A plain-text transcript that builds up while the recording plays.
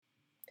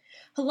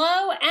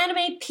Hello,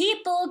 anime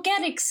people!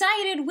 Get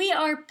excited! We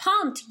are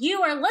pumped!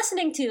 You are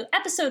listening to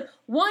episode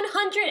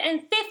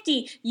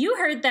 150. You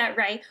heard that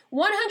right.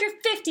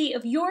 150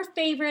 of your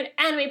favorite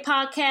anime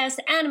podcast,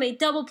 Anime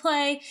Double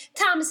Play.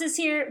 Thomas is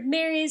here.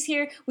 Mary is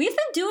here. We've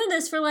been doing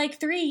this for like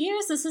 3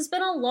 years. This has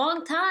been a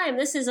long time.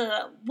 This is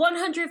a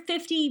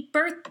 150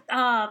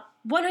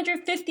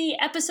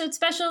 episode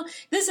special.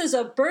 This is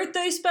a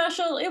birthday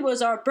special. It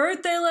was our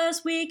birthday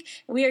last week.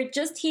 We are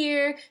just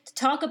here to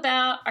talk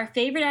about our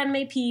favorite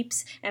anime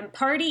peeps and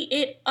party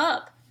it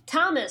up.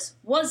 Thomas,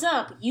 what's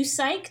up? You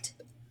psyched?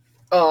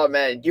 Oh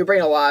man, you bring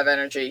a lot of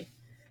energy.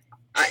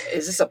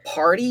 Is this a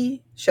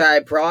party? Should I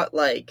brought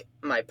like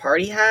my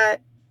party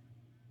hat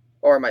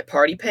or my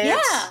party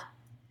pants? Yeah.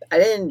 I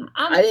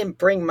didn't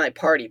bring my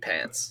party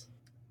pants.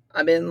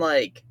 I'm in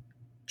like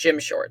gym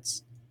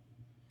shorts.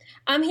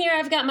 I'm here.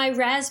 I've got my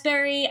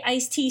raspberry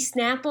iced tea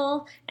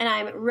Snapple, and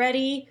I'm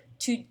ready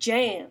to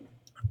jam.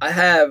 I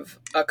have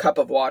a cup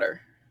of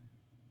water.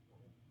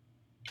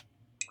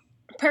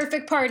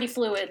 Perfect party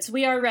fluids.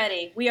 We are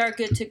ready. We are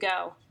good to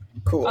go.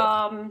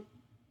 Cool.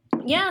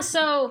 Yeah,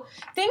 so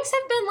things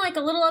have been like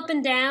a little up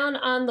and down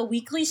on the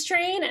weekly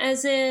strain,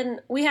 as in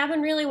we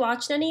haven't really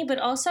watched any, but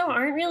also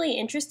aren't really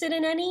interested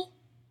in any.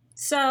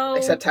 So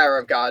Except Tower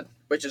of God,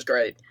 which is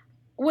great.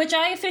 Which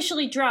I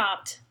officially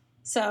dropped.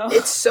 So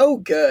it's so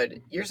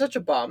good. You're such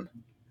a bum.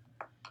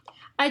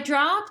 I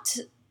dropped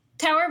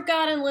Tower of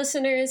God and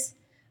listeners.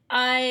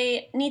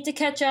 I need to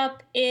catch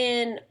up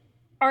in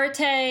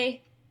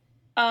Arte,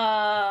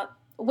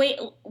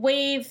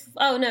 Wave,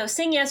 oh no,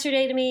 Sing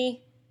Yesterday to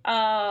Me,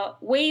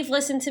 Wave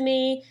Listen to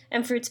Me,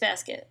 and Fruits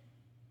Basket.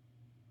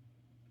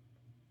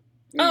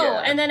 Oh,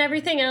 Yeah. and then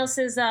everything else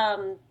is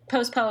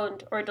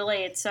postponed or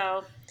delayed,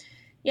 so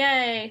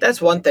yay.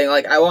 That's one thing.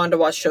 Like, I wanted to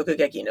watch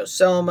Shokugeki no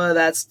Soma.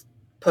 That's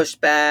pushed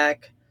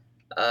back.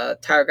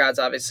 Tower of God's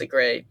obviously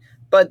great.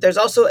 But there's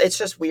also, it's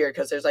just weird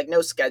because there's like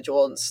no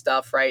schedule and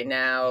stuff right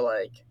now.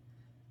 Like,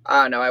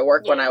 I don't know. I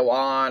work when I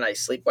want. I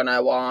sleep when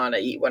I want. I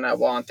eat when I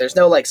want. There's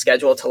no like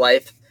schedule to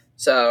life.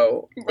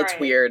 So it's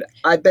weird.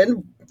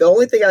 The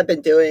only thing I've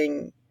been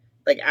doing,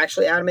 like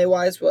actually anime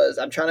wise, was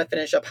I'm trying to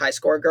finish up High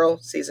Score Girl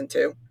season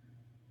 2.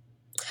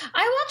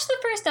 I watched the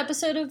first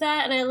episode of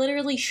that and I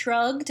literally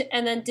shrugged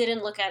and then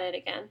didn't look at it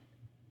again.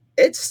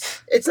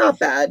 It's not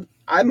bad.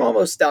 I'm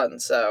almost done,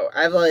 so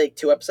I have like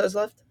 2 episodes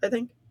left, I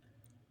think.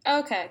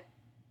 Okay.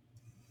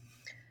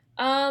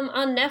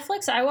 On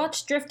Netflix, I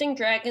watched Drifting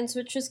Dragons,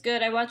 which was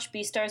good. I watched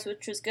Beastars,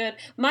 which was good.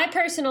 My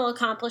personal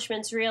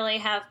accomplishments really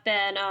have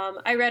been,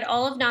 I read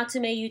all of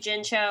Natsume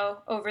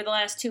Yujincho over the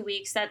last 2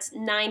 weeks. That's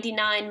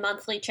 99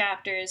 monthly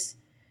chapters,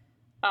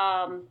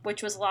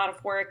 which was a lot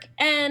of work.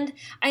 And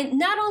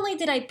not only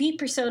did I beat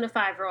Persona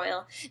 5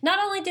 Royal,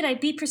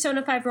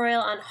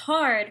 on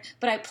hard,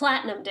 but I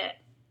platinumed it.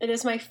 It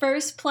is my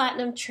first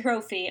platinum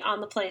trophy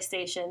on the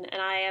PlayStation,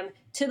 and I am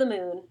to the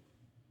moon.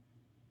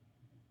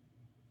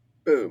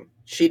 Boom.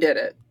 She did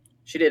it.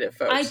 She did it,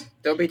 folks.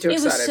 Don't be too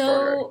excited for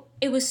her.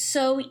 It was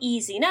so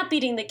easy. Not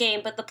beating the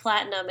game, but the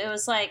platinum. It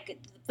was like,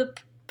 the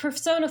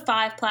Persona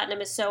 5 platinum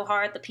is so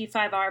hard. The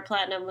P5R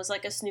platinum was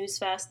like a snooze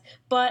fest.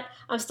 But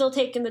I'm still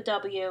taking the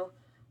W.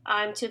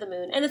 I'm to the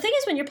moon. And the thing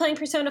is, when you're playing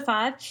Persona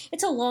 5,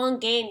 it's a long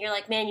game. You're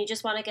like, man, you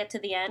just want to get to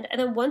the end.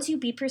 And then once you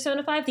beat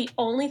Persona 5, the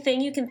only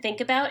thing you can think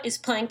about is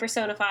playing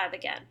Persona 5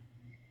 again.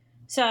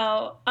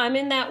 So I'm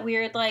in that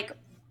weird, like,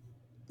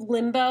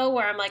 limbo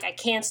where I'm like, I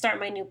can't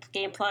start my new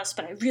Game Plus,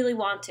 but I really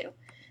want to.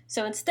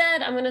 So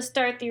instead, I'm going to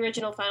start the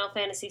original Final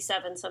Fantasy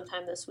VII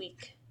sometime this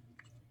week.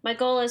 My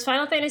goal is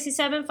Final Fantasy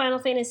VII, Final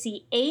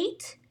Fantasy VIII,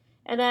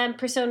 and then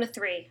Persona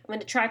 3. I'm going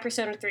to try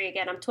Persona 3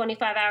 again. I'm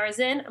 25 hours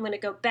in. I'm going to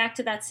go back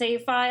to that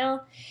save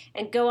file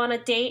and go on a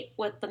date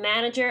with the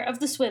manager of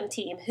the swim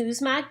team,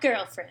 who's my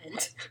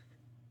girlfriend.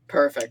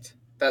 Perfect.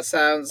 That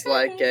sounds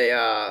like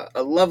a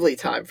lovely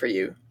time for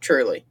you,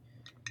 truly.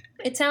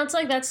 It sounds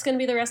like that's going to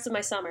be the rest of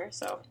my summer,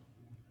 so.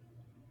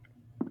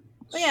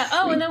 But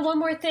yeah, and then one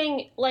more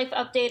thing, life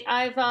update.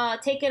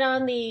 I've taken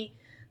on the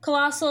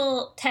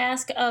colossal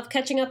task of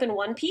catching up in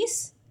One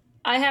Piece.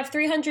 I have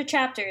 300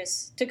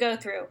 chapters to go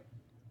through.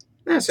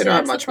 Yeah, so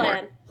not much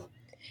more.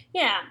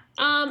 Yeah,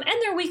 and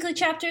they're weekly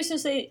chapters,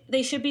 so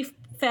they should be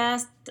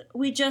fast.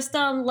 We just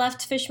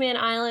left Fishman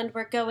Island.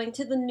 We're going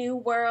to the new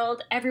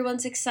world.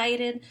 Everyone's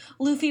excited.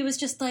 Luffy was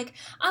just like,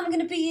 I'm going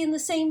to be in the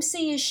same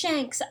sea as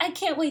Shanks. I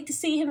can't wait to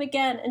see him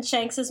again. And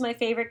Shanks is my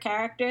favorite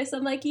character, so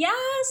I'm like,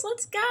 yes,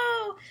 let's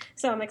go.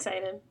 So I'm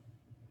excited.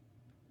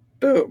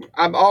 Boom.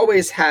 I'm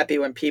always happy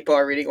when people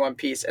are reading One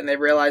Piece and they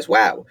realize,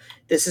 wow,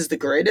 this is the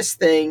greatest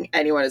thing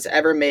anyone has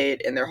ever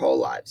made in their whole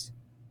lives.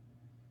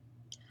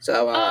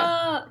 So,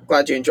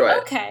 glad you enjoy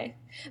it. Okay.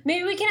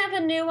 Maybe we can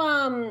have a new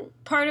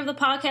part of the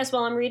podcast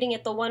while I'm reading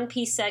it, the One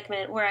Piece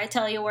segment, where I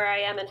tell you where I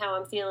am and how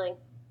I'm feeling.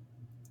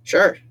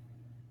 Sure.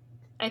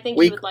 I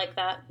think you would like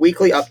that.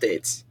 Weekly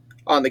updates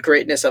on the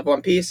greatness of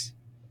One Piece.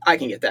 I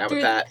can get down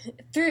with that.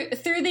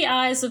 Through the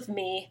eyes of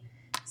me.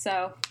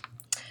 So,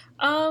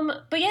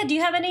 but yeah, do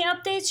you have any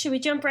updates? Should we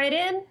jump right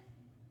in?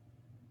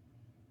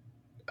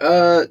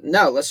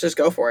 No, let's just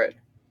go for it.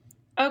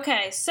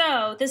 Okay,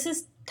 so this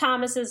is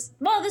Thomas's.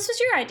 Well, this was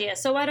your idea,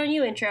 so why don't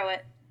you intro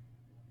it?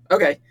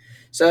 Okay,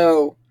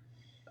 so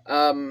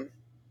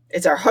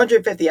it's our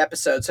 150th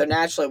episode, so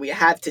naturally we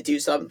have to do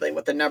something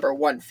with the number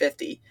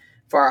 150.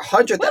 For our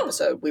 100th Woo!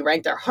 episode, we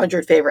ranked our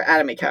 100 favorite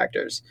anime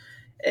characters,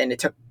 and it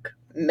took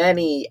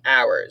many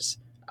hours.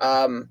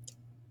 And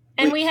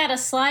we had a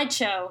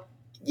slideshow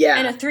and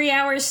Yeah, a 3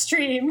 hour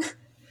stream.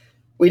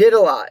 we did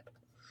a lot.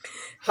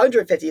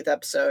 150th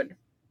episode.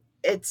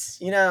 It's,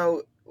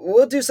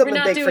 we'll do We're something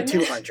not big for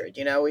doing that.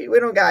 200. We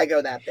don't gotta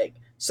go that big.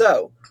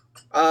 So,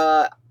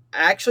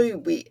 actually,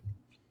 we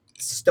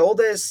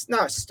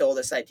not stole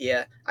this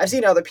idea. I've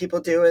seen other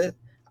people do it.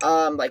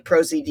 Like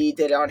ProZD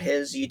did it on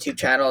his YouTube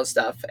channel and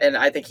stuff, and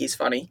I think he's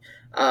funny.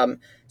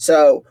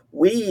 So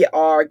we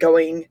are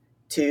going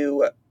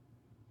to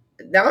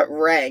not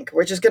rank.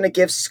 We're just going to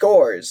give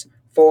scores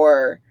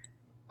for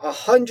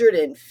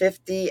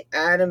 150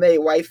 anime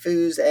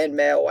waifus and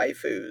male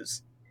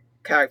waifus.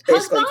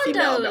 Basically,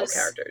 female and male Husbandos!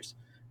 characters.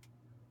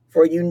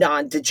 For you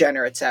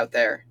non-degenerates out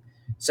there.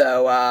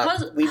 So,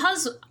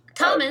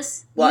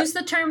 Thomas, what? use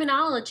the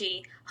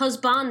terminology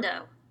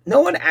husbando. No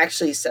one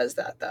actually says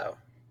that, though.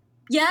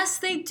 Yes,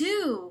 they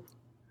do.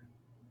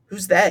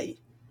 Who's they?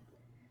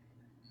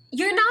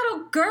 You're not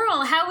a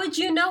girl. How would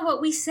you know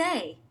what we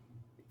say?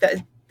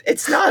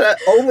 It's not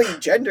only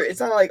gender.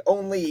 It's not like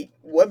only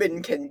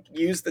women can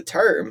use the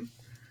term.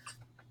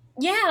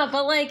 Yeah,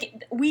 but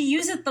like we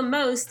use it the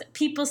most.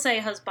 People say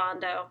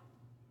husbando.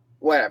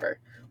 Whatever.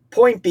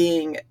 Point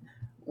being,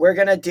 we're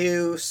going to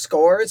do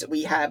scores.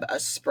 We have a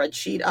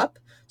spreadsheet up.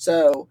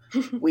 So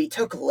we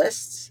took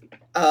lists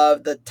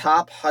of the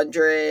top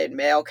 100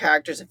 male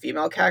characters and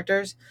female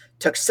characters,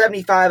 took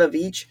 75 of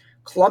each,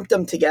 clumped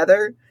them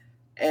together,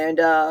 and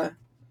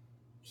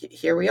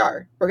here we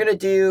are. We're going to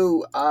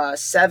do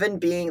 7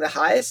 being the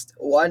highest,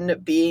 1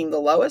 being the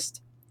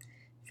lowest.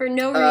 For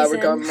no reason.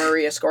 We're going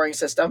Maria scoring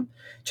system,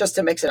 just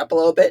to mix it up a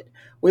little bit.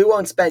 We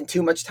won't spend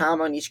too much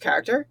time on each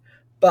character,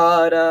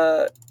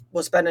 but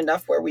we'll spend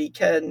enough where we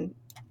can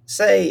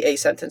say a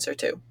sentence or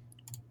two.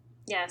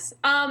 Yes.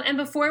 And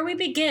before we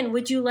begin,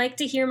 would you like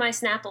to hear my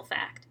Snapple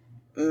fact?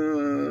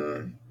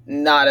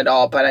 Not at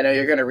all, but I know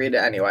you're going to read it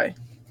anyway.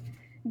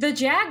 The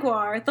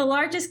jaguar, the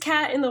largest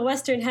cat in the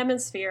Western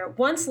Hemisphere,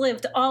 once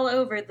lived all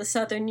over the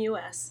southern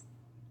U.S.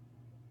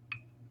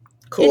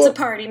 Cool. It's a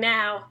party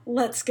now.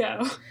 Let's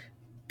go.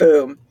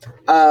 Boom.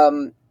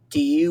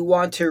 Do you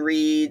want to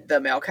read the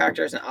male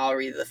characters and I'll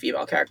read the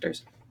female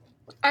characters?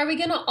 Are we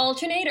going to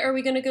alternate or are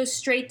we going to go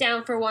straight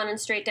down for one and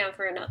straight down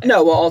for another?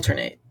 No, we'll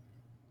alternate.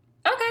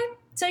 Okay.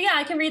 So yeah,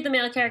 I can read the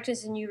male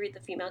characters and you read the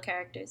female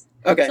characters.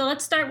 Okay. So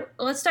let's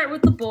start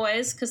with the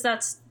boys because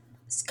that's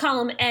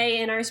column A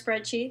in our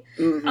spreadsheet.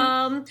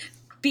 Mm-hmm.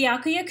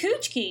 Byakuya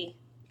Kuchiki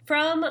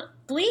from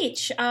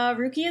Bleach,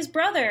 Rukia's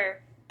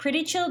brother,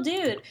 pretty chill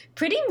dude,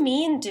 pretty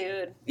mean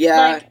dude.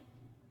 Yeah. Like,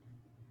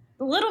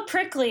 a little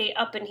prickly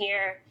up in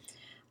here.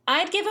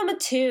 I'd give him a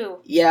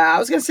 2. Yeah, I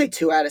was going to say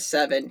 2 out of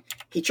 7.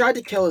 He tried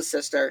to kill his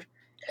sister.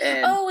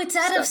 And it's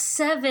out of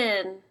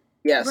 7.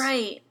 Yes.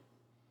 Right.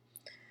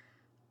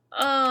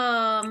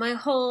 My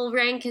whole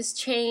rank has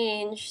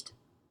changed.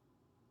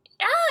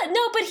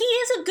 No, but he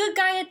is a good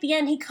guy at the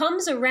end. He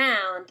comes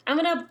around. I'm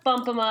going to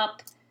bump him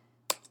up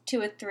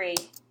to a 3.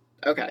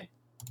 Okay.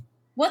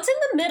 What's in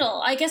the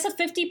middle? I guess a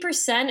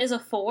 50% is a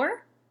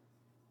 4?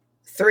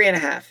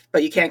 3.5,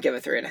 but you can't give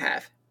a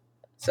 3.5.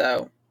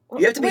 So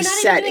you have to be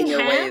set in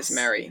your ways,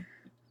 Mary.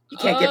 You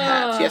can't give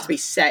halves. You have to be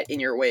set in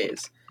your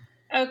ways.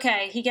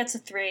 Okay, he gets a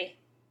 3.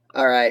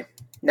 All right.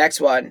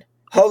 Next one.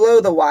 Holo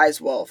the Wise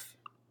Wolf.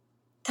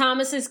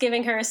 Thomas is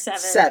giving her a 7.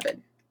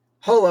 7.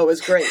 Holo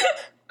is great.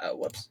 Oh,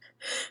 whoops.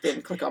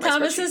 Didn't click on my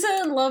Thomas spreadsheet. is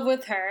in love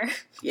with her.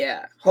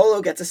 Yeah.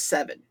 Holo gets a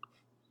 7.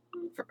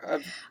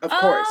 Of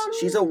course.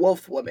 She's a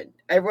wolf woman.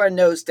 Everyone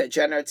knows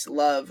degenerates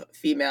love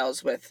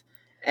females with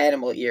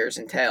animal ears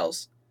and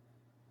tails.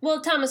 Well,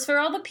 Thomas, for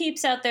all the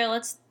peeps out there,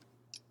 let's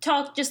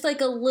talk just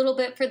like a little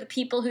bit for the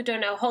people who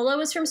don't know. Holo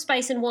is from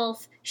Spice and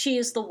Wolf. She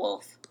is the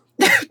wolf.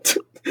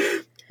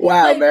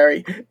 Wow,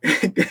 Mary.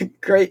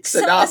 Great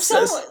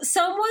synopsis.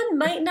 Someone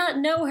might not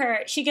know her.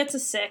 She gets a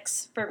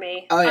 6 for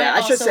me. Oh, yeah.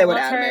 I should say what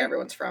anime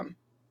everyone's from.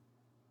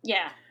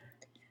 Yeah.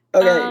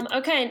 Okay.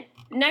 Okay.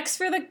 Next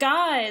for the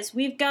guys,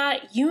 we've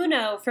got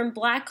Yuno from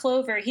Black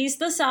Clover. He's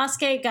the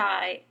Sasuke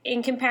guy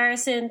in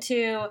comparison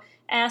to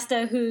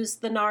Asta, who's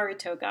the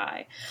Naruto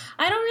guy.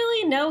 I don't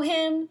really know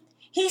him.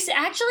 He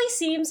actually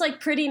seems like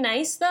pretty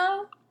nice,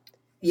 though.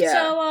 Yeah.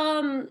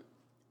 So,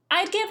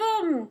 I'd give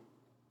him...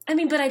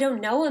 but I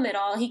don't know him at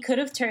all. He could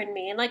have turned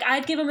mean. Like,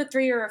 I'd give him a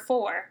 3 or a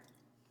 4.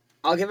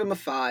 I'll give him a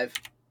 5.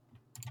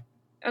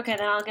 Okay,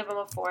 then I'll give him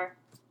a 4.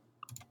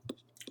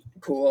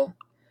 Cool.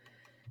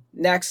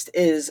 Next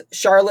is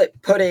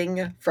Charlotte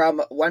Pudding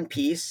from One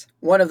Piece,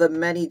 one of the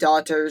many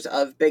daughters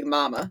of Big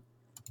Mama.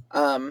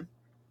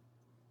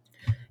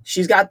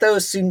 She's got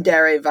those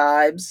tsundere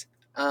vibes.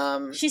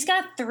 She's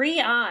got 3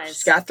 eyes.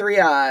 She's got 3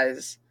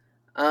 eyes.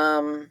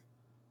 I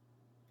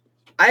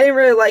didn't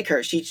really like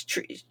her.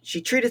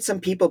 She treated some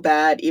people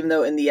bad, even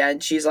though in the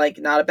end she's like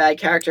not a bad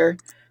character.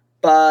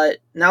 but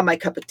not my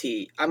cup of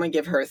tea. I'm gonna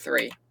give her a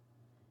 3.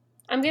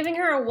 I'm giving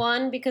her a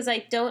 1 because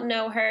I don't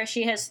know her.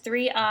 She has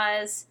 3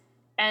 eyes,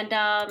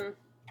 and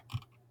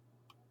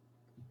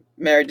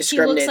Mary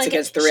discriminates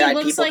against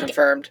 3-eyed people,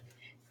 confirmed.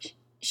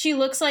 She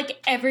looks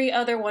like every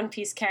other One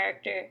Piece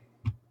character.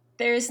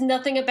 There is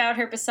nothing about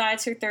her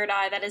besides her third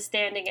eye that is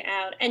standing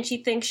out, and she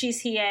thinks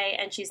she's Hiei,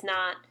 and she's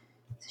not.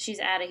 She's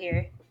out of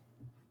here.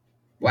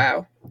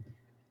 Wow.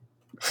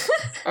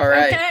 All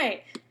right.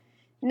 Okay.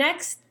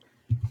 Next.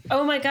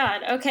 Oh my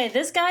god. Okay,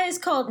 this guy is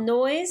called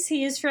Noise.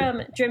 He is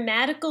from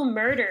Dramatical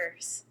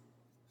Murders.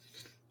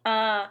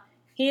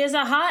 He is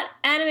a hot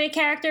anime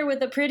character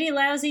with a pretty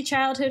lousy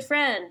childhood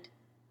friend.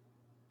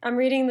 I'm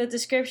reading the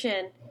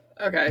description.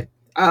 Okay.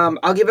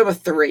 I'll give him a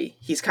 3.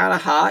 He's kind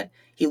of hot.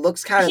 He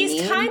looks kind of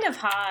mean. He's kind of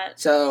hot.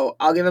 So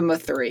I'll give him a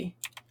 3.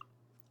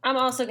 I'm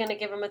also going to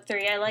give him a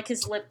 3. I like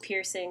his lip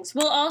piercings.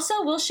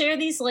 We'll share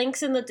these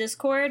links in the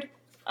Discord,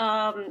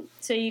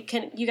 so you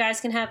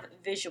guys can have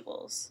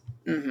visuals.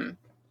 Mm-hmm.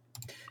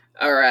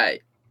 All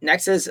right.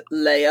 Next is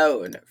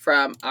Leon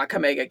from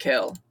Akamega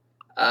Kill.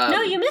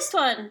 No, you missed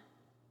one.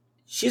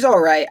 She's all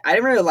right. I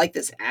didn't really like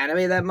this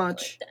anime that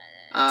much.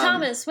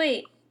 Thomas,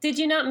 wait. Did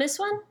you not miss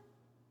one?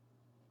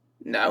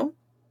 No.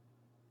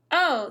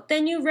 Oh,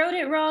 then you wrote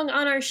it wrong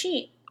on our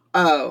sheet.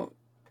 Oh,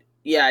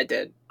 yeah, I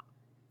did.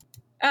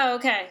 Oh,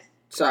 okay.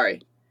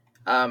 Sorry.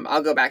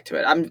 I'll go back to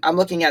it. I'm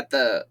looking at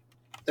the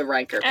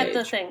ranker page. At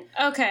the thing.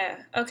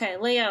 Okay.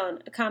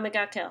 Leon,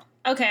 Akame Kill.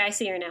 Okay, I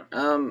see her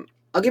now.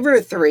 I'll give her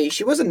a 3.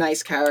 She was a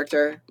nice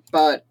character,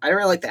 but I didn't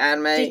really like the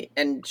anime,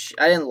 and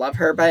I didn't love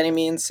her by any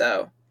means,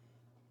 so...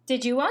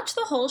 Did you watch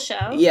the whole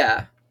show?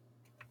 Yeah.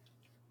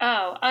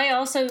 Oh, I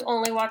also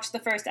only watched the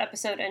first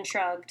episode and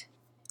shrugged.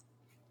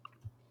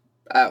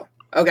 Oh,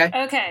 okay.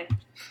 Okay.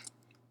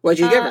 What'd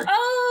you give her?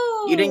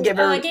 Oh! You didn't give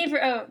her... I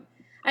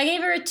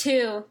gave her a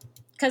 2,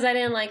 because I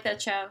didn't like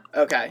that show.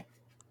 Okay.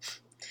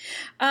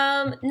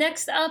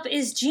 Next up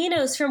is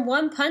Genos from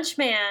One Punch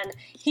Man.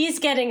 He's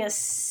getting a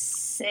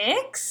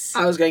 6?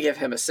 I was going to give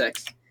him a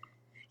 6.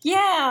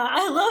 Yeah,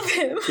 I love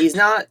him. He's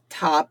not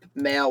top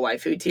male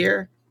waifu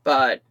tier,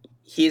 but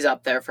he's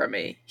up there for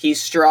me.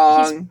 He's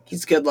strong.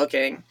 He's good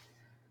looking.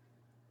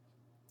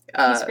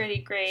 He's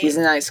pretty great. He's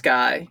a nice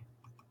guy.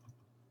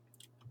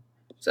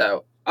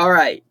 So, all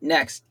right,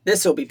 next.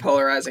 This will be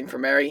polarizing for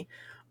Mary.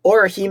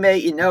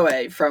 Orihime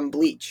Inoue from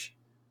Bleach.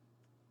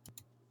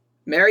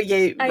 Mary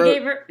gave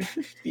her...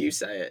 You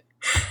say it.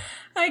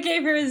 I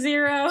gave her a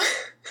 0.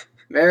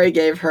 Mary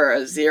gave her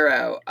a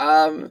 0.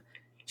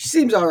 She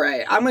seems all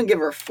right. I'm going to give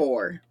her a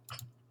 4.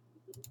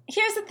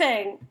 Here's the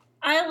thing.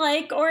 I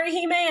like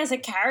Orihime as a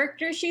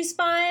character. She's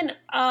fine.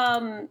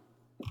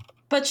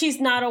 But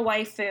she's not a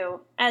waifu.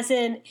 As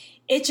in,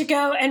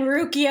 Ichigo and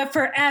Rukia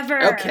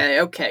forever.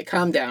 Okay.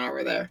 Calm down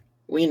over there.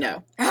 We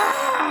know.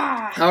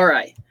 All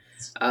right.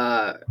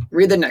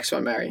 Read the next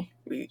one, Mary.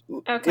 We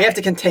have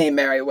to contain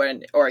Mary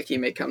when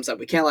Orihime comes up.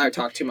 We can't let her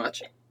talk too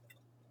much.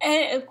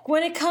 And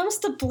when it comes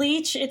to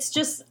Bleach, it's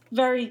just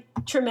very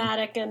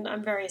traumatic, and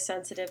I'm very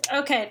sensitive.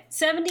 Okay,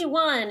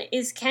 71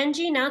 is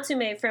Kenji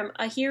Natsume from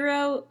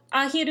Ahiru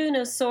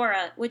no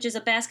Sora, which is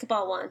a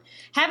basketball one.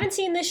 Haven't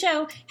seen the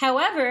show.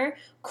 However,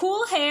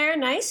 cool hair,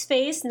 nice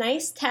face,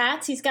 nice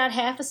tats. He's got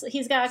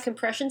a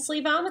compression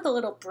sleeve on with a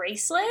little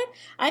bracelet.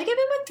 I'd give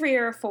him a 3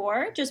 or a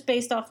 4, just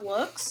based off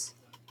looks.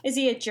 Is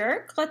he a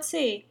jerk? Let's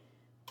see.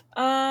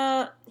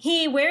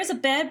 He wears a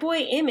bad boy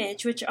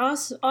image, which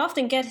also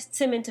often gets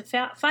him into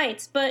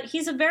fights, but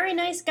he's a very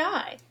nice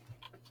guy.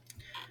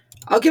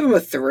 I'll give him a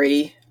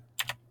 3.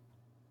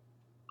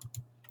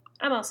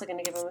 I'm also going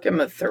to give him a 3. Give him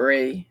a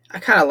 3. I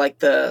kind of like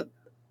the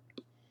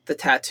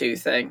tattoo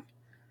thing.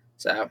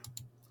 So.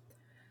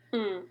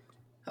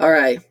 All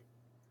right.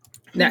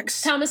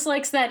 Next. Thomas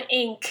likes that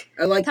ink.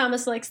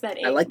 Thomas likes that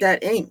ink. I like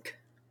that ink.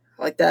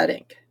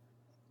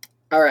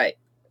 All right.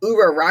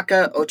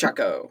 Uraraka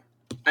Ochako.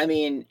 I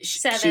mean,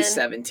 she's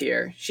 7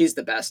 tier. She's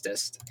the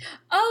bestest.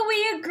 Oh,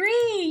 we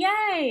agree.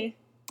 Yay.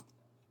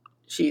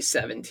 She's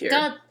 7 tier.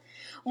 God,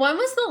 when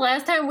was the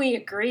last time we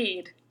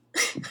agreed?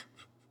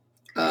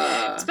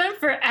 It's been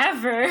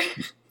forever.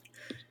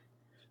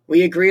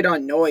 We agreed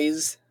on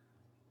Noise.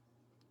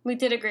 We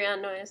did agree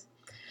on Noise.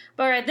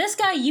 But all right, this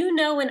guy you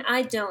know and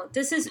I don't.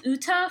 This is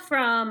Uta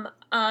from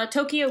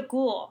Tokyo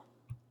Ghoul.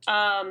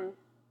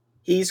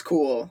 He's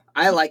cool.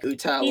 I like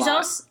Uta a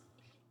lot.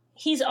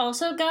 He's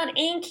also got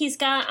ink.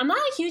 I'm not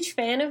a huge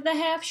fan of the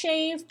half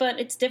shave, but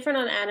it's different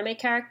on anime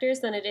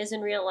characters than it is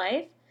in real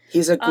life.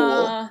 He's a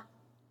ghoul.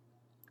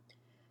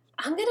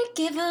 I'm going to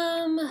give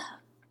him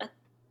a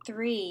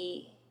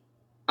 3.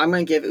 I'm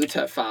going to give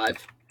Uta a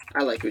 5.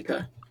 I like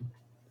Uta.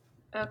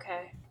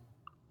 Okay.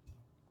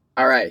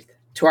 All right.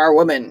 To our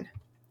woman,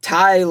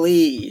 Ty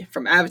Lee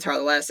from Avatar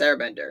The Last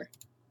Airbender.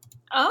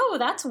 Oh,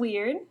 that's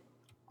weird.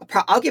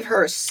 I'll give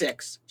her a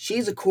 6.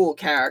 She's a cool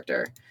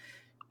character.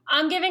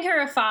 I'm giving her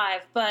a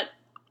 5, but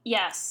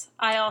yes,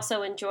 I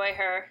also enjoy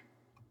her.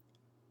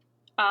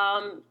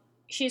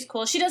 She's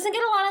cool. She doesn't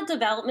get a lot of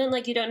development,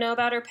 like you don't know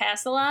about her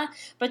past a lot,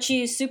 but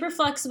she's super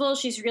flexible.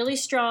 She's really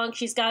strong.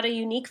 She's got a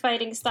unique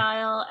fighting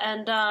style,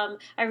 and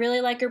I really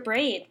like her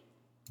braid.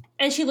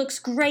 And she looks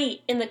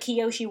great in the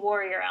Kyoshi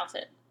Warrior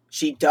outfit.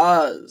 She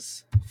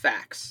does.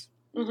 Facts.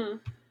 Mm-hmm.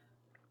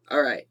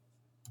 All right.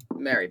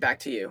 Mary, back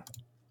to you.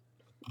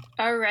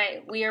 All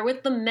right. We are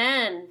with the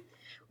men.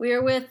 We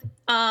are with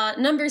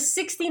number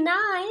 69.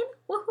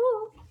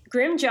 Woohoo.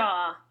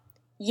 Grimjaw.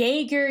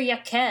 Jaeger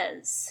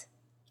Yaquez.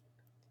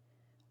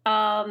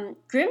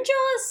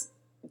 Grimjaw's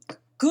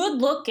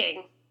good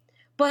looking,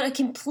 but a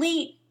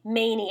complete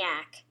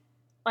maniac.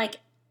 Like,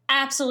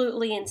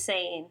 absolutely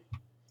insane.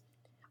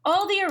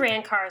 All the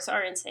Arankars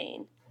are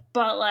insane,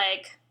 but,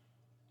 like,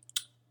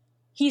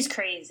 he's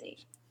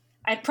crazy.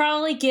 I'd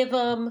probably give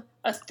him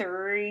a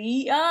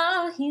 3.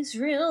 He's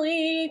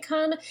really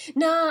kind of...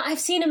 Nah, I've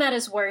seen him at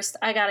his worst.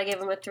 I gotta give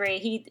him a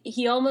 3.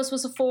 He almost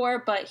was a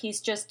 4, but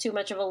he's just too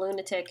much of a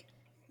lunatic.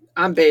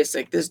 I'm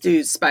basic. This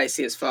dude's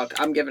spicy as fuck.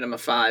 I'm giving him a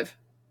 5.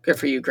 Good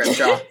for you,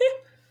 Grimjaw.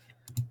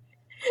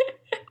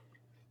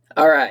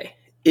 All right.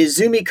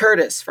 Izumi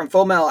Curtis from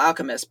Full Metal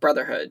Alchemist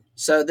Brotherhood.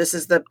 So this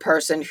is the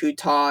person who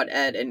taught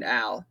Ed and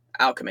Al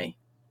alchemy.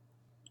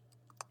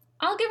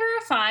 I'll give her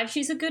a 5.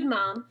 She's a good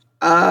mom.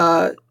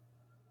 I'll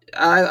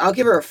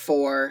give her a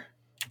 4.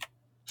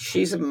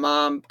 She's a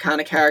mom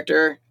kind of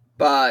character,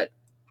 but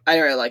I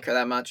don't really like her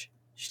that much.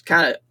 She's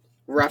kind of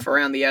rough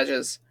around the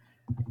edges.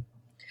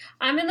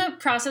 I'm in the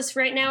process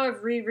right now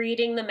of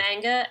rereading the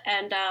manga,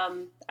 and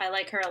I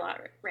like her a lot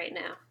right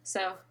now.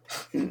 So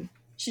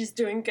she's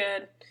doing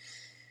good.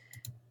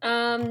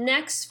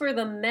 Next for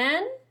the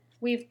men,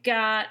 we've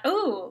got...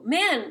 Oh,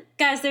 man.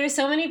 Guys, there are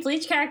so many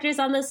Bleach characters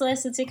on this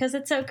list. It's because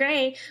it's so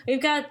great.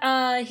 We've got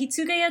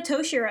Hitsugaya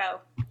Toshiro.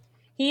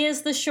 He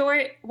is the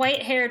short,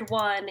 white-haired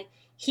one.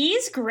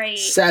 He's great.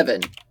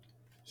 7.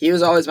 He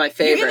was always my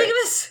favorite. You're gonna give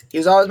us... He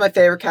was always my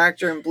favorite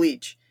character in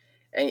Bleach.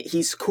 And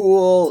he's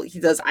cool. He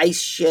does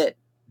ice shit.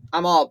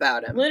 I'm all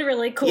about him.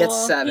 Literally cool. He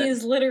gets 7. He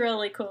is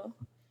literally cool.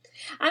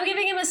 I'm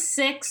giving him a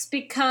 6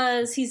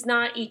 because he's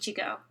not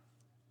Ichigo.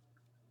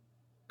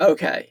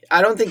 Okay.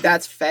 I don't think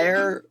that's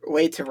fair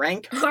way to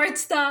rank. Hard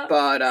stop.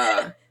 But,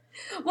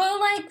 Well,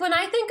 like, when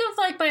I think of,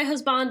 like, my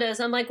husbandas,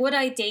 I'm like, would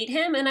I date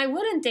him? And I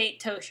wouldn't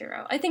date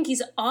Toshiro. I think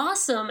he's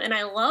awesome, and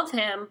I love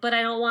him, but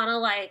I don't want to,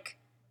 like,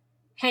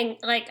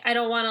 I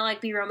don't want to,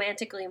 like, be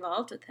romantically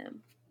involved with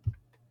him.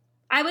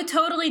 I would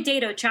totally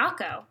date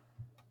Ochako.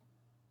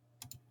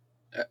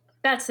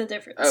 That's the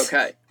difference.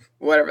 Okay.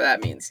 Whatever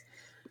that means.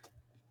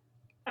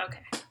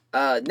 Okay.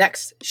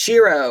 Next.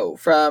 Shiro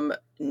from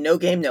No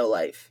Game, No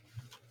Life.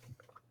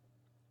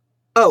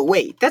 Oh,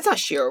 wait. That's not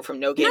Shiro from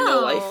No Game,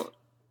 No Life.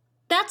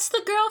 That's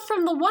the girl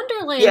from the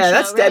Wonderland Yeah, show,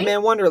 that's right? Dead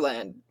Man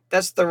Wonderland.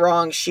 That's the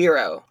wrong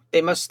Shiro.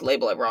 They must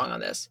label it wrong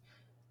on this.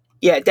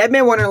 Yeah, Dead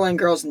Man Wonderland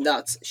girl's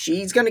nuts.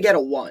 She's gonna get a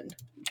 1.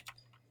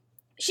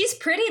 She's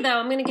pretty, though.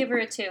 I'm gonna give her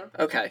a 2.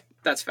 Okay,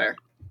 that's fair.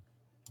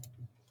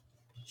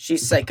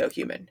 She's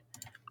psycho-human.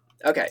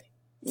 Okay.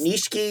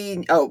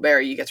 Nishiki... Oh,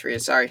 Barry, you get to read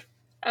it. Sorry.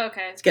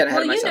 Okay. Let's get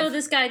ahead of myself. myself. You know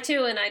this guy,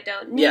 too, and I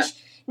don't. Yeah.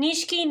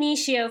 Nishiki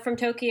Nishio from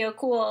Tokyo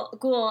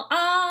Ghoul.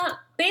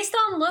 Based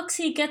on looks,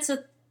 he gets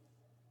a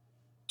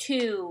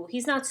 2.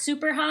 He's not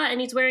super hot, and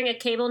he's wearing a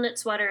cable knit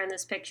sweater in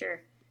this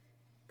picture.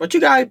 What you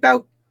got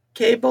about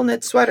cable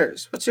knit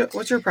sweaters?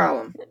 What's your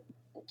problem?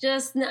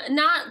 Just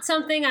not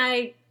something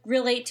I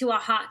relate to a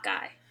hot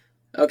guy.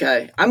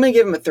 Okay, I'm gonna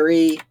give him a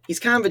 3. He's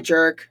kind of a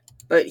jerk,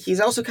 but he's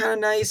also kind of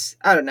nice.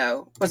 I don't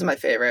know. Wasn't my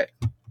favorite.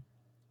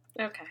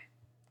 Okay.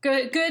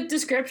 Good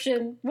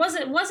description.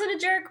 Wasn't a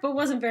jerk, but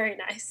wasn't very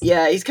nice.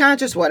 Yeah, he's kind of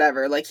just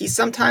whatever. Like, he's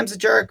sometimes a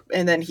jerk,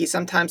 and then he's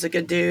sometimes a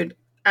good dude.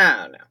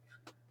 I don't know.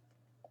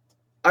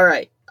 All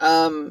right.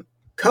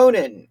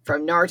 Conan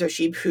from Naruto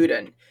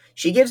Shippuden.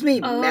 She gives me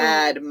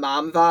mad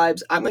mom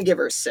vibes. I'm gonna give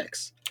her a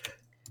 6.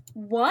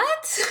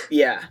 What?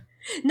 Yeah.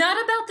 Not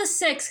about the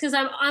 6, because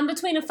I'm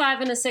between a 5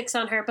 and a 6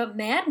 on her, but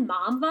mad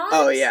mom vibes?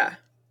 Oh, yeah.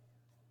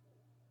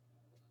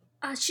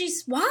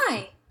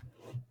 Why?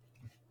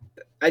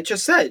 I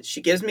just said,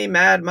 she gives me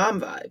mad mom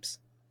vibes.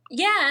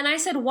 Yeah, and I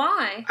said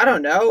why. I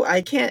don't know.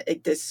 I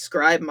can't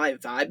describe my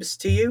vibes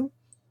to you.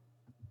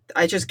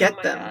 I just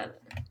get them.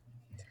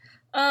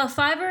 God.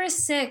 5 or a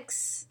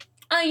 6.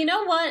 You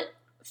know what?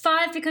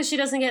 5 because she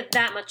doesn't get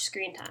that much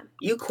screen time.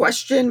 You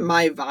question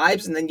my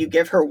vibes and then you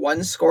give her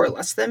 1 score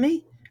less than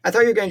me? I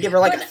thought you were going to give her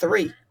a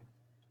 3.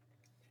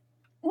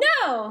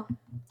 No!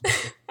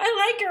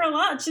 I like her a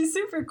lot. She's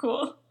super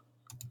cool.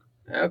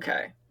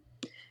 Okay.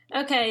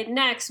 Okay,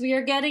 next we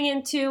are getting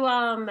into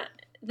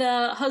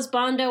the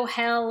husbando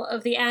hell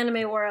of the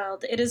anime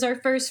world. It is our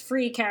first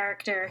Free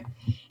character.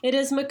 It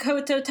is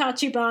Makoto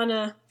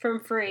Tachibana from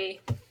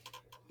Free.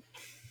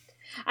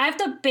 I have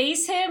to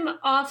base him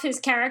off his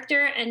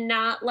character and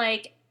not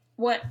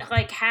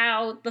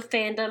how the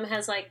fandom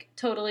has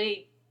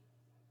totally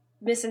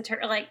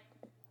misinterpreted.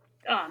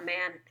 Oh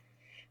man,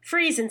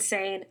 Free's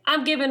insane.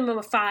 I'm giving him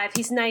a 5.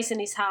 He's nice and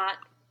he's hot.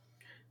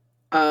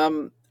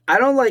 I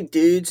don't like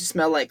dudes who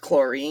smell like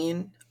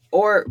chlorine,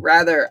 or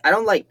rather, I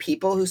don't like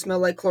people who smell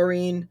like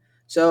chlorine.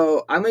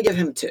 So I'm gonna give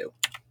him 2.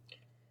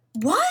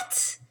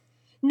 What?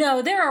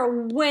 No, there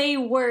are way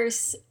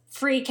worse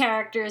free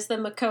characters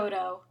than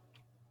Makoto.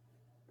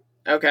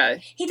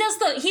 Okay.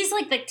 He's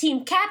like the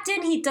team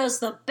captain, he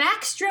does the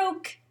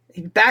backstroke.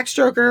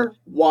 Backstroker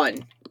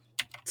 1.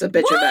 It's a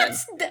bitch What?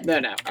 event.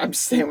 No, I'm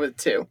staying with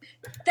 2.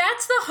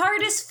 That's the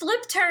hardest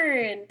flip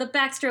turn. The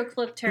backstroke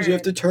flip turn. Because you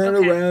have to turn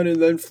around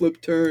and then flip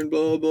turn,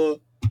 blah blah.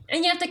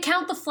 And you have to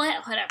count the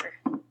flat, whatever.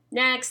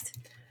 Next.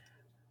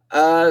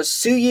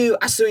 Suyu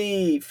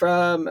Asui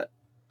from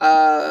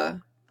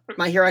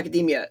My Hero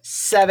Academia.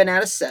 7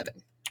 out of 7.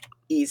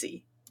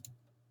 Easy.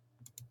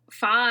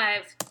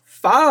 5.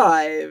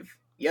 5?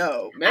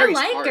 Yo, Mary's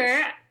I like harsh.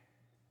 her.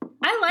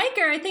 I like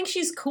her. I think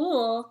she's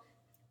cool.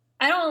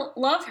 I don't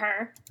love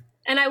her.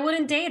 And I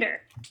wouldn't date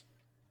her.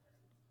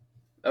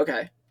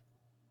 Okay.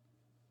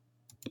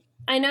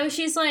 I know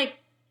she's like,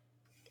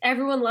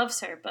 everyone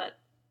loves her, but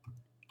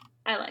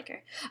I like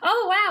her.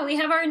 Oh, wow, we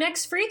have our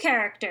next free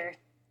character.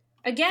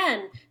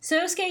 Again,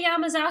 Sosuke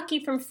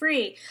Yamazaki from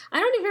Free. I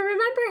don't even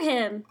remember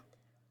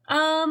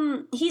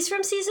him. He's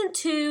from season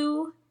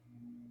 2.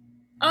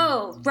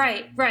 Oh,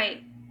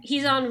 right.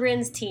 He's on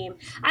Rin's team.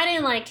 I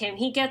didn't like him.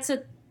 He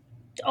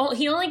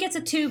only gets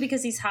a 2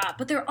 because he's hot,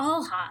 but they're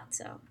all hot,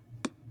 so.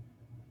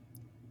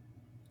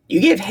 You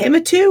give him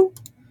a 2?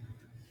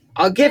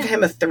 I'll give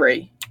him a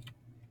 3.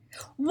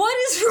 What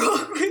is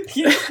wrong with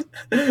you?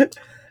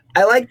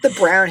 I like the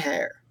brown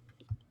hair.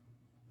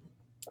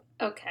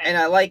 Okay. And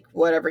I like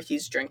whatever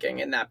he's drinking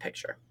in that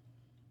picture.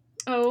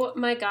 Oh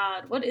my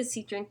god, what is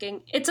he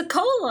drinking? It's a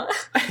cola!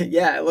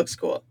 Yeah, it looks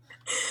cool.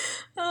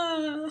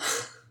 Alright.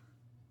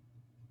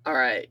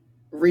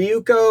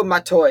 Ryuko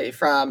Matoi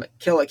from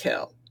Kill la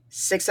Kill.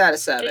 6 out of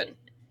 7.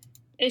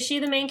 Is she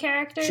the main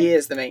character? She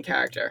is the main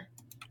character.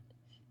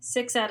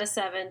 6 out of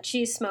 7.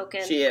 She's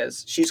smoking. She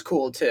is. She's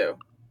cool too.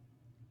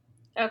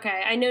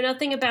 Okay, I know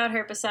nothing about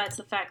her besides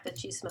the fact that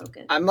she's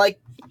smoking. I'm like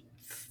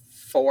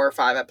 4 or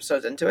 5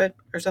 episodes into it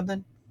or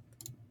something.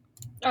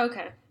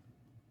 Okay.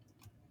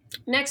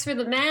 Next for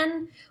the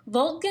men,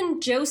 Vulcan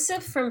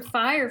Joseph from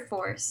Fire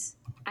Force.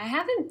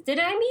 Did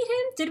I meet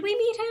him? Did we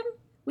meet him?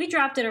 We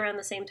dropped it around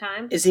the same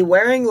time. Is he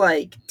wearing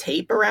like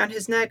tape around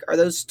his neck? Are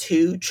those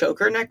 2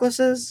 choker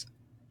necklaces?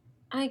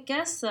 I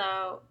guess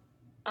so.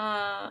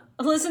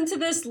 Listen to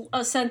this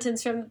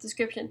sentence from the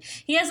description.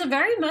 He has a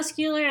very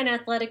muscular and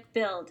athletic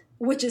build,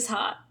 which is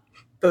hot.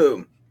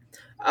 Boom.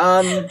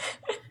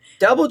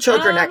 Double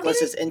choker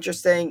necklace is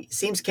interesting.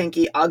 Seems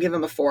kinky. I'll give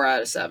him a 4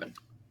 out of 7.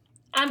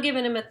 I'm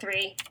giving him a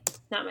 3.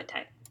 Not my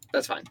type.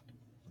 That's fine.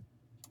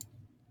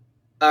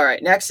 All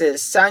right. Next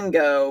is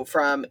Sango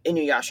from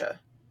Inuyasha.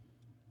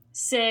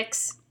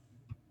 6.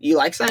 You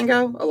like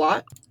Sango a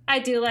lot? I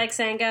do like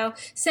Sango.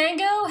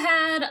 Sango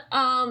had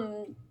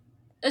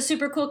a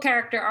super cool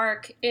character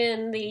arc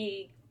in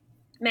the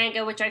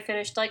manga, which I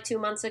finished like 2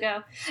 months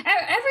ago.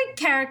 Every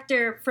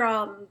character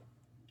from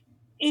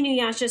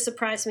Inuyasha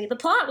surprised me. The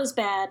plot was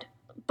bad,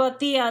 but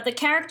the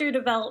character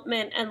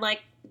development and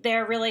like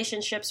their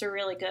relationships are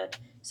really good.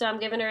 So I'm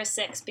giving her a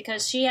 6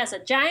 because she has a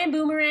giant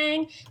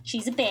boomerang.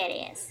 She's a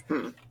badass.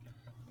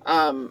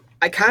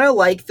 I kind of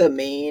like the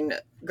main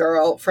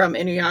girl from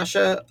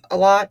Inuyasha a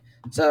lot,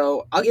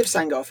 so I'll give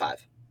Sango a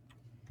 5.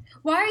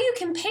 Why are you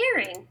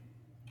comparing?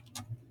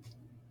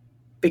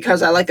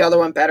 Because I like the other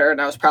one better,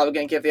 and I was probably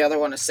going to give the other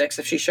one a 6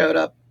 if she showed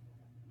up.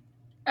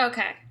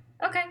 Okay.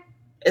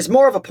 It's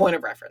more of a point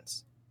of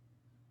reference.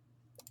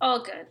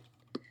 All good.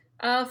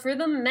 For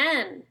the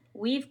men,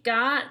 we've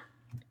got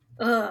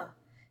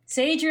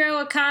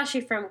Seijiro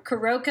Akashi from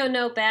Kuroko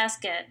no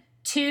Basket.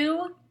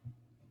 2,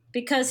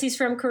 because he's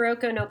from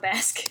Kuroko no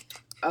Basket.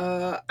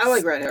 I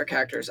like red hair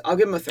characters. I'll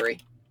give him a 3.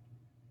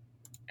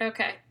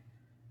 Okay.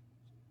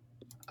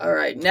 All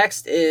right.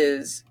 Next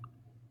is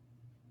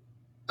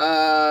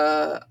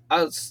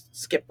I'll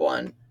skip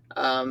one.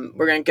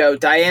 We're gonna go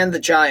Diane the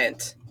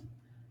Giant.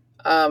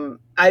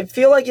 I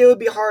feel like it would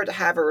be hard to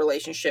have a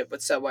relationship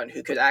with someone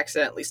who could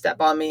accidentally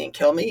step on me and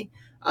kill me.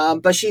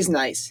 But she's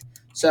nice,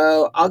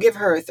 so I'll give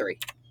her a 3.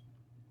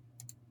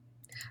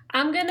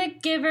 I'm gonna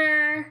give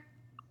her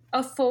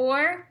a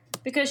 4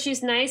 because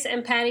she's nice,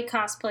 and Patty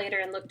cosplayed her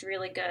and looked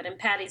really good, and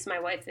Patty's my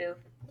waifu.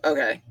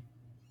 Okay.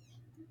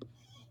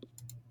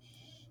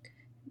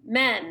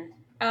 Men.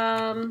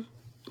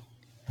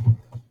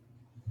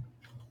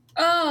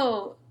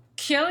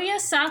 Kyoya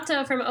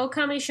Sato from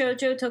Okami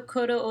Shoujo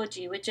Tokoro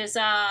Oji, which is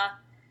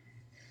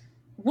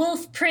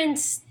Wolf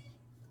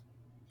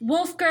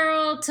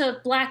Girl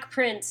to Black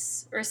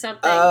Prince or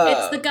something.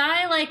 It's the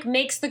guy like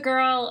makes the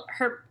girl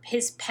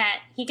his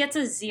pet. He gets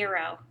a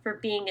 0 for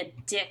being a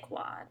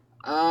dickwad.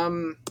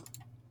 I'll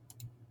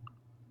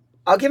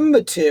give him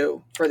a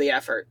 2 for the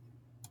effort.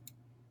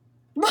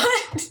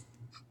 What?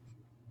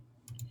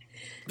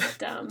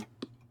 Dumb.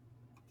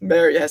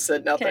 Mary has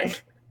said nothing.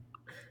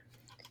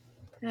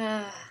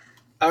 Okay.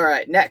 All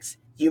right, next.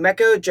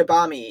 Yumeko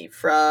Jabami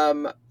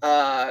from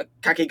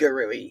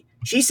Kakegurui.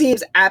 She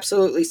seems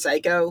absolutely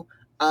psycho.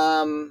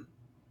 I'll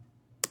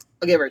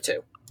give her a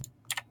 2.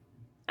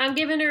 I'm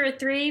giving her a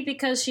 3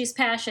 because she's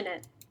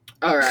passionate.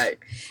 All right.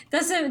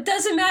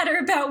 Doesn't matter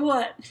about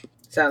what.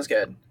 Sounds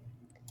good.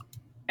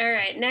 All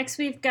right, next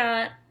we've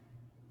got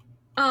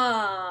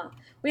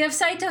we have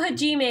Saito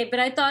Hajime, but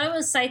I thought it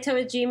was Saito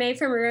Hajime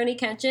from Rurouni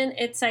Kenshin.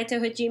 It's Saito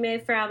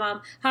Hajime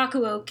from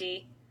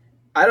Hakuoki.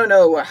 I don't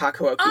know what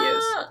Hakuoki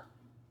is.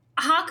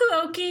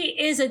 Hakuoki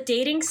is a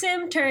dating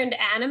sim turned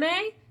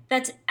anime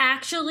that's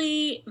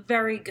actually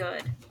very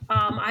good.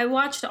 I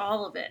watched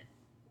all of it.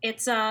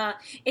 It's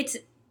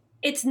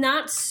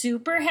not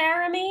super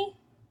harem-y.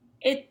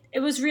 It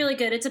was really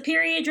good. It's a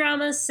period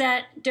drama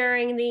set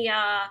during the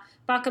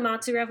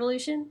Bakamatsu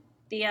Revolution,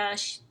 the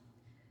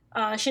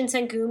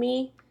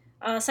Shinsengumi.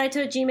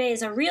 Saito Hajime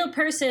is a real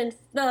person.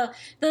 The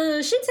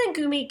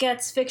Shinsengumi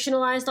gets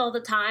fictionalized all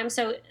the time.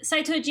 So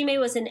Saito Hajime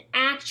was an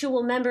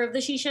actual member of the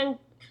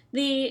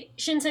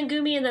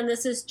Shinsengumi, and then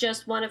this is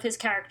just one of his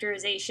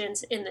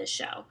characterizations in this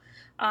show.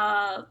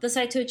 The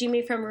Saito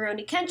Hajime from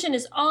Rurouni Kenshin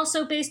is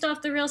also based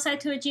off the real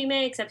Saito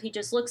Hajime, except he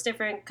just looks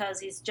different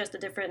because he's just a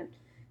different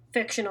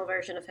fictional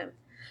version of him.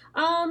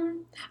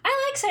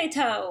 I like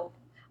Saito.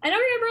 I don't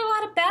remember a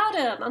lot about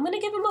him. I'm going to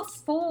give him a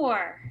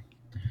 4.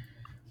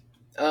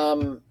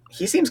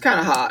 He seems kind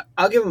of hot.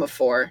 I'll give him a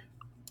 4.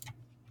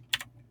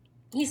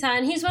 He's hot,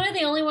 and he's one of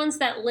the only ones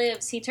that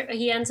lives.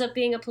 He ends up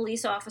being a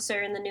police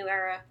officer in the new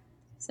era.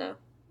 So.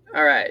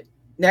 All right.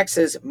 Next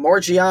is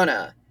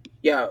Morgiana.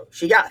 Yo,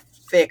 she got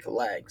thick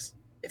legs.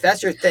 If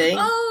that's your thing,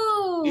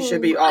 you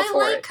should be all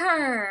for it. I like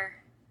her.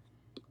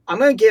 I'm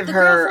going to give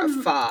her a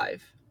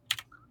 5.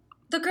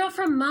 The girl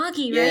from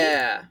Magi, right?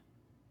 Yeah.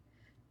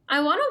 I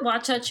want to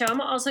watch that show.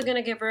 I'm also going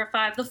to give her a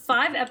 5. The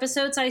 5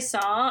 episodes I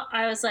saw,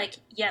 I was like,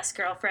 yes,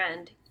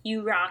 girlfriend,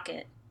 you rock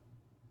it.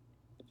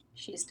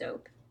 She's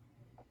dope.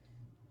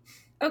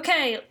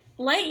 Okay,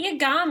 Light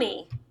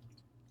Yagami.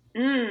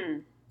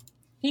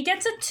 He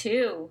gets a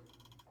 2.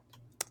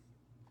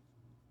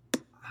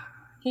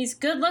 He's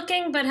good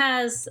looking, but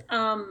has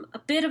a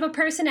bit of a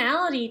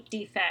personality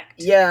defect.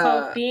 Yeah.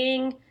 Called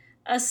being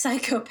a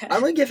psychopath.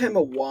 I'm going to give him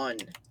a 1,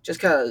 just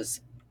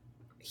because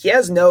he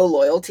has no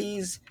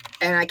loyalties,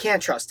 and I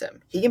can't trust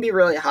him. He can be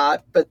really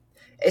hot, but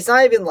it's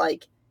not even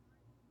like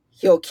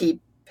he'll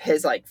keep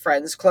his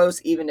friends close,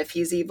 even if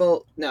he's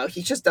evil. No,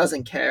 he just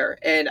doesn't care,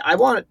 and I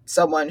want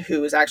someone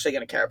who is actually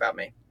going to care about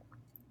me.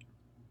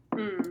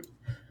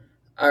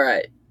 All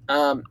right.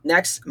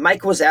 Next,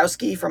 Mike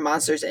Wazowski from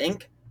Monsters,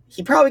 Inc.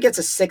 He probably gets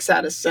a 6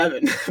 out of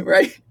 7,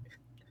 right?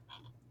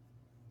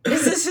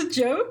 Is this a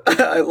joke?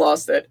 I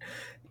lost it.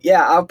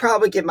 Yeah, I'll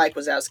probably give Mike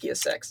Wazowski a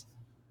 6.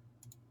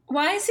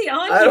 Why is he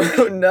on here? I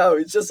don't know.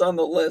 He's just on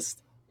the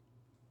list.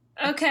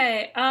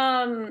 Okay.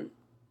 I'll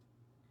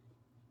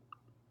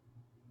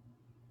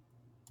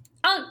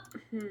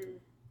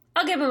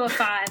give him a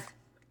 5.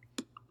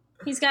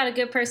 He's got a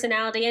good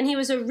personality, and he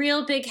was a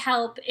real big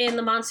help in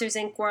the Monsters,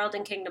 Inc. world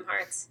in Kingdom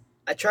Hearts.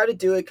 I tried to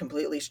do it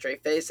completely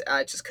straight face.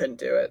 I just couldn't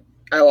do it.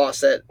 I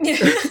lost it.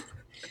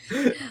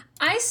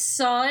 I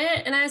saw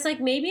it, and I was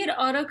like, maybe it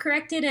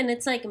auto-corrected, and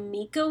it's like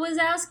Mika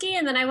Wazowski,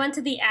 and then I went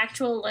to the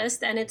actual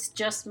list, and it's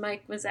just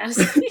Mike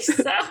Wazowski,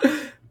 so...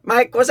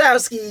 Mike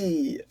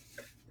Wazowski!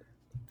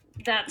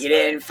 That's you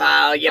didn't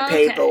file your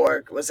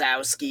paperwork,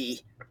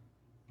 Wazowski.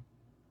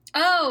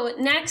 Oh,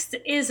 next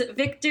is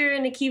Victor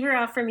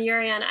Nikiforov from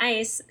Yuri on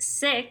Ice,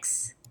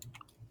 6.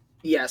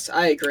 Yes,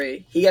 I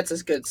agree. He gets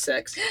a good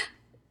 6.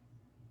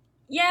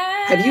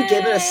 Yay! Have you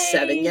given a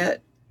 7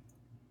 yet?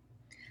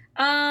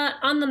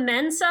 On the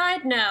men's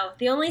side, no.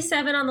 The only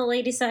 7 on the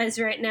ladies' side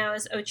right now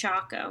is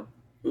Ochako.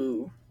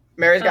 Ooh.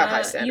 Mary's got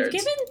high standards.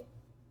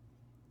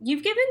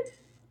 You've given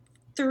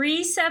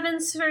 3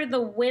 7s for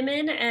the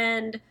women,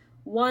 and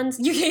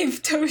you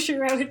gave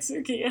Toshiro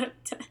Itsuki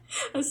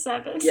a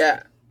 7.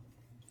 Yeah.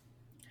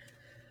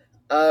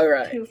 All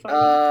right.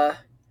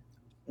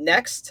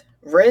 Next,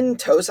 Rin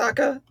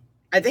Tosaka.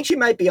 I think she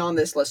might be on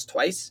this list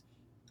twice.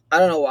 I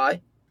don't know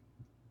why,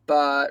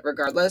 but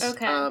regardless.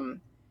 Okay.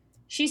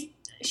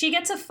 She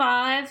gets a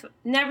 5.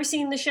 Never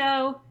seen the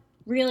show.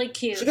 Really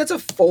cute. She gets a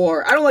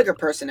 4. I don't like her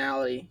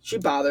personality. She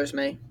bothers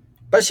me,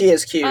 but she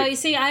is cute. Oh, you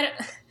see, I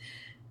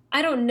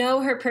don't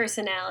know her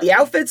personality. The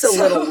outfit's a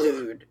little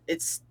lewd.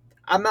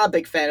 I'm not a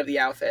big fan of the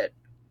outfit.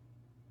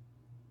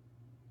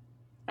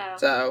 Oh.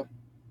 So,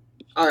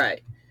 all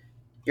right.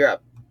 You're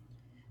up.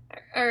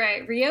 All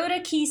right. Ryota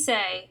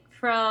Kisei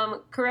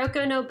from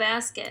Kuroko no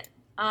Basket.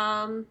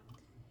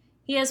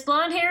 He has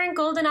blonde hair and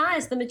golden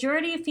eyes. The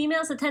majority of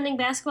females attending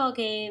basketball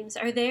games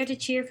are there to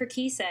cheer for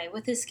Kisei.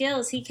 With his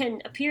skills, he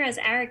can appear as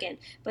arrogant,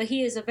 but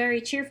he is a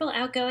very cheerful,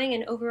 outgoing,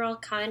 and overall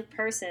kind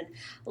person.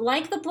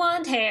 Like the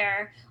blonde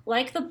hair,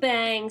 like the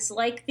bangs,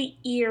 like the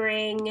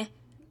earring.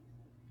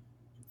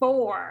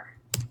 4.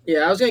 Yeah,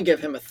 I was going to give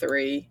him a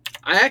 3.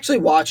 I actually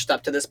watched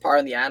up to this part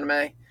in the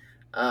anime.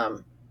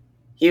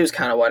 He was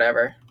kind of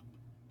whatever.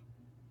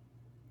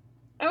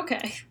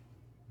 Okay.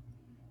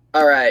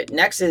 All right,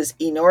 next is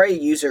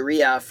Inori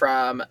Yuzuriya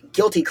from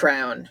Guilty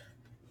Crown.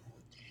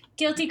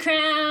 Guilty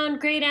Crown,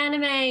 great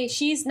anime.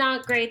 She's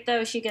not great,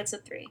 though. She gets a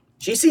 3.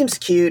 She seems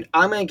cute.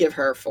 I'm going to give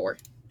her a 4.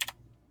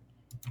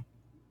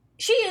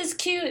 She is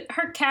cute.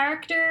 Her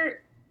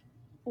character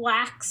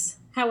lacks.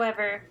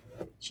 However,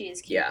 she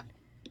is cute. Yeah.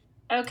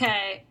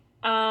 Okay.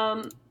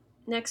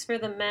 Next for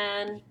the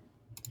men.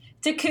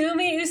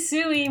 Takumi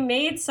Usui,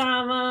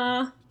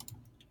 Maid-sama.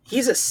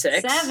 He's a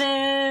 6.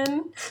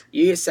 7.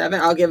 You get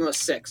 7? I'll give him a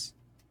 6.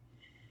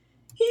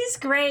 He's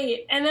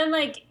great. And then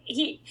like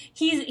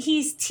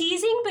he's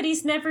teasing, but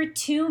he's never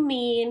too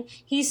mean.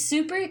 He's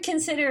super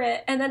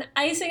considerate, and then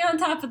icing on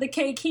top of the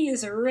cake, he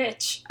is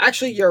rich.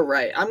 Actually, you're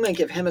right. I'm going to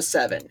give him a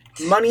 7.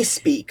 Money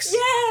speaks.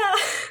 Yeah.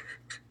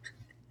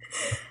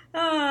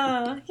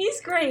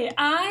 He's great.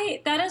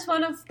 That's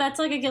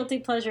like a guilty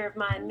pleasure of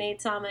mine,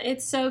 Maid-sama.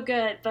 It's so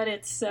good, but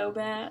it's so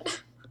bad.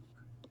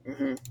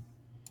 Mm-hmm.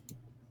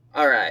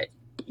 All right.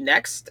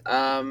 Next,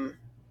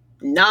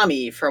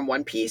 Nami from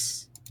One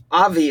Piece.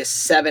 Obvious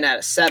 7 out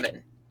of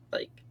 7.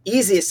 Like,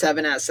 easiest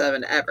 7 out of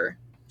 7 ever.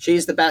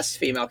 She's the best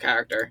female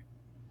character.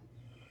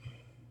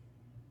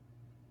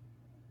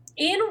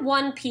 In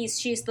One Piece,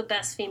 she's the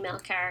best female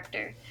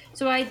character.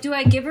 So do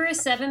I give her a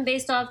 7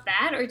 based off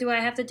that, or do I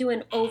have to do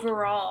an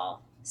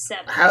overall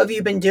 7? How have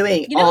you been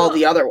doing all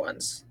the other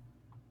ones?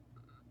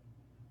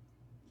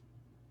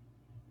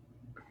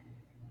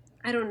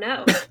 I don't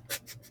know.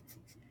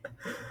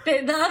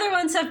 The other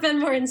ones have been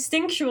more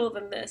instinctual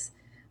than this.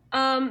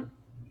 I'm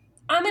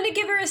going to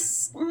give her I'm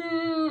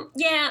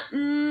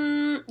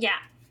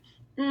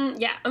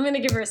going to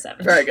give her a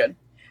 7. Very good.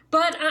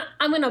 But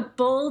I'm going to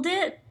bold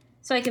it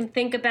so I can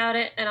think about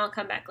it, and I'll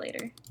come back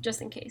later,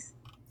 just in case.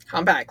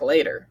 Come back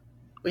later.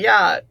 We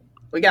got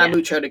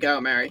mucho to go,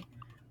 Mary.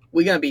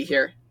 We going to be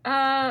here.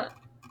 Fine.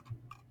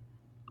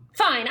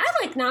 I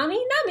like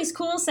Nami. Nami's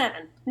cool.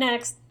 7.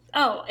 Next.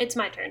 Oh, it's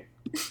my turn.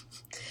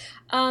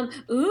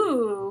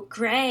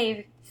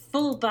 Gray.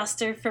 Full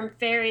Buster from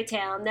Fairy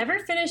Tail. Never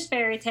finished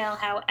Fairy Tail,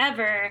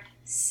 however,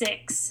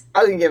 6. I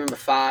was going to give him a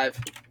 5.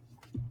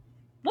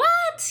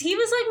 What? He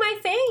was like my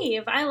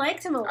fave. I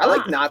liked him a lot. I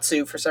like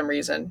Natsu for some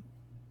reason.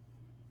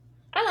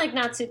 I like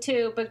Natsu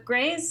too, but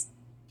Gray's...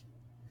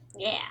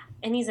 Yeah.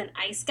 And he's an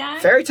ice guy.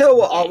 Fairy Tail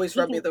will always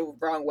rub me the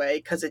wrong way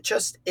because it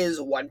just is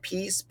One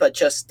Piece, but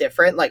just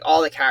different. Like,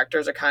 all the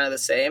characters are kind of the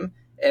same,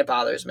 and it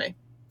bothers me.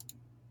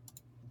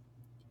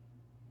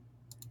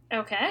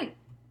 Okay.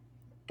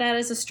 That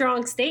is a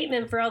strong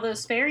statement for all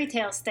those Fairy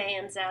Tail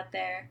stans out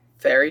there.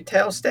 Fairy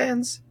Tail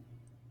stans?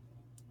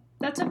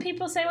 That's what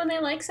people say when they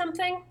like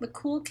something. The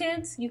cool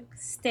kids, you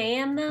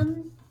stan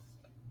them,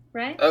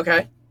 right?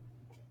 Okay.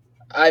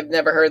 I've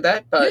never heard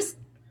that, but...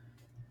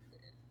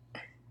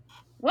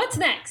 What's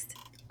next?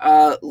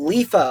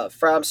 Leafa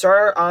from Sword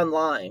Art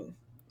Online.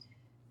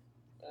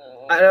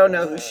 I don't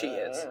know who she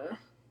is.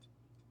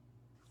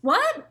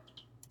 What?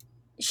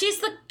 She's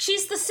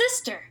the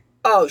sister.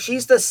 Oh,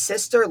 she's the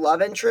sister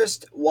love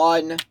interest.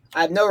 1.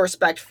 I have no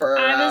respect for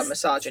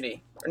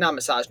misogyny. Or not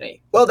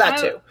misogyny. Well, that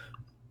too.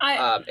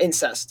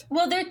 Incest.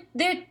 Well, they're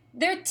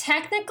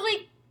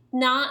technically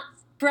not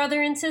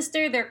brother and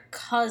sister. They're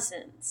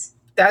cousins.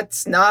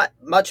 That's not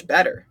much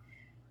better.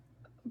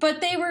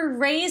 But they were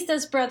raised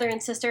as brother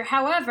and sister.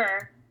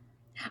 However,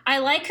 I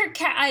like her.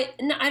 I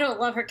don't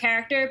love her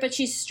character, but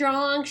she's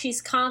strong.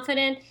 She's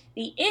confident.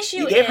 The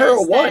issue is her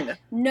a 1.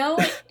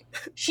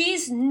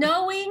 She's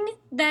knowing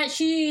that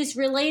she's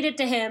related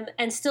to him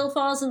and still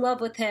falls in love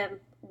with him.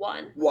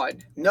 1.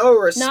 No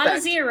respect. Not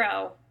a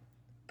 0.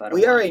 But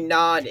we are a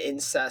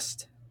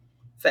non-incest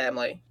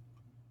family.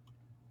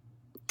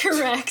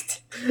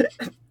 Correct.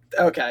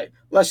 Okay,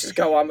 let's just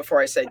go on before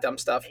I say dumb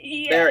stuff.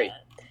 Yeah. Barry.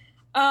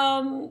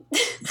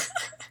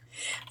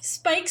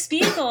 Spike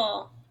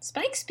Spiegel.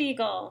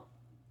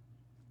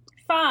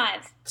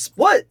 5.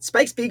 What?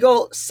 Spike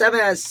Spiegel, 7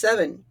 out of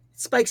 7.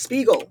 Spike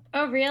Spiegel.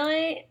 Oh,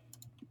 really?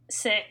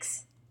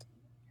 6.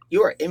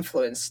 You are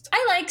influenced.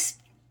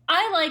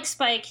 I like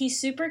Spike. He's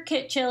super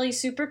chill. He's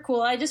super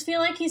cool. I just feel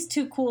like he's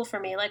too cool for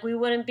me. Like, we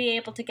wouldn't be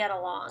able to get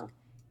along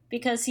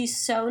because he's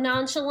so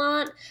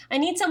nonchalant. I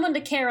need someone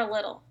to care a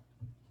little.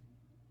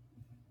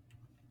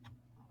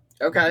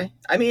 Okay.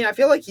 I mean, I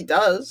feel like he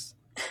does.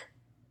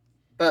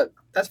 But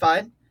that's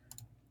fine.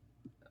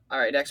 All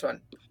right, next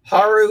one.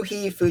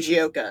 Haruhi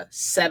Fujioka,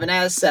 7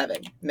 out of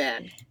 7.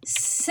 Man.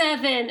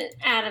 7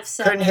 out of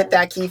 7. Couldn't hit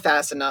that key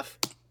fast enough.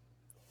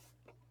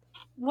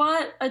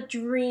 What a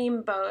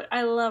dreamboat.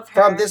 I love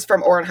her.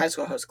 From Orin High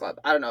School Host Club.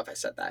 I don't know if I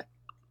said that.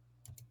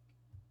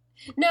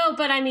 No,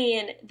 but I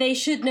mean, they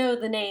should know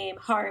the name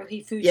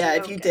Haruhi Fujioka. Yeah,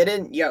 if you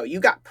didn't, you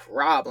got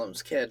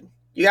problems, kid.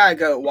 You gotta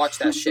go watch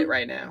that shit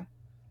right now.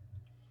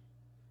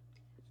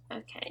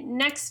 Okay,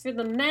 next for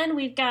the men,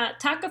 we've got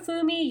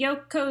Takafumi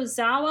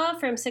Yokozawa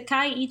from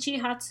Sekai Ichi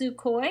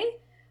Hatsukoi.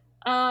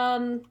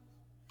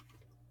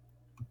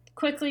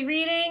 Quickly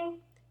reading.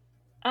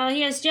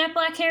 He has jet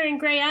black hair and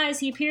gray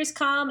eyes. He appears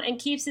calm and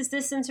keeps his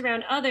distance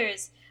around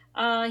others.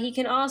 He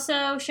can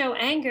also show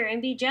anger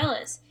and be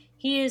jealous.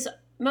 He is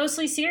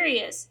mostly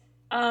serious.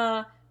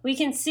 We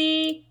can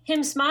see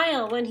him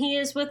smile when he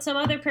is with some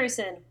other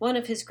person, one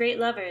of his great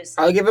lovers.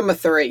 I'll give him a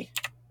 3.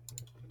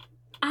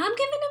 I'm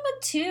giving him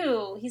a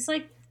 2. He's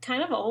like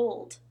kind of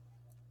old.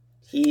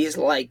 He's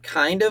like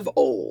kind of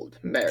old,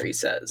 Mary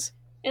says.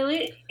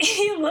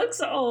 He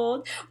looks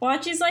old.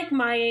 Watch, he's like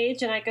my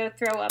age, and I go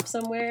throw up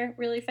somewhere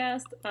really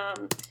fast.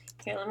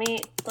 Here, let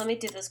me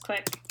do this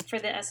quick for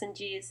the S and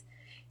Gs.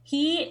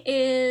 He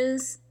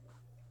is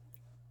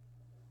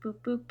boop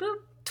boop boop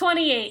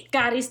 28.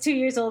 God, he's 2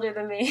 years older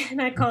than me,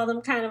 and I called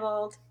him kind of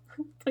old.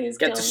 Please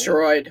Get kill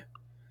destroyed. Me.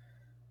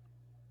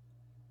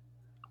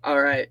 All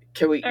right,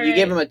 can we? All you right.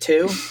 give him a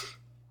 2.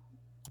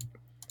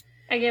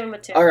 I gave him a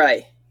 2. All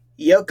right,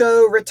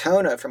 Yoko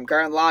Ratona from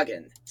Gurren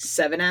Lagann,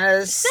 7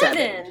 out of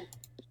 7.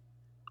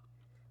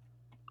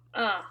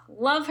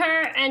 Love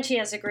her, and she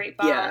has a great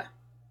bob. Yeah.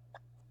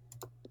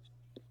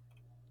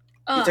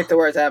 You took the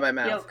words out of my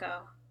mouth.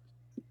 Yoko.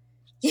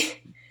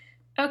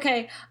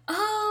 Okay.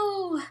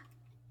 Oh,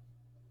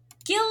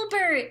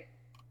 Gilbert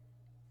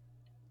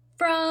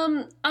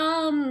from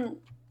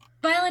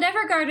Violet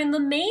Evergarden, the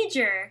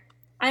Major.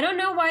 I don't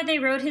know why they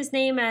wrote his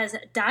name as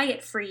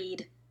Diet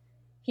Freed.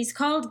 He's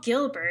called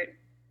Gilbert.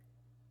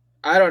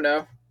 I don't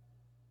know.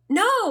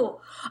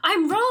 No,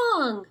 I'm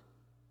wrong.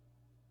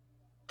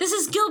 This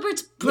is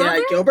Gilbert's brother?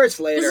 Yeah, Gilbert's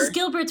later. This is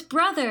Gilbert's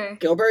brother.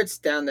 Gilbert's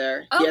down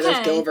there. Okay. Yeah,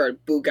 that's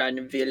Gilbert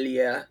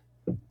Bougainvillea.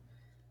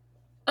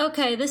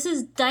 Okay, this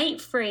is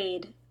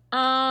Dightfried.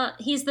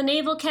 He's the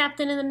naval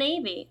captain in the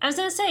Navy. I was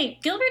gonna say,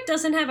 Gilbert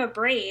doesn't have a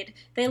braid.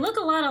 They look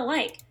a lot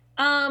alike.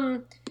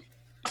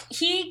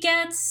 He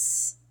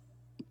gets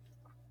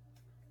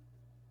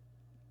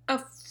a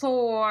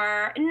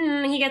 4.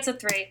 He gets a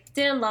 3.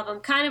 Didn't love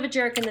him. Kind of a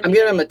jerk in the beginning.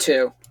 I'm giving him a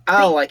 2.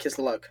 I don't like his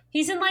look.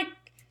 He's in like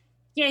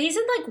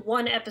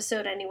one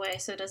episode anyway,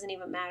 so it doesn't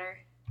even matter.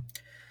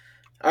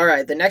 All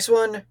right, the next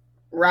one,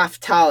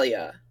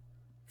 Raphtalia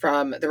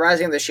from The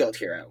Rising of the Shield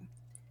Hero.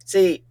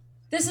 See,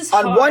 this is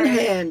on hard. one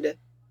hand,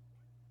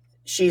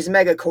 she's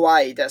mega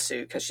kawaii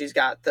desu because she's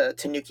got the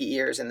tanuki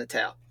ears and the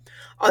tail.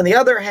 On the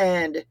other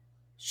hand,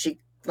 she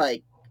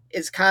like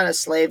is kind of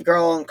slave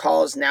girl and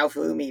calls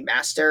Naofumi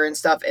master and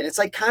stuff, and it's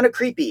like kind of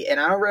creepy. And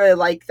I don't really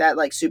like that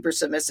like super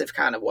submissive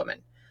kind of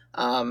woman.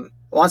 I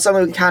want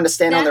someone who can kind of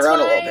stand on their own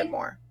a little bit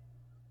more.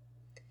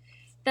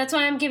 That's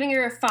why I'm giving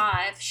her a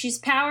 5. She's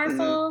powerful.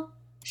 Mm-hmm.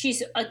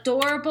 She's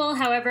adorable.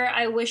 However,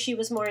 I wish she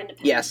was more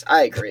independent. Yes,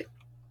 I agree.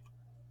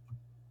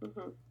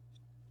 Mm-hmm.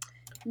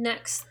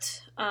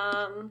 Next,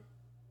 Arata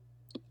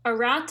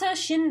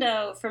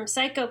Shindo from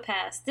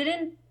Psycho-Pass.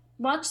 Didn't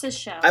watch this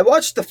show. I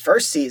watched the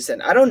first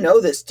season. I don't know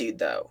this dude,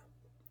 though.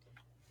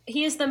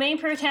 He is the main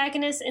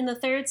protagonist in the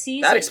 3rd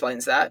season. That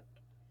explains that.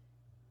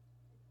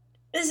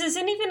 This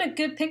isn't even a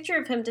good picture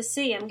of him to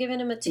see. I'm giving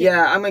him a 2.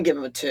 Yeah, I'm going to give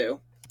him a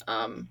 2.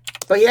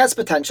 But he has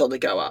potential to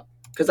go up,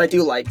 because I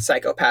do like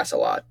Psycho-Pass a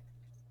lot.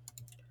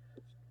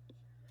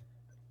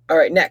 All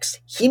right, next.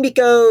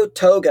 Himiko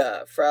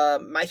Toga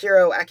from My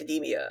Hero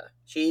Academia.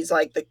 She's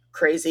like the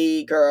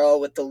crazy girl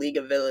with the League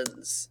of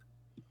Villains.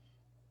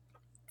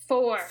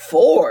 4.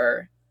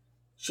 4?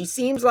 She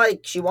seems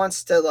like she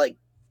wants to, like,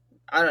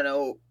 I don't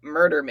know,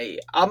 murder me.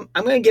 I'm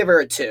going to give her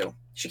a 2.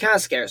 She kind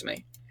of scares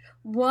me.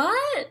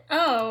 What?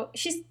 Oh,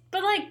 she's,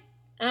 but like... Okay.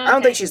 I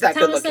don't think she's that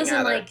good looking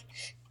either.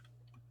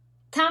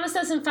 Thomas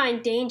doesn't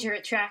find danger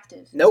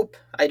attractive. Nope,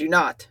 I do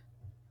not.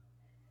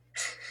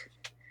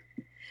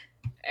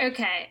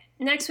 Okay,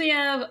 next we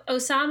have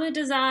Osamu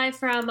Dazai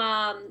from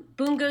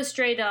Bungo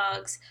Stray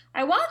Dogs.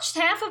 I watched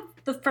half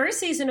of the first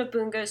season of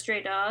Bungo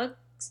Stray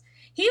Dogs.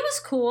 He was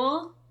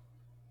cool.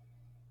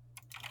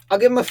 I'll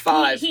give him a 5.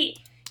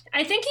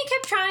 I think he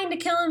kept trying to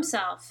kill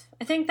himself.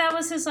 I think that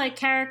was his like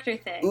character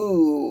thing.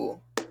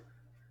 Ooh.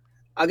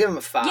 I'll give him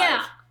a 5.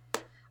 Yeah.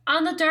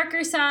 On the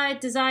darker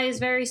side, Dazai is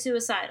very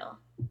suicidal.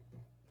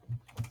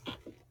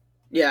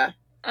 Yeah.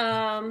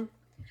 I'm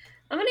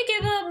gonna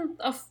give him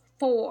a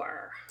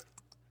 4.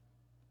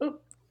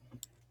 Oop.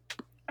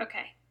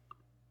 Okay.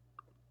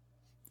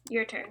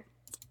 Your turn.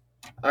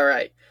 All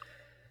right.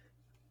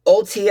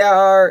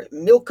 Oltiar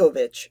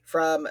Milkovich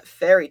from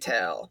Fairy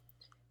Tail.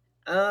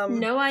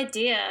 No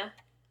idea.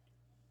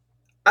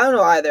 I don't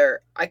know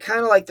either. I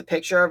kind of like the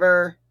picture of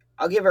her.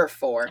 I'll give her a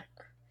 4.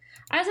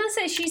 I was gonna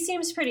say she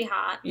seems pretty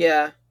hot.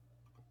 Yeah.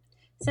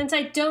 Since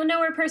I don't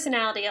know her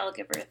personality, I'll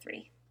give her a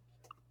 3.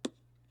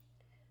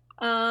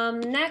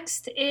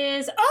 Next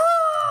is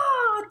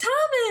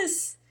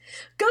Thomas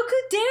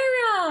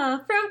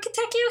Gokudera from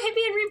Katekyo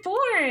Hibian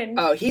Reborn.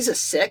 Oh, he's a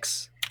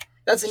 6?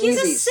 That's an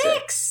he's easy a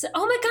 6.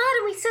 Oh my god,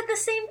 and we said the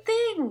same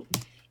thing.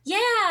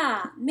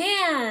 Yeah,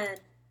 man,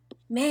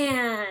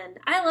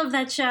 I love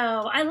that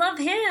show. I love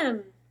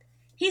him.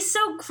 He's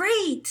so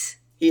great.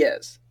 He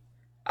is.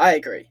 I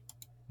agree.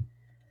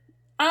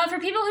 For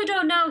people who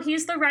don't know,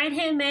 he's the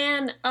right-hand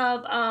man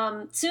of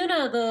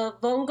Tsuna, the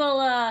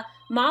Vongola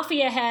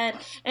mafia head,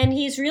 and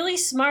he's really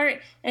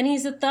smart, and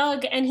he's a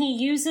thug, and he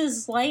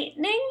uses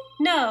lightning?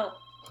 No.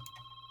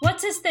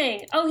 What's his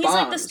thing? Oh, he's Bombs.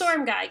 Like the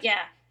storm guy.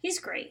 Yeah, he's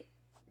great.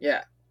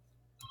 Yeah.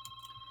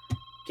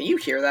 Can you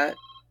hear that?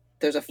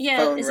 There's a phone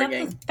ringing. Is that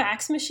the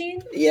fax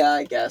machine? Yeah,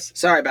 I guess.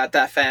 Sorry about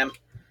that, fam.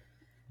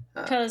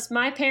 Because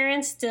my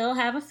parents still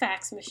have a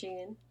fax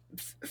machine.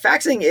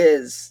 Faxing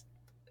is...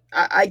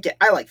 I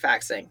like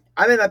faxing.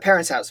 I'm in my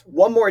parents' house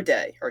 1 more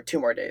day, or 2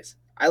 more days.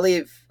 I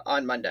leave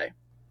on Monday.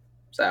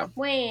 So,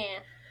 Wah.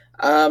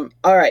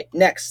 all right,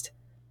 next,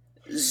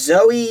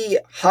 Zoe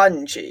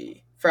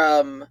Hanji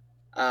from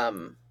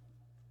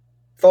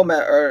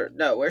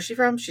where's she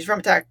from? She's from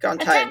Attack on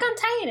Titan. Attack on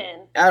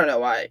Titan. I don't know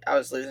why I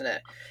was losing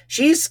it.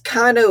 She's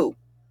kind of,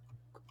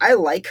 I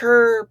like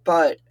her,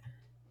 but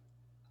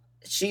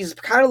she's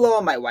kind of low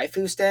on my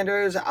waifu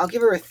standards. I'll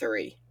give her a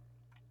 3.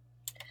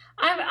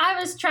 I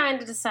was trying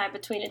to decide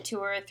between a 2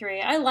 or a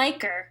 3. I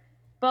like her,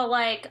 but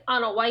like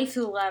on a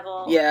waifu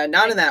level. Yeah,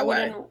 not in that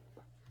way.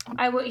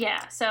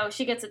 Yeah, so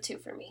she gets a 2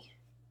 for me.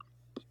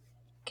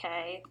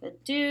 Okay, the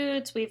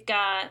dudes, we've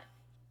got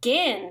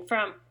Gin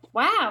from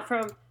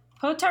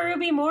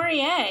Hotarubi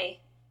Morie.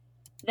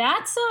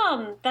 That's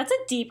a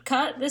deep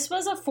cut. This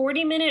was a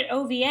 40-minute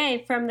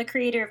OVA from the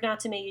creator of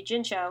Natsume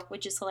Yujincho,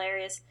 which is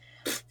hilarious.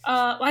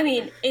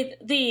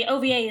 The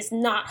OVA is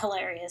not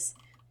hilarious,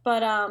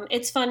 but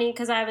it's funny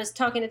because I was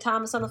talking to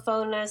Thomas on the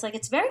phone and I was like,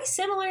 it's very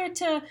similar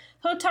to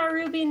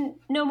Hotarubi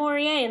no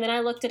Morie, and then I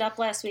looked it up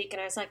last week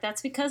and I was like,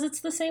 that's because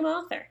it's the same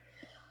author.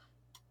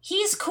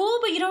 He's cool,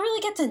 but you don't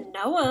really get to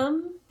know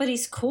him, but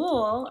he's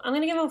cool. I'm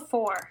gonna give him a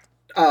 4.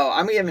 Oh,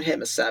 I'm giving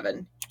him a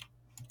 7.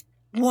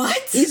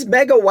 What? He's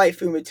mega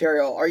waifu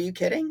material. Are you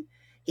kidding?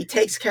 He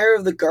takes care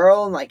of the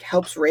girl and like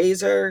helps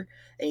raise her,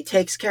 and he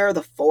takes care of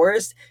the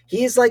forest.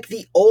 He's like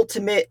the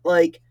ultimate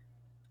like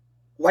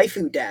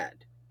waifu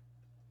dad,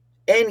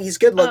 and he's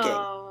good looking.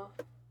 Oh.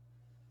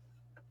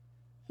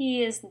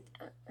 He is.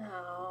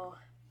 Oh.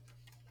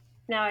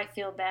 Now I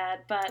feel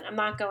bad, but I'm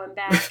not going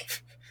back.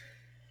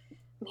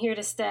 I'm here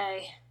to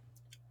stay.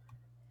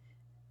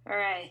 All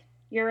right,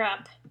 you're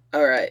up.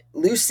 All right,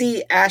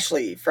 Lucy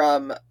Ashley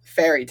from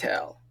Fairy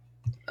Tail.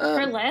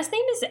 Her last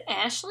name is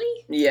Ashley?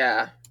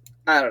 Yeah,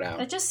 I don't know.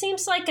 That just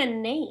seems like a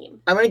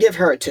name. I'm going to give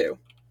her a 2.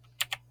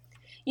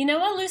 You know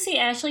what Lucy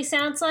Ashley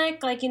sounds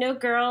like? Like, you know,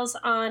 girls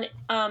on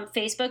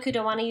Facebook who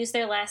don't want to use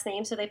their last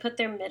name, so they put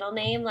their middle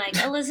name,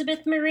 like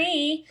Elizabeth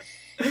Marie.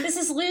 This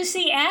is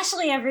Lucy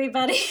Ashley,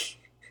 everybody.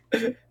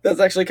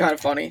 That's actually kind of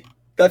funny.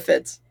 That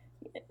fits.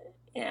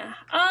 Yeah.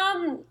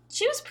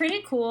 She was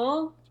pretty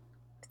cool.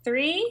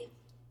 3?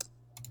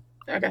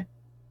 Okay.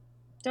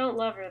 Don't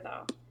love her,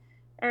 though.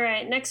 All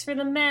right, next for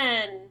the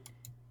men.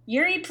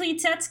 Yuri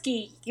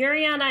Plisetski,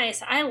 Yuri on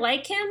Ice. I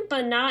like him,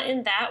 but not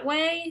in that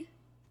way.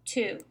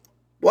 2.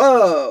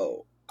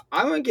 Whoa.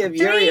 I'm going to give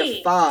Yuri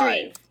a 5.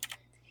 3.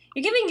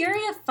 You're giving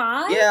Yuri a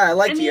 5? Yeah, I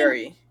like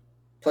Yuri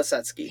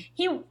Plisetski.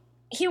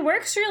 He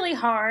works really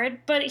hard,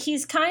 but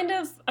he's kind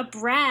of a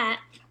brat,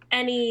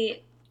 and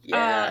he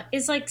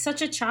is like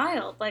such a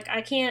child. Like,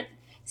 I can't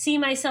see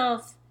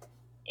myself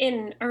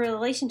in a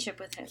relationship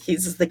with him.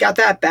 He's got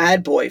that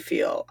bad boy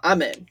feel.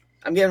 I'm in.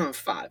 I'm giving him a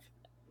 5.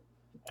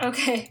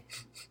 Okay.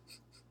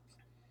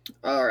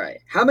 All right.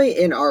 How many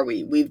in are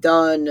we? We've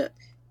done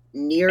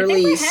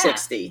nearly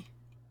 60.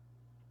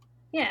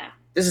 Yeah.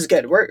 This is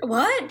good.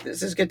 What?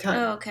 This is a good time.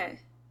 Oh, okay.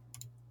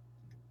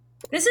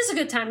 This is a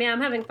good time. Yeah,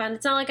 I'm having fun.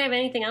 It's not like I have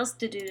anything else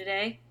to do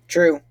today.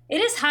 True.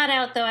 It is hot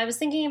out, though. I was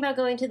thinking about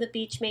going to the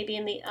beach maybe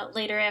in the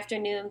later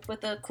afternoon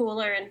with a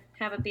cooler and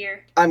have a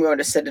beer. I'm going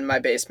to sit in my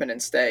basement and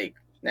stay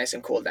nice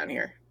and cool down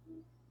here.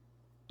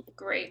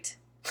 Great.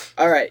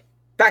 All right.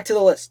 Back to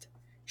the list.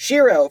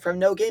 Shiro from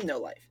No Game, No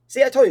Life.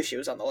 See, I told you she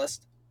was on the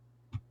list.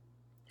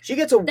 She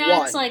gets a 1.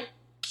 That's like,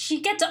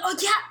 she gets a... Oh,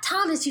 yeah,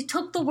 Thomas, you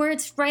took the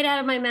words right out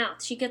of my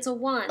mouth. She gets a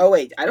 1. Oh,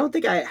 wait. I don't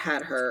think I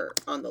had her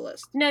on the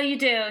list. No, you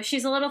do.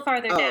 She's a little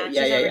farther down.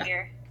 Yeah, She's over yeah.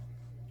 here.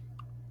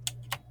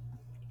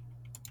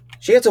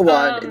 She gets a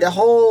 1. The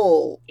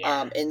whole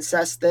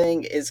incest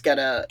thing is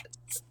gonna...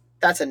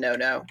 That's a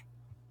no-no.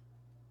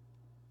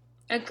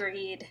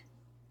 Agreed.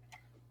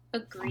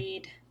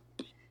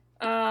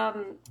 All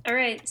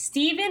right.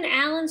 Stephen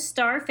Allen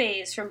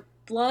Starface from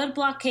Blood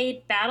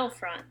Blockade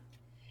Battlefront.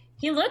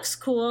 He looks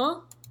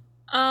cool.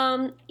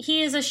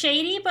 He is a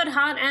shady but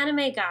hot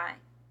anime guy.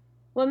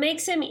 What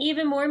makes him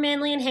even more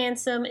manly and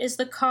handsome is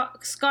the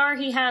scar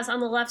he has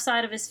on the left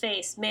side of his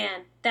face.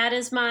 Man,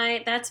 that's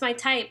my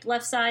type.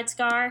 Left side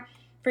scar.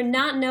 For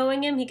not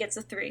knowing him, he gets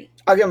a 3.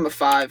 I'll give him a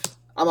 5.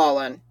 I'm all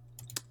in.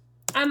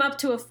 I'm up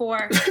to a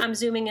 4. I'm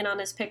zooming in on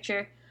his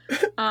picture.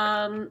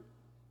 And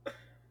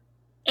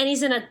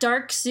he's in a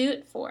dark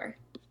suit. 4.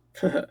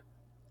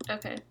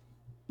 Okay.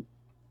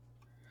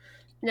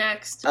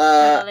 Next,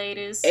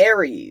 ladies.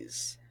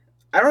 Aries.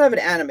 I don't have an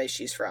anime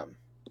she's from.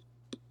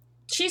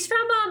 She's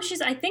from,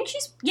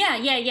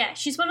 yeah.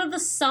 She's one of the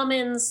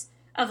summons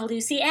of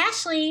Lucy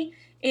Ashley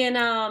in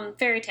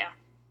Fairy Tail.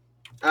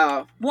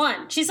 Oh.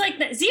 1. She's like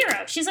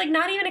 0. She's like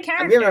not even a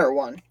character. I'm giving her a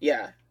 1.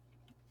 Yeah.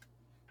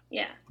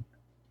 Yeah.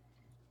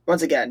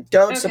 Once again,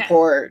 don't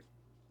support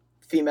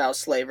female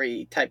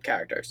slavery type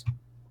characters.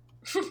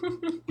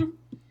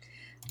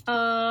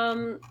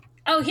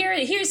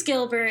 Here's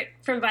Gilbert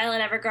from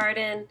Violet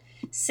Evergarden.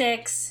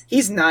 6.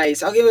 He's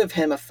nice. I'll give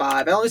him a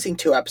 5. I've only seen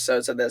 2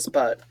 episodes of this,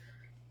 but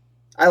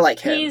I like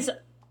him.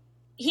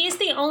 He's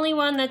the only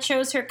one that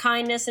shows her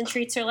kindness and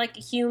treats her like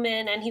a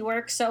human, and he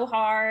works so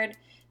hard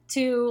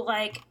to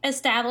like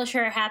establish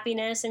her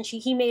happiness, and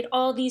he made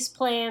all these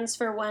plans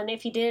for when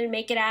if he didn't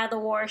make it out of the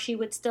war, she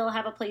would still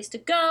have a place to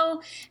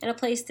go and a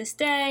place to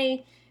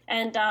stay.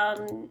 And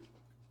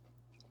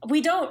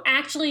we don't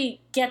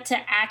actually get to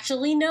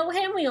actually know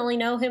him. We only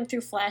know him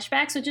through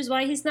flashbacks, which is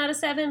why he's not a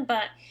 7,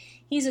 but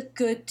he's a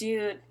good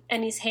dude,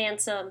 and he's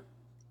handsome,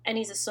 and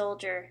he's a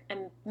soldier,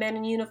 and men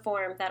in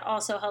uniform, that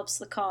also helps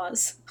the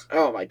cause.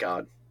 Oh my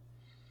god.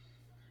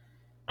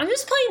 I'm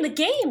just playing the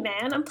game,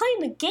 man. I'm playing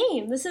the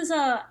game. This is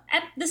a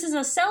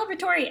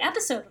celebratory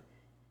episode.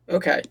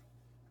 Okay.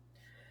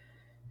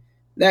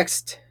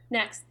 Next.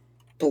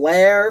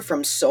 Blair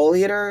from Soul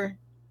Eater.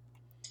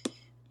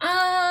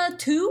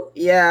 2?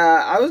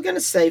 Yeah, I was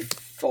gonna say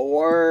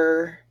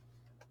 4.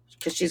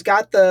 Because she's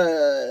got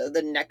the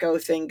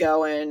Neko thing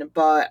going,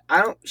 but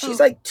I don't.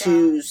 She's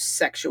too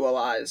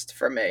sexualized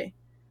for me.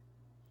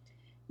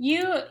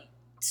 You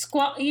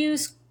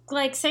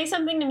say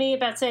something to me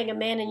about saying a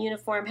man in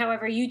uniform.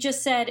 However, you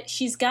just said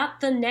she's got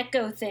the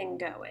Neko thing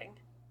going.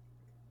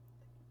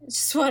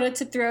 Just wanted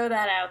to throw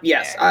that out.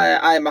 Yes,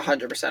 I am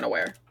 100%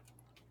 aware.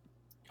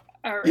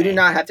 All right. You do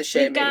not have to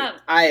shame me.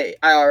 I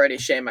already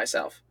shame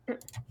myself.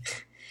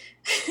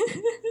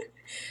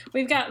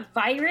 We've got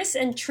Virus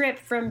and Trip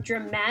from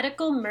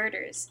Dramatical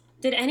Murders.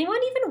 Did anyone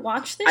even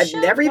watch this show?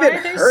 I've never even heard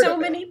of it. There's so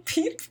many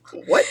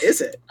people. What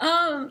is it?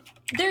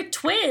 They're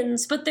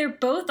twins, but they're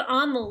both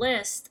on the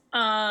list.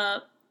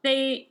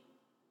 They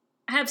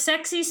have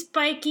sexy,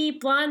 spiky,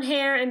 blonde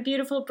hair and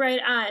beautiful, bright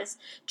eyes.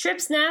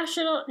 Trip's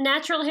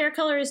natural hair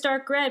color is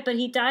dark red, but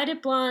he dyed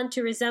it blonde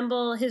to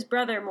resemble his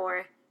brother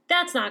more.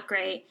 That's not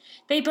great.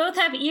 They both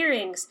have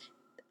earrings.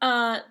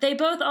 They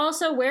both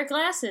also wear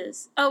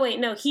glasses. Oh, wait,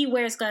 no, he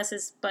wears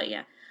glasses, but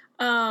yeah.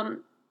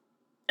 I'm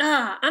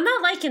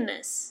not liking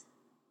this.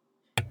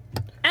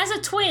 As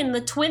a twin,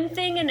 the twin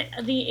thing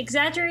and the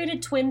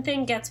exaggerated twin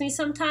thing gets me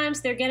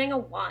sometimes. They're getting a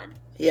 1.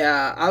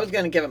 Yeah, I was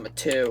going to give him a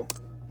 2.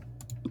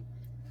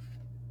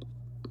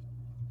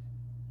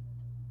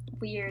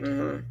 Weird.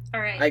 Mm-hmm.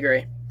 All right. I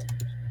agree.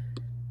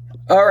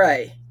 All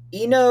right.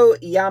 Ino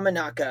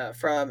Yamanaka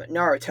from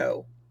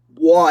Naruto.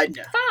 1.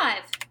 5.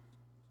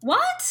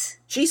 What?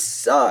 She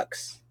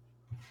sucks.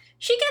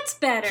 She gets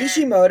better.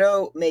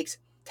 Kishimoto makes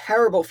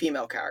terrible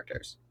female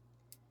characters.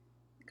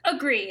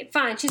 Agreed.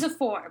 Fine, she's a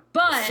 4.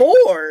 But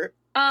 4?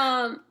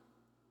 Yeah,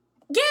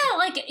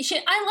 like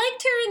I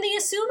liked her in the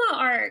Asuma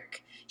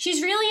arc.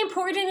 She's really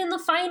important in the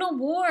final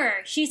war.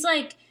 She's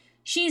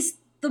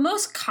the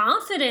most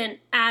confident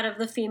out of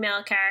the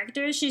female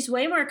characters. She's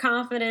way more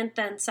confident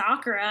than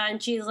Sakura,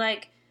 and she's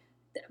like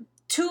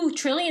 2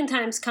 trillion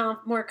times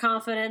more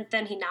confident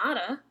than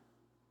Hinata.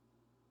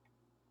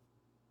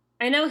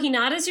 I know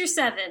Hinata's your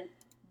 7,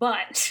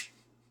 but...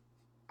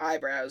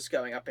 Eyebrows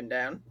going up and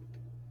down.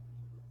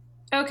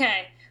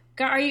 Okay.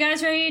 Are you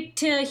guys ready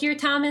to hear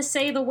Thomas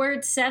say the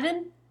word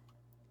 7?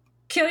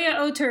 Kyoya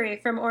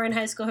Oturi from Ouran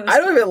High School Host. I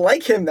don't even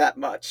like him that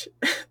much.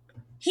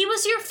 He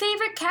was your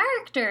favorite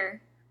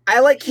character.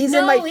 He's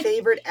in my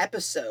favorite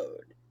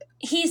episode.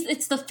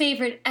 It's the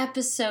favorite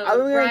episode, I'm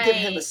going to give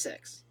him a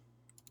 6.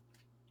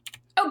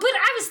 Oh, but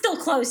I was still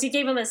close. You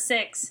gave him a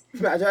 6.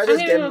 I just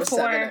gave him a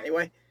 7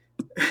 anyway.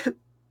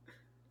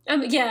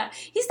 Yeah,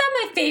 he's not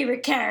my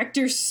favorite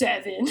character,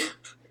 7.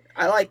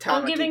 I like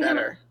Tamaki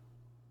better.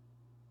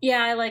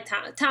 Yeah, I like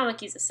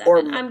Tamaki's a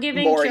 7. I'm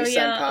giving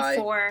Kyoya a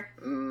 4.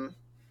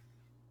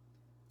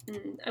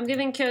 I'm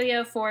giving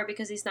Kyoya a 4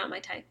 because he's not my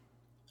type.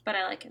 But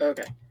I like him.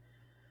 Okay.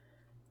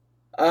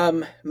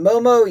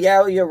 Momo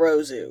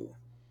Yaoyorozu.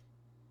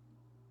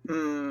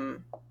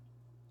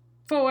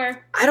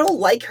 4. I don't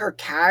like her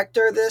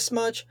character this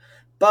much,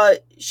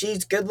 but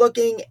she's good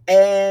looking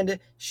and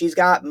she's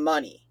got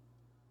money.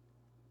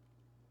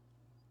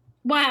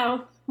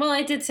 Wow. Well,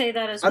 I did say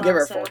that as well. I'll give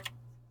her a 4.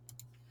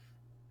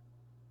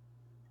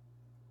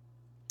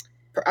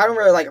 I don't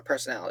really like her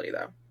personality,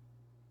 though.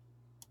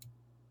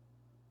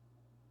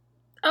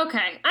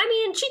 Okay. I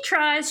mean, she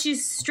tries.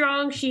 She's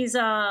strong. She's,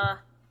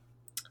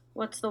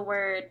 what's the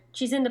word?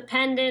 She's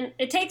independent.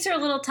 It takes her a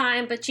little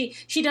time, but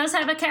she does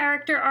have a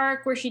character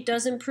arc where she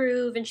does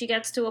improve and she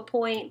gets to a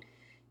point.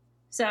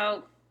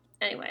 So,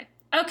 anyway.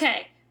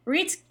 Okay.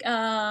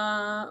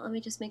 Let me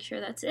just make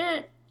sure that's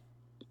it.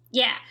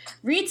 Yeah.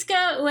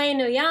 Ritsuka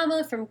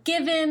Uenoyama from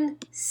Given,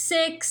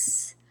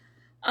 6.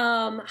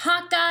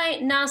 Hot guy,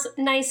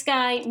 nice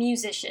guy,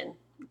 musician.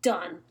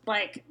 Done.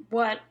 Like,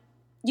 what?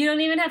 You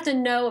don't even have to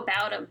know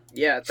about him.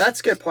 Yeah,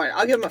 that's a good point.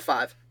 I'll give him a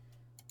 5.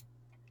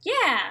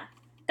 Yeah.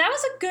 That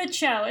was a good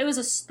show. It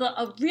was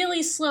a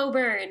really slow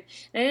burn.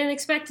 I didn't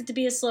expect it to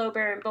be a slow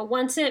burn, but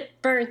once it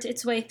burnt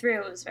its way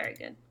through, it was very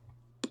good.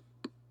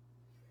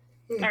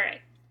 All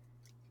right.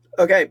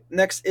 Okay,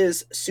 next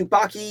is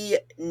Tsubaki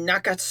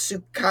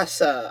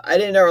Nakatsukasa. I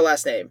didn't know her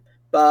last name,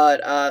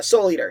 but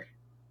Soul Eater.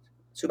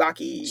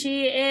 Tsubaki.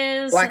 She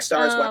is Black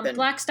Star's weapon.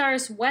 Black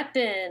Star's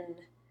weapon.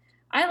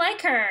 I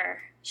like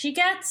her. She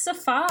gets a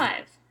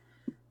 5.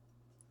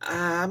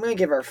 I'm going to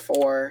give her a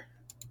 4.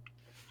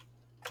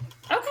 Okay.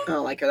 I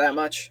don't like her that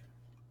much.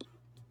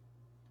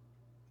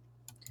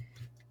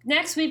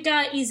 Next, we've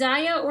got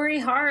Izaya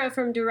Orihara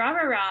from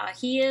Durarara.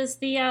 He is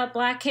the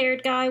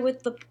black-haired guy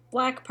with the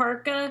black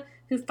parka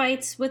who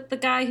fights with the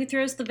guy who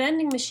throws the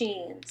vending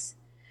machines.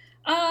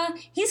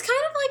 He's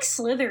kind of like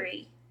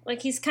slithery.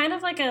 Like, he's kind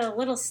of like a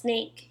little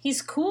snake.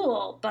 He's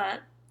cool, but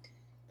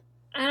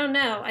I don't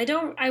know.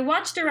 I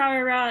watched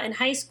Durarara in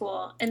high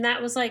school, and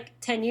that was like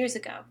 10 years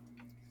ago.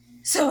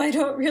 So I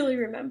don't really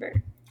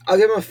remember. I'll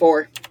give him a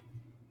 4.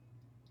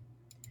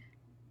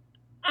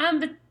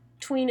 I'm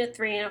between a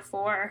 3 and a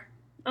 4.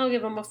 I'll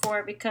give him a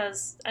 4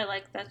 because I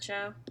like that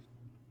show.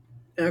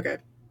 Okay.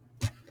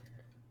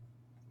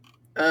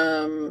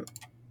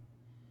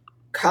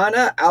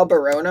 Kana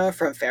Alberona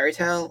from Fairy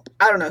Tail.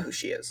 I don't know who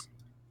she is.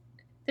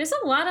 There's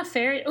a lot of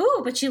fairy...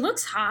 Ooh, but she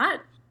looks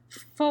hot.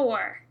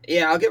 4.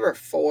 Yeah, I'll give her a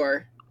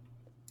 4.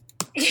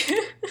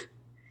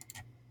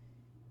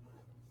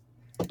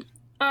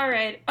 All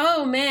right.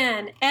 Oh,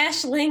 man.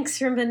 Ash Lynx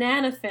from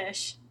Banana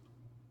Fish.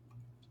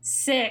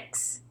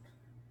 6.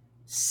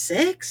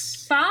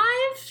 6?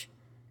 5?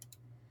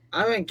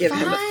 I'm going to give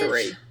him a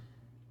 3.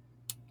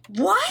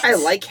 What? I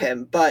like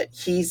him, but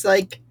he's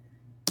like...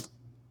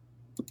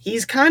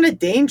 He's kind of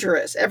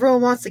dangerous.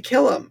 Everyone wants to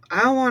kill him.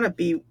 I don't want to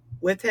be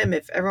with him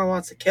if everyone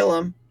wants to kill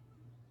him.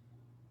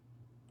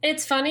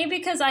 It's funny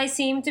because I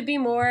seem to be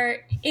more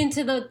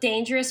into the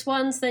dangerous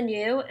ones than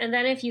you, and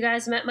then if you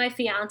guys met my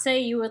fiance,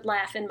 you would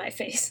laugh in my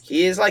face.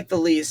 He is like the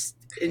least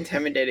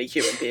intimidating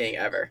human being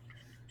ever.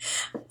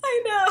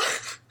 I know.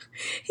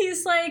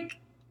 He's like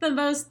the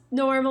most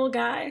normal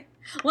guy.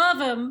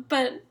 Love him,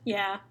 but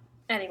yeah.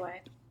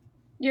 Anyway,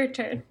 your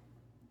turn.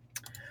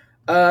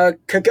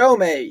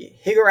 Kagome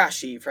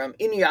Higurashi from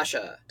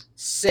Inuyasha.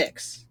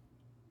 6.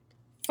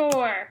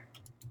 4.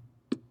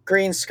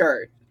 Green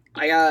skirt.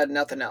 I got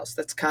nothing else.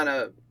 That's kind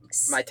of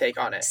my take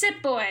on it.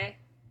 Sit boy.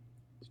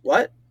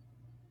 What?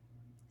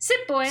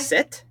 Sit boy.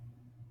 Sit?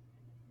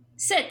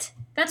 Sit.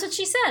 That's what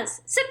she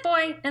says. Sit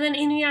boy. And then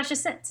Inuyasha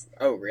sits.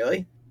 Oh,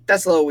 really?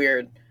 That's a little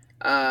weird.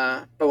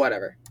 But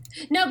whatever.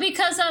 No,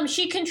 because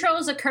she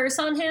controls a curse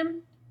on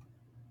him.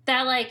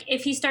 That, like,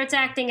 if he starts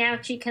acting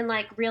out, she can,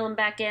 like, reel him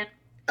back in.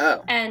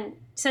 Oh. And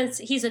since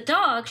he's a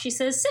dog, she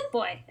says, sit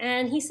boy.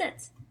 And he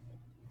sits.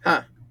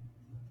 Huh.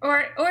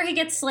 Or he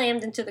gets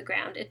slammed into the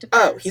ground. It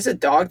depends. Oh, he's a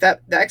dog?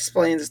 That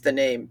explains the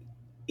name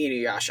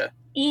Inuyasha.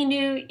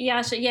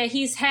 Inuyasha. Yeah,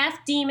 he's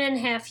half demon,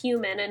 half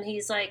human, and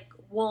he's like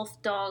wolf,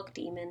 dog,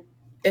 demon.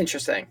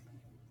 Interesting.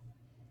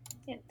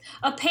 Yeah.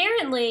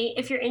 Apparently,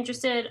 if you're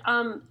interested,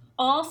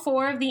 all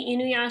 4 of the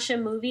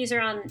Inuyasha movies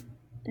are on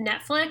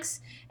Netflix,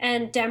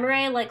 and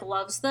Demare like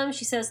loves them.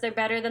 She says they're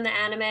better than the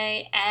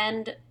anime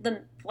and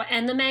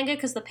the manga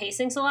because the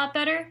pacing's a lot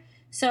better.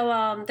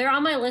 So they're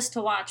on my list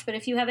to watch, but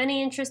if you have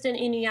any interest in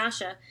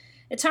Inuyasha,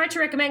 it's hard to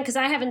recommend because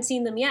I haven't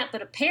seen them yet,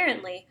 but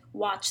apparently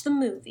watch the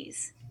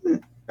movies.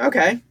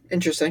 Okay,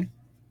 interesting.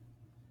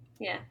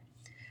 Yeah.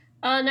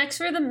 Next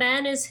for the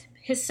men is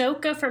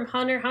Hisoka from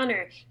Hunter x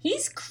Hunter.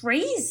 He's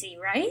crazy,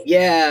 right?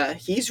 Yeah,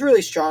 he's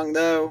really strong,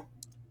 though.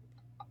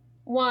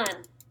 1.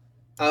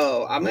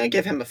 Oh, I'm going to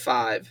give him a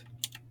 5.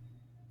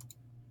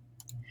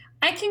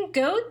 I can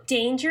go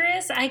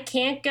dangerous. I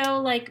can't go,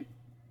 like,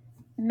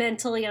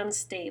 mentally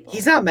unstable.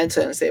 He's not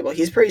mentally unstable.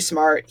 He's pretty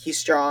smart. He's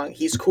strong.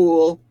 He's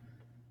cool.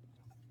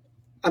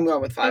 I'm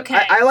going with 5.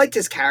 Okay. I liked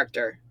his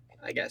character,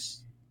 I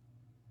guess.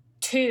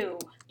 2.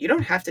 You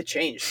don't have to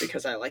change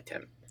because I liked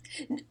him.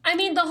 I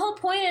mean, the whole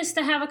point is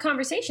to have a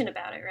conversation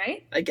about it,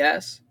 right? I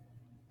guess.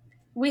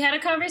 We had a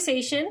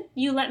conversation.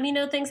 You let me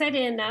know things I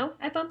didn't know.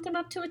 I bumped him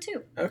up to a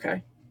 2.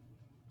 Okay.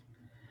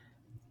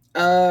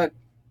 Okay.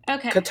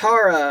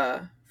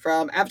 Katara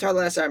from Avatar: The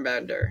Last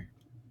Airbender.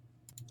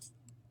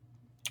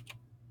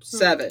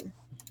 7.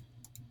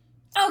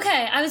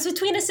 Okay, I was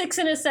between a 6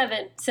 and a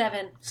 7.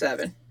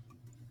 7.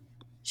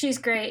 She's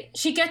great.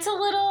 She gets a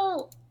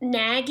little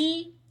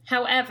naggy.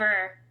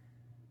 However,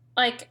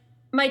 like,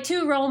 my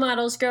 2 role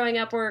models growing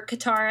up were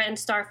Katara and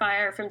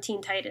Starfire from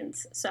Teen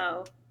Titans.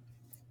 So,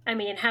 I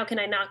mean, how can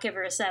I not give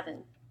her a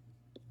 7?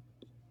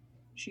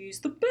 She's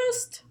the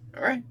best.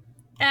 All right.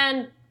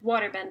 And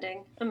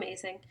waterbending.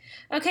 Amazing.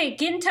 Okay,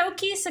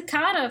 Gintoki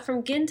Sakata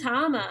from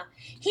Gintama.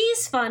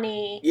 He's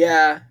funny.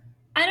 Yeah.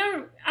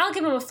 I'll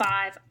give him a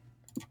 5.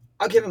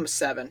 I'll give him a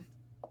 7.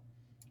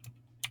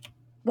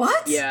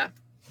 What? Yeah.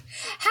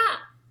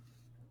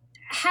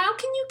 How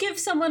can you give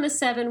someone a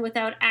 7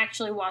 without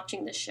actually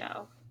watching the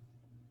show?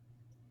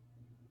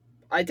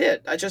 I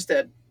did. I just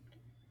did.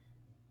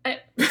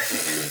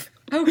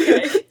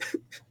 Okay.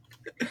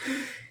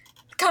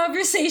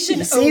 Conversation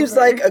He seems over.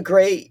 like a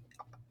great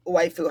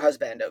waifu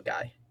husbando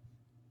guy.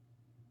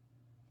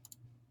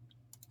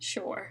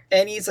 Sure.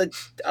 And he's a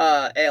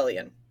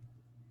alien.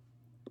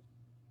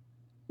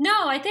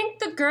 No, I think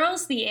the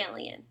girl's the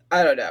alien.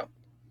 I don't know.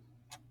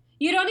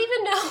 You don't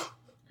even know.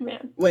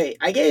 Man. Wait,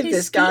 I gave His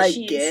this guy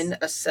species. Gin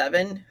a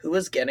 7. Who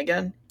was Gin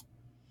again?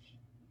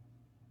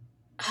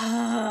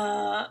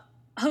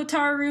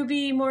 Hotaru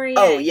Ruby Morie.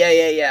 Oh,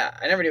 yeah.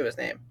 I never knew his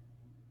name.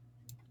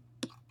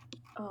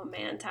 Oh,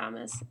 man,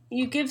 Thomas.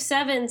 You give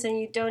 7s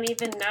and you don't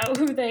even know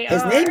who they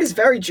His are. name is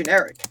very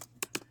generic.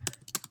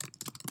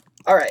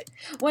 All right.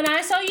 When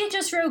I saw you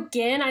just wrote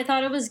Gin, I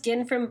thought it was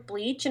Gin from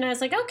Bleach, and I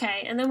was like,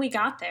 okay. And then we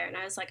got there, and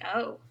I was like,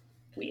 oh,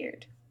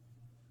 weird.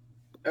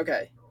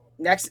 Okay.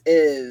 Next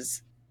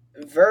is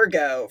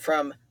Virgo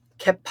from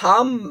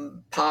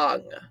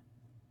Kepampong.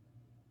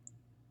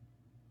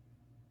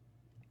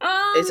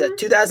 It's a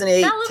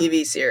 2008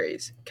 TV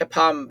series.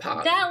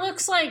 Kepampong. That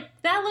looks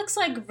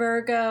like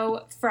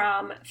Virgo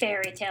from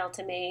Fairy Tale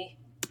to me.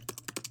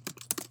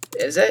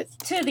 Is it?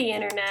 To the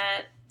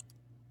internet.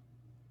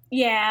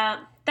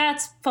 Yeah,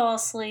 that's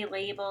falsely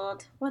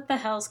labeled. What the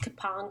hell's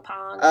Kapong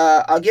Pong?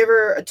 I'll give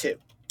her a 2.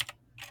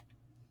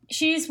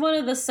 She's one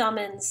of the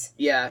summons.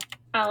 Yeah.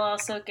 I'll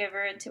also give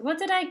her a 2. What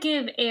did I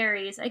give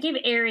Aries? I gave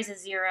Aries a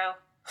 0.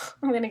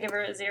 I'm going to give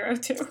her a 0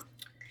 too.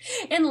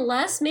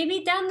 Unless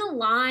maybe down the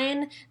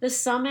line the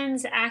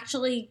summons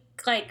actually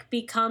like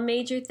become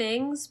major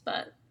things,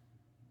 but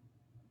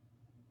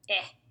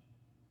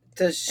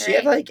Does she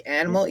have like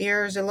animal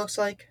ears, it looks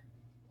like?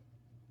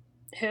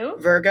 Who?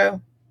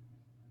 Virgo?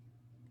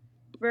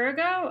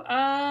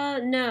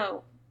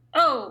 No.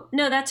 Oh,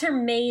 no, that's her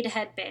maid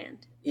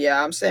headband.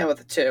 Yeah, I'm staying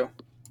with a 2.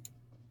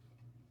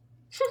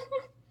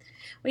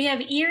 We have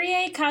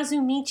Irie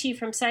Kazumichi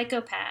from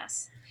Psycho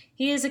Pass.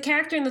 He is a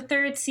character in the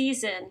 3rd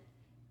season.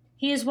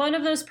 He is one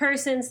of those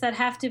persons that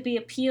have to be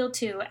appealed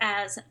to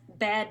as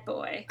bad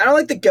boy. I don't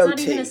like the goatee.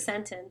 It's not even a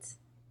sentence.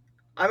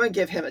 I'm going to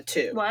give him a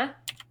 2. What?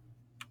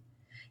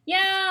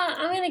 Yeah,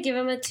 I'm going to give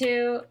him a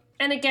 2.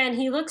 And again,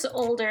 he looks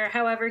older.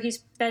 However,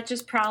 that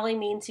just probably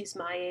means he's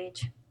my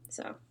age.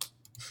 So,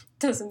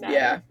 doesn't matter.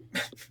 Yeah.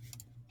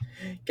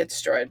 Get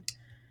destroyed.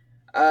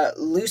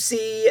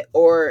 Lucy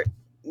or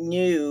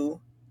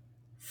New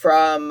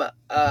from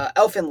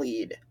Elfen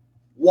Lied.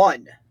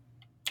 1.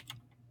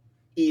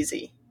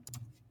 Easy.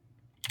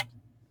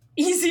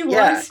 Easy ones.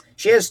 Yeah,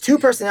 she has 2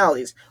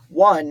 personalities.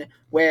 One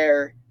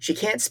where she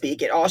can't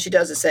speak, and all she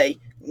does is say,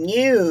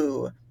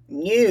 new,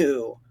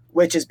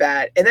 which is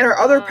bad. And then her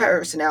other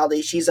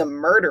personality, she's a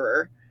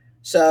murderer,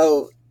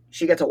 so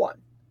she gets a 1.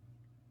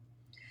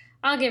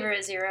 I'll give her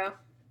a 0.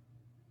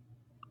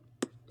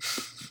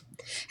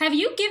 Have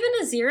you given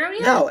a 0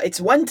 yet? No,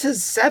 it's 1 to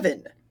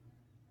 7.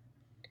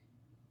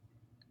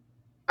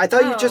 I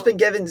thought you've just been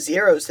given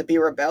 0s to be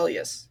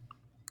rebellious.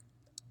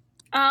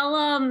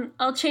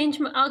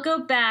 I'll go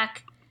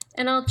back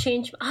and I'll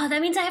change. Oh,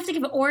 that means I have to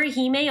give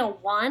Orihime a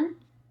 1?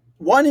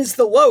 1 is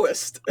the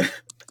lowest.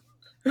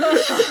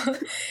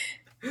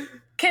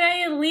 Can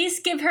I at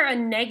least give her a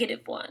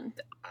 -1?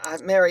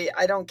 Mary,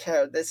 I don't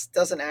care. This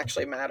doesn't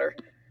actually matter.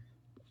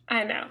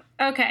 I know.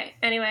 Okay.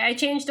 Anyway, I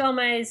changed all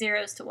my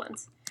 0s to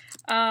 1s.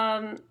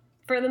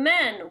 For the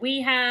men,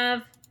 we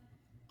have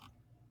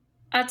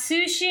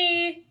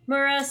Atsushi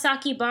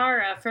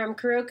Murasakibara from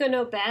Kuroko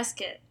no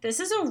Basket. This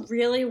is a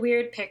really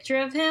weird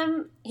picture of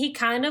him. He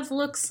kind of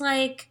looks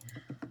like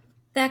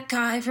that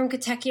guy from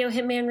Katekyo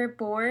Hitman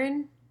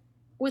Reborn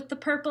with the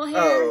purple hair.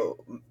 Oh,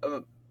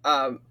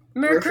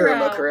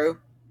 Mukuro.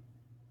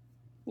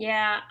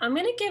 Yeah, I'm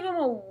going to give him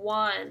a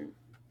 1.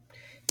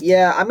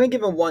 Yeah, I'm going to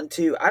give him 1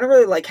 too. I don't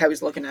really like how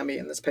he's looking at me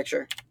in this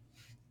picture.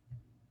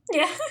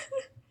 Yeah.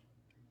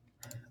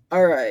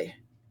 All right.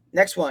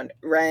 Next one,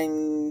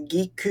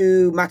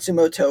 Rangiku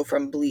Matsumoto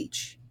from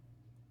Bleach.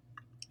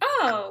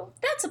 Oh,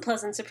 that's a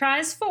pleasant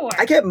surprise. 4.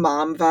 I get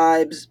mom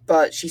vibes,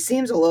 but she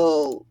seems a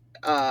little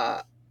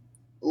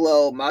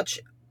much.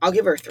 I'll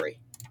give her 3.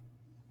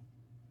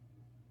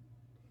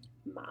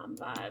 Mom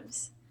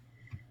vibes.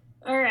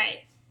 All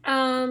right.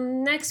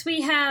 Next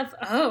we have,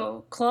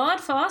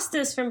 Claude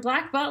Faustus from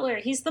Black Butler.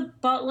 He's the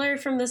butler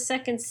from the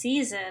 2nd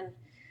season.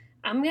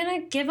 I'm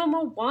going to give him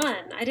a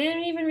 1. I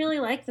didn't even really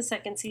like the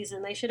 2nd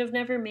season. They should have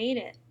never made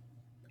it.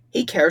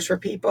 He cares for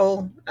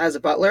people as a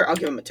butler. I'll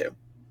give him a 2.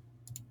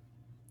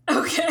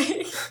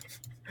 Okay.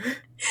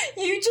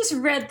 You just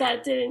read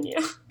that, didn't you?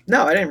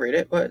 No, I didn't read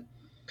it. What?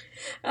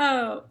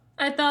 Oh,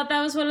 I thought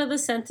that was one of the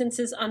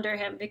sentences under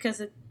him because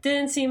it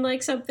didn't seem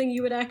like something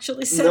you would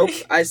actually say. Nope,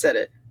 I said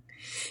it.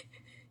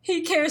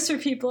 He cares for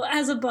people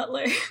as a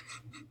butler.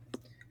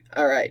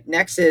 All right,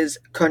 next is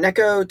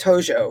Koneko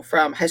Tojo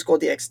from High School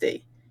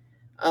DxD.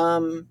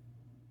 High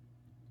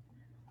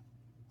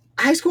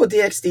School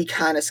DxD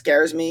kind of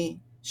scares me.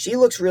 She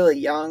looks really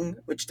young,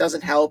 which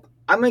doesn't help.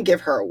 I'm going to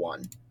give her a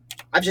 1.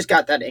 I've just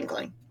got that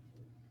inkling.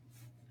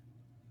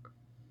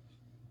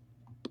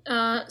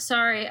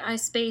 Sorry, I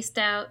spaced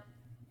out.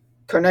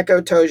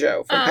 Koneko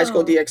Tojo from High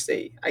School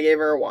DxD. I gave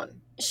her a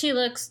 1. She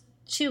looks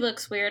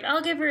weird.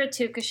 I'll give her a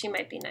 2 because she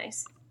might be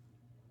nice.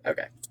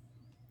 Okay.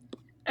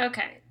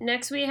 Okay,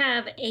 next we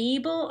have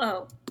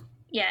Abel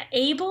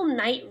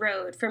Night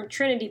Road from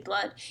Trinity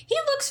Blood. He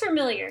looks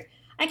familiar.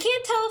 I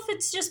can't tell if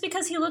it's just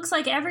because he looks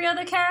like every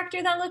other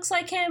character that looks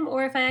like him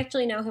or if I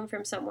actually know him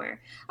from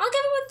somewhere. I'll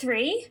give him a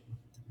 3.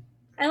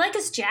 I like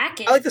his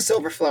jacket. I like the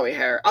silver flowy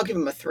hair. I'll give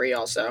him a 3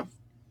 also.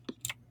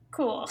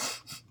 Cool.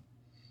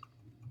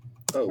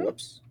 Oh,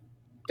 whoops.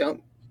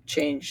 Don't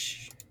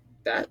change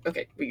that.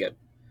 Okay, we good.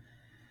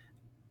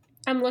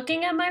 I'm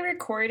looking at my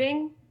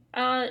recording,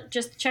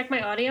 just to check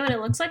my audio, and it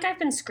looks like I've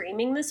been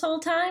screaming this whole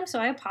time, so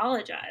I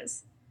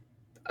apologize.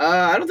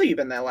 I don't think you've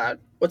been that loud.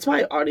 What's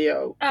my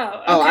audio?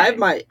 Oh, Oh,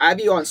 okay. I have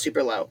you on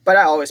super low, but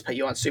I always put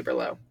you on super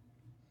low.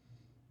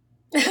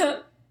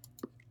 All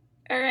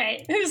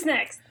right. Who's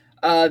next?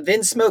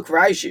 Vinsmoke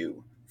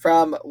Raiju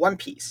from One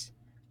Piece.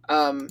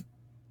 Um,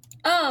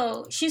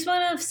 Oh, she's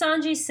one of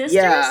Sanji's sisters?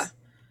 yeah.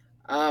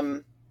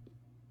 Um,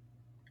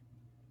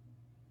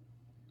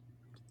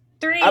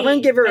 3. I'm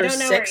gonna give her I a don't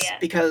know her 6 yet.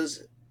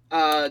 because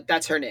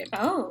that's her name.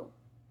 Oh.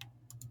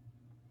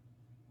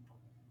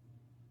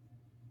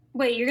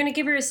 Wait, you're gonna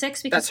give her a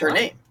 6 because That's her what?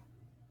 name.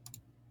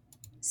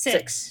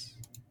 6.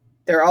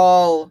 They're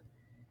all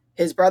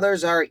his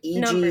brothers are Iji,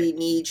 Numbered.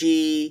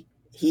 Niji,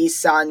 he's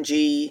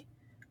Sanji,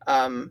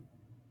 and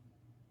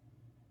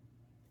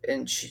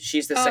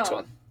she's the 6th Oh.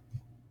 one.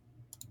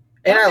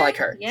 And I Okay, like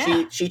her.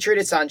 yeah. She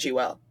treated Sanji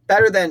well,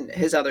 better than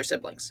his other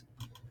siblings.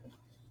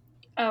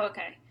 Oh,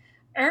 okay.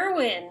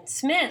 Erwin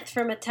Smith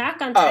from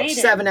Attack on Oh, Titan.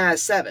 7 out of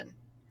 7.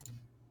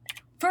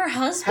 For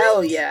husband?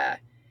 Hell yeah.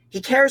 He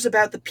cares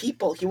about the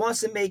people. He wants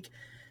to make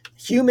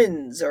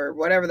humans or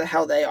whatever the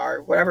hell they are,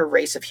 whatever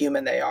race of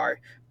human they are,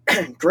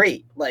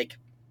 great. Like,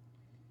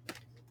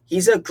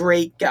 he's a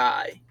great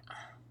guy.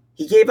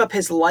 He gave up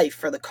his life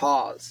for the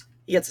cause.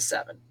 He gets a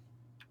 7.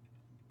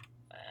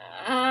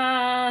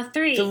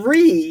 3.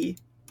 3?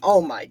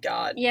 Oh my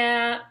god.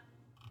 Yeah.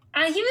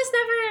 He was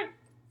never,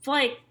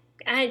 like,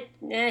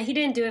 he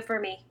didn't do it for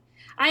me.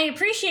 I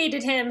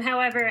appreciated him,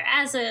 however,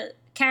 as a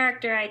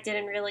character, I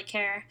didn't really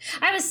care.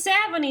 I was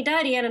sad when he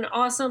died. He had an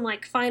awesome,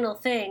 like, final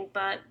thing,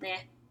 but,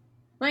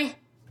 Like,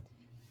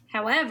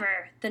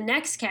 however, the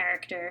next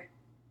character,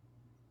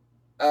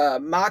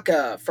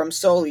 Maka from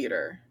Soul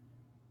Eater.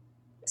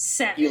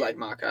 7. You like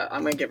Maka.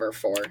 I'm gonna give her a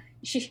 4.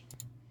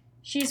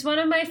 She's one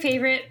of my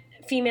favorite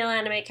female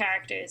anime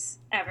characters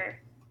ever.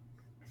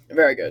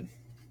 Very good.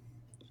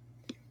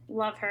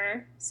 Love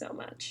her so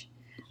much.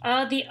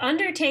 The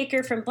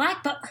Undertaker from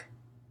Black Butler.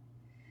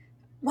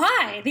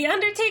 Why? The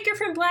Undertaker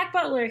from Black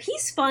Butler.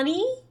 He's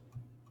funny.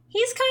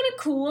 He's kind of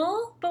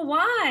cool, but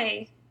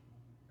why?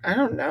 I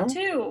don't know.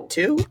 2.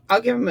 2?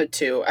 I'll give him a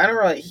 2. I don't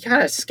really. He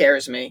kind of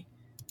scares me.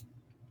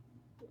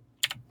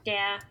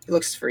 Yeah. He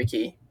looks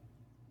freaky.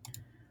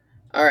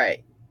 All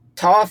right.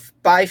 Toph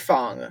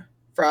Baifong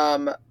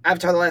from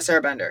Avatar: The Last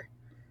Airbender.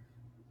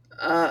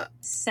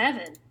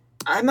 7.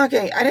 I'm not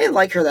getting. I didn't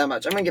like her that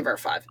much. I'm gonna give her a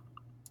 5.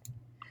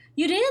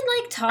 You didn't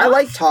like Toph? I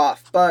like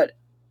Toph, but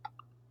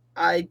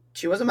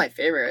she wasn't my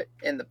favorite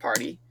in the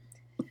party.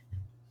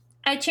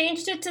 I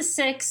changed it to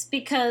 6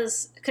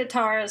 because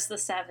Katara's the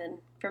 7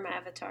 from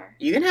Avatar.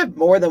 You can have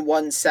more than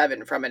one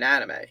 7 from an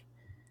anime.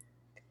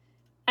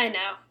 I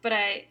know, but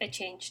I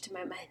changed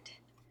my mind.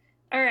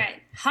 All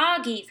right,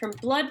 Hagi from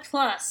Blood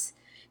Plus.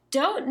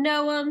 Don't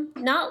know him,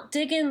 not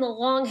digging the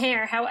long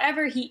hair.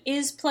 However, he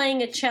is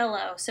playing a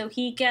cello, so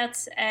he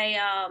gets a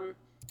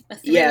 3.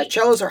 Yeah,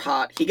 cellos are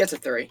hot. He gets a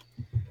 3.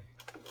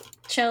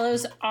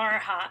 Cellos are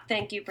hot.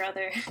 Thank you,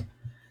 brother.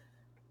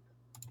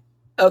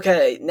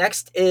 Okay,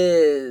 next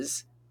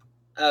is...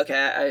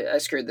 Okay, I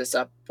screwed this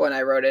up when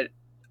I wrote it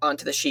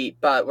onto the sheet,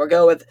 but we'll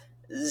go with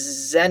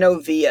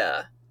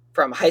Zenovia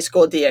from High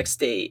School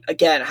DxD.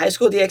 Again, High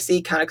School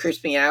DxD kind of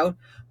creeps me out,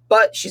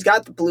 but she's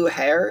got the blue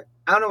hair.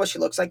 I don't know what she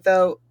looks like,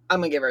 though. I'm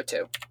going to give her a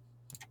 2.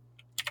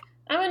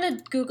 I'm going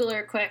to Google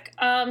her quick.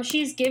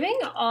 She's giving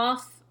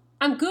off...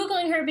 I'm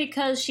Googling her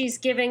because she's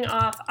giving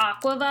off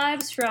Aqua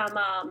vibes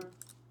from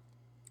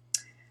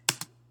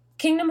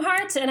Kingdom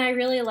Hearts, and I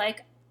really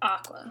like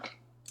Aqua.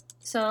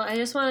 So I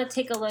just want to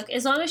take a look.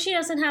 As long as she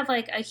doesn't have,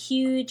 like, a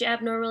huge,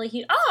 abnormally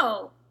huge...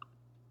 Oh!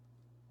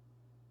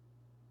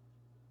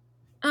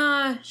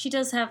 She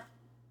does have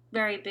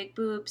very big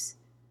boobs.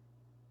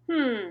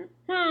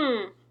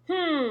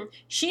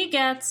 She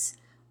gets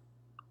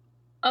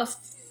a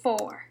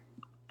 4.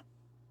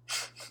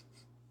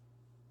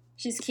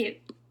 She's cute.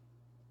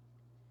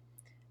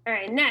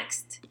 Alright,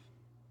 next.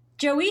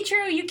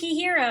 Joichiro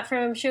Yukihira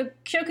from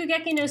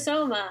Shokugeki no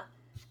Soma.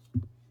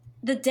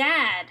 The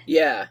dad.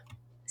 Yeah.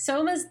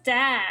 Soma's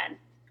dad.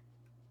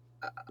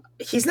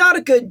 He's not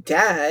a good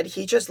dad.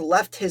 He just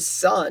left his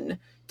son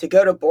to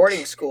go to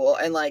boarding school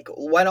and, like,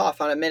 went off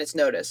on a minute's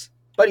notice.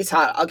 But he's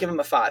hot. I'll give him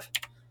a 5.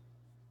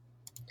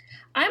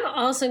 I'm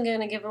also going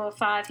to give him a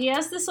 5. He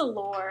has this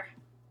allure.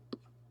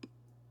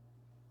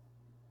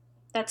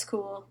 That's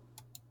cool.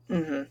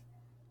 Mm-hmm.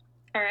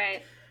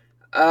 Alright.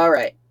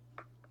 Alright.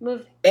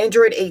 Move.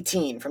 Android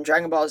 18 from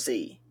Dragon Ball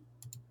Z.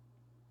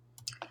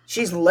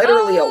 She's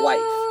literally a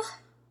wife.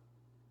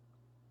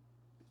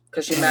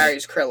 Because she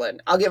marries Krillin.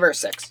 I'll give her a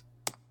 6.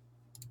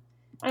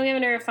 I'm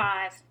giving her a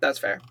 5. That's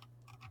fair.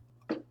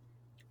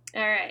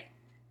 Alright.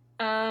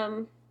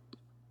 Muzan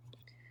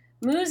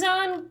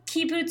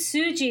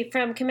Kibutsuji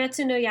from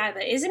Kimetsu no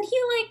Yaiba. Isn't he,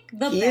 like,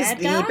 the bad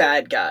guy? He's the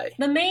bad guy.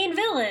 The main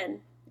villain.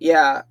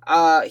 Yeah,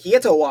 he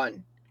gets a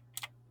 1.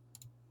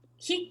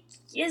 He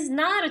is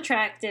not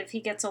attractive. He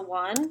gets a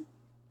 1.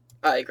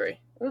 I agree.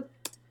 Oop.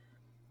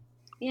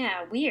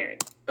 Yeah,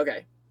 weird.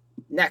 Okay.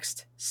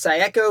 Next,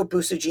 Saeko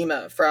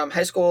Busujima from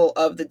High School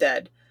of the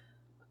Dead.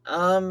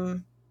 I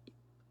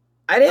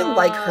didn't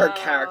like her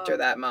character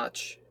that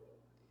much.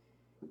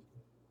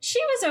 She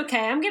was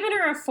okay. I'm giving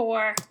her a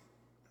 4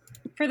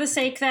 for the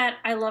sake that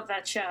I love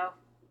that show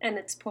and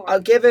it's poor. I'll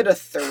give it a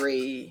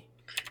 3.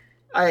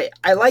 I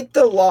like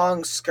the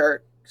long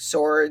skirt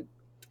sword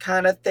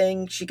kind of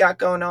thing she got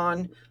going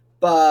on,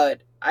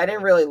 but I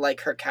didn't really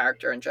like her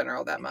character in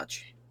general that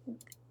much.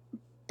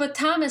 But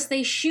Thomas,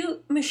 they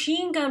shoot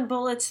machine gun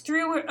bullets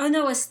through her. Oh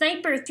no, a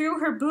sniper through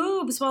her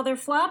boobs while they're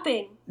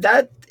flopping.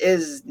 That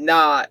is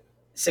not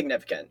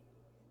significant.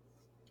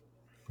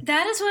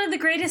 That is one of the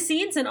greatest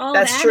scenes in all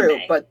That's of anime.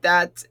 true, but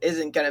that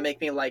isn't going to make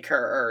me like her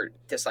or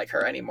dislike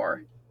her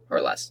anymore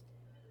or less.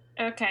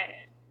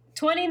 Okay.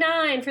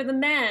 29 for the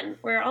men.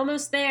 We're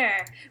almost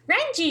there.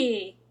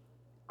 Renji!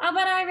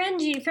 Abarai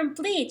Renji from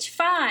Bleach,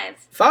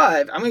 5.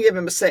 5? I'm going to give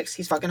him a 6.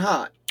 He's fucking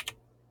hot.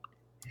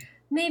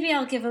 Maybe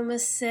I'll give him a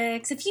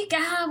 6. If you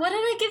got, what did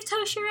I give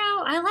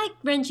Toshiro? I like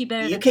Renji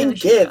better You than can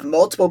Toshiro. give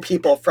multiple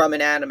people from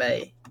an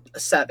anime a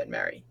 7,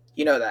 Mary.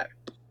 You know that.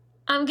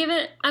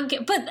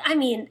 But I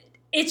mean,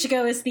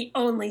 Ichigo is the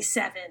only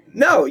 7.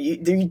 No,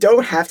 you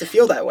don't have to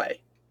feel that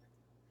way.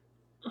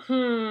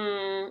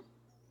 But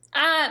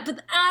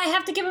I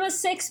have to give him a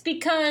 6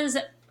 because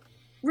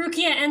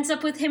Rukia ends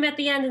up with him at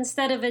the end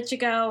instead of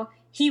Ichigo.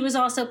 He was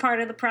also part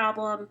of the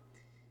problem.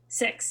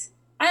 6.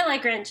 I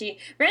like Renji.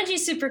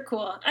 Renji's super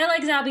cool. I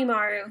like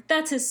Zabimaru.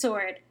 That's his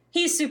sword.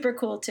 He's super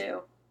cool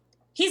too.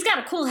 He's got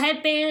a cool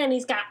headband and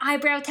he's got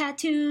eyebrow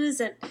tattoos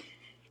and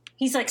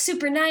he's like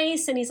super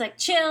nice and he's like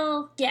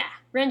chill. Yeah,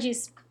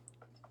 Renji's...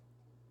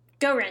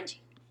 Go Renji.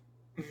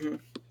 Mm-hmm.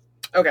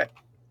 Okay.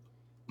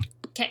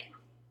 Okay.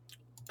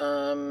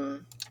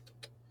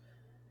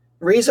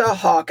 Riza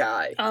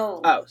Hawkeye.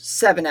 Oh.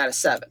 7 out of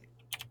 7.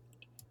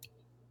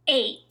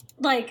 8.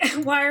 Like,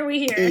 why are we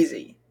here?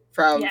 Easy.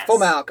 From Yes. Full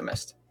Metal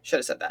Alchemist. Should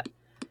have said that.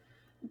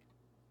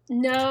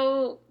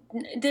 No,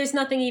 there's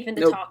nothing even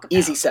to Nope. talk about.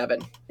 Easy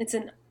 7. It's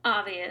an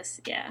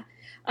obvious, yeah.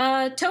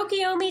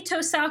 Tokiomi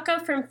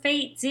Tosaka from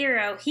Fate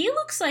Zero. He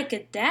looks like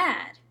a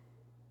dad.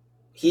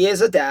 He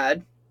is a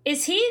dad.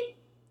 Is he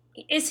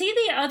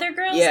the other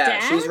girl's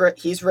dad? Yeah,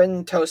 he's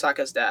written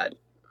Tosaka's dad.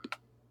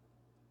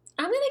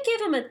 I'm gonna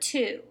give him a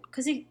 2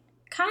 because he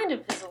kind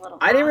of is a little.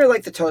 I didn't hot. really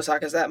like the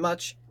Tosakas that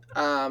much.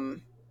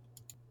 I'm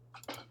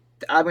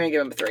gonna give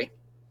him a 3.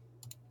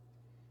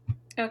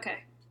 Okay.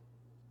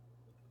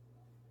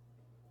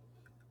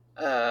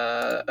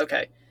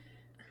 Okay.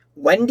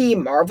 Wendy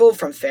Marvel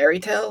from Fairy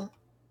Tail.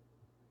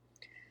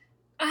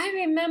 I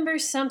remember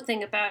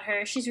something about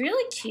her. She's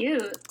really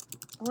cute.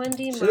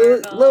 Wendy She's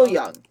Marvel. a little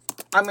young.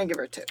 I'm gonna give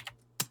her a 2.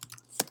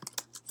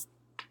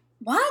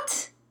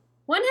 What?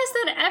 When has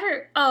that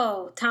ever...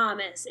 Oh,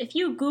 Thomas, if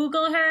you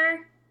Google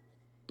her,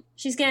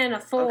 she's getting a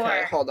 4.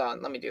 Okay, hold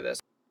on. Let me do this.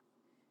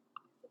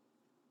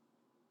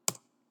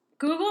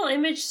 Google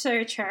image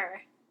search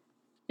her.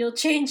 You'll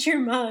change your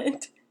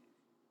mind.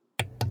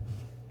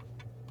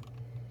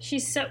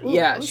 She's so... Ooh,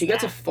 Yeah, what was she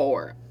gets a that?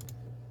 4.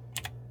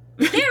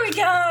 There we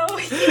go!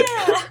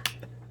 Yeah!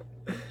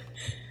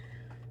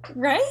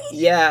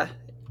 Right?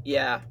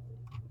 Yeah.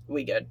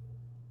 We good.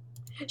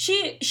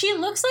 She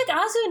looks like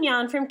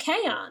Azunyan from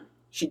K-On!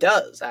 She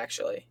does,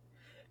 actually.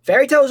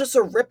 Fairy Tail is just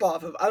a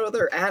ripoff of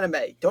other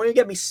anime. Don't even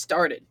get me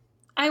started.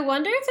 I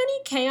wonder if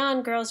any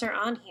K-On! Girls are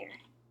on here.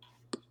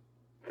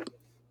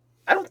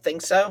 I don't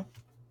think so.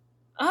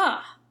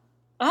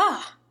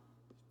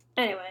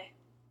 Anyway.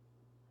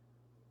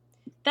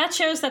 That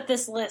shows that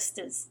this list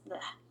is...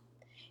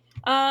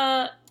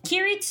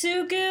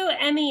 Kiritsugu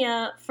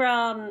Emiya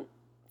from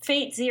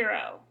Fate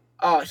Zero.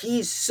 Oh,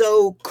 he's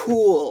so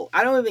cool.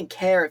 I don't even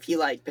care if he,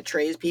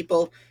 betrays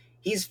people.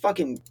 He's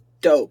fucking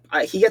dope.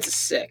 He gets a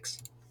 6.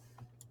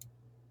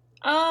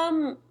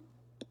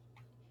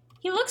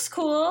 He looks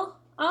cool.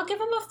 I'll give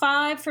him a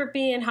 5 for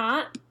being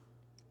hot.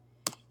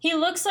 He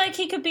looks like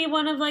he could be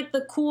one of,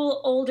 the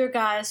cool older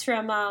guys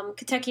from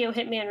Katekyo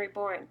Hitman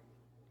Reborn.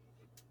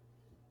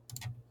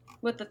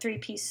 With the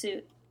 3-piece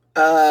suit.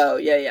 Oh,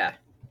 yeah.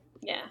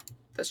 Yeah.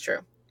 That's true.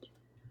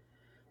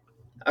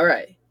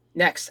 Alright.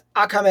 Next.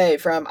 Akame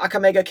from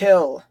Akamega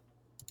Kill.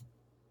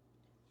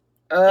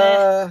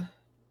 I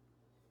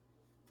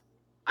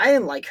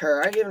didn't like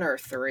her. I'm giving her a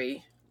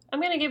 3.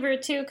 I'm gonna give her a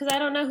 2 because I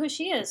don't know who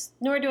she is.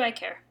 Nor do I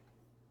care.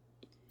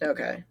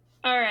 Okay.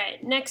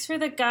 Alright, next for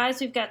the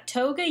guys, we've got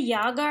Toga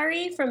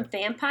Yagari from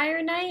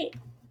Vampire Knight.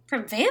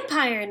 From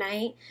Vampire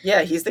Knight?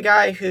 Yeah, he's the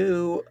guy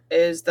who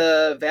is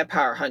the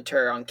vampire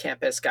hunter on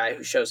campus guy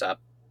who shows up.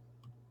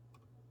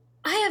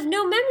 I have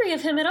no memory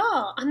of him at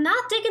all. I'm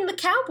not digging the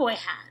cowboy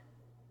hat.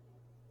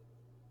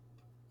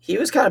 He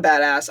was kind of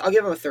badass. I'll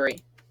give him a 3.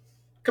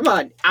 Come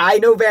on, I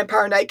know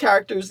Vampire Knight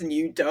characters and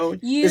you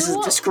don't. This is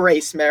a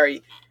disgrace,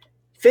 Mary.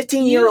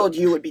 15-year-old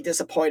you would be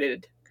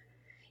disappointed.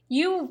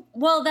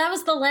 Well, that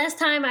was the last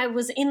time I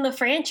was in the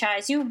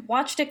franchise. You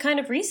watched it kind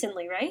of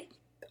recently, right?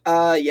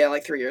 Yeah,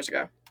 3 years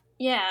ago.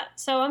 Yeah,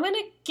 so I'm gonna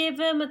give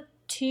him a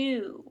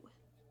 2.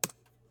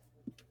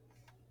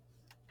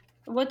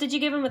 What did you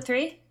give him, a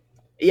 3?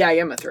 Yeah, I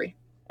am a 3.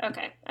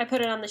 Okay, I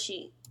put it on the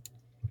sheet.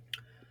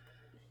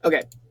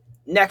 Okay,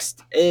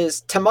 next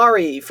is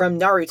Tamari from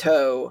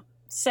Naruto.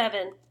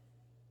 7.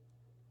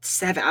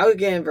 7. I would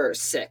give her a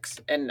 6,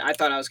 and I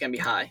thought I was gonna be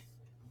high.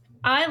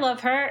 I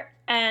love her,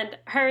 and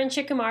her and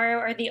Shikamaru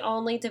are the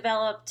only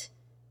developed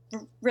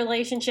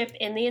relationship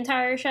in the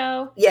entire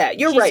show. Yeah,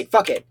 you're right.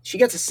 Fuck it. She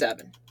gets a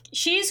 7.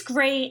 She's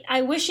great.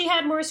 I wish she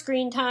had more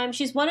screen time.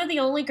 She's one of the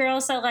only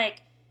girls that,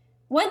 like,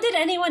 when did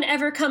anyone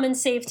ever come and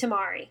save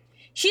Tamari?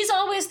 She's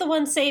always the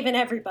one saving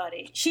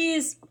everybody.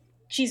 She's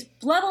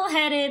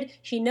level-headed.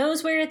 She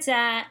knows where it's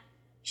at.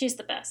 She's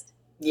the best.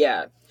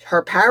 Yeah,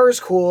 her power's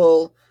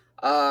cool.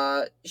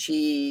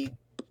 She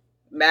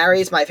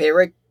marries my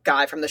favorite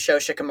guy from the show,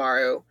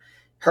 Shikamaru.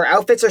 Her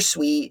outfits are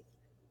sweet.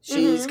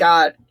 She's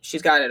got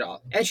it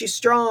all, and she's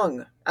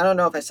strong. I don't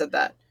know if I said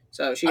that,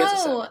 so she gets a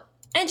 7.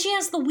 And she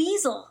has the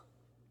weasel.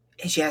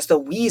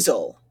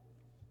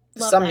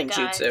 Love Summoning that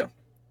guy. jutsu.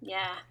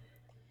 Yeah.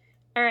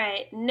 All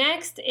right.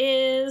 Next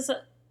is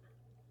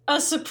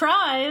a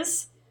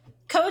surprise.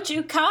 Coach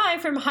Ukai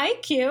from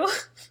Haikyuu.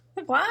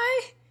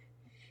 Why?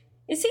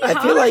 Is he hot?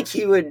 I feel like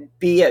he would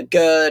be a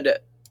good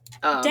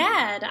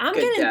dad. I'm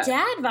getting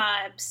dad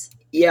vibes.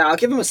 Yeah, I'll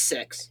give him a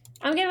 6.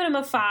 I'm giving him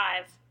a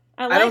 5.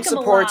 I don't him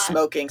support a lot.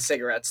 smoking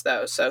cigarettes,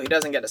 though, so he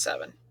doesn't get a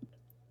 7.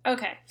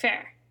 Okay,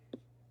 fair.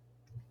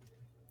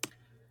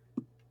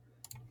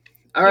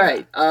 All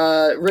right,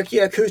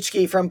 Rukia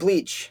Kuchiki from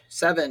Bleach,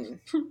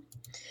 7.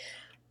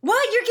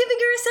 What? You're giving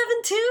her a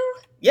 7 too?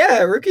 Yeah,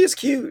 Rukia's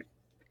cute.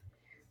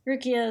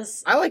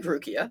 I like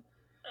Rukia.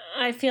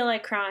 I feel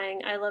like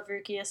crying. I love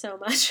Rukia so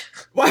much.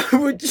 Why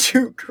would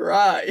you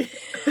cry?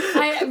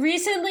 I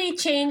recently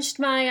changed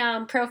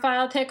my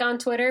profile pic on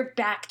Twitter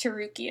back to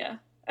Rukia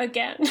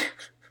again.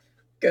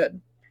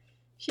 Good.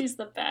 She's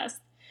the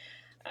best.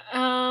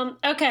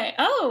 Okay.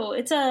 Oh,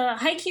 it's a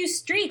Haikyuu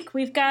streak.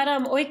 We've got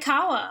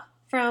Oikawa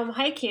from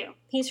Haikyuu.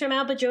 He's from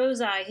Alba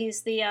Josai.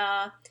 He's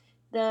the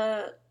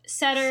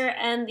setter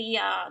and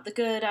the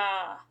good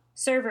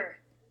server.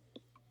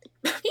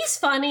 He's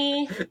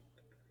funny.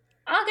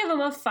 I'll give him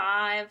a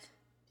 5.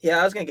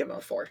 Yeah, I was gonna give him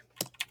a 4.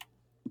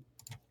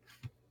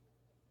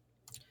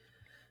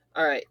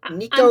 All right,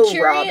 Nico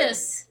Robin.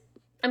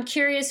 I'm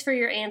curious for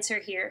your answer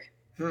here.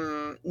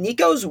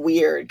 Nico's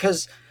weird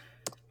because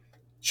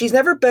she's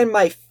never been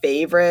my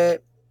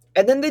favorite,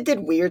 and then they did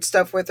weird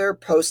stuff with her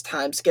post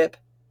time skip.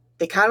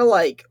 They kind of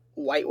like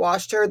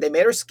whitewashed her. They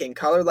made her skin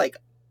color like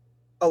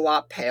a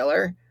lot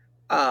paler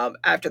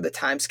after the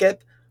time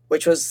skip,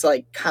 which was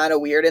like kind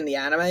of weird in the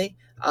anime.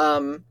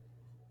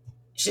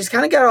 She's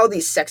kind of got all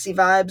these sexy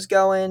vibes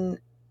going,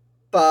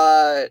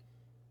 but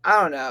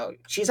I don't know.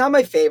 She's not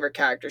my favorite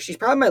character. She's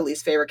probably my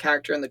least favorite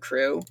character in the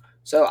crew,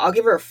 so I'll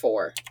give her a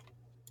 4.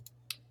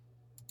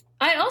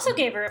 I also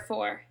gave her a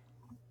 4.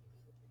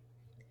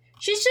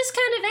 She's just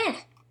kind of eh.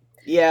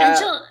 Yeah.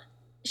 And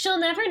she'll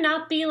never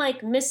not be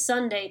like Miss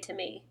Sunday to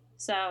me,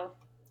 so.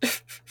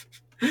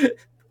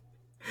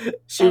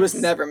 She was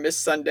never Miss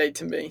Sunday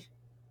to me.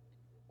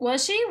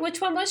 Was she?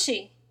 Which one was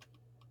she?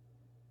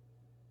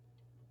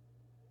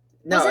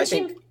 No,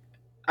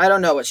 I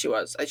don't know what she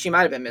was. She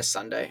might have been Miss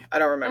Sunday. I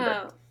don't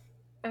remember.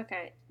 Oh,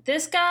 okay.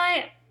 This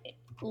guy,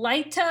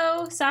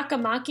 Laito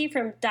Sakamaki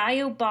from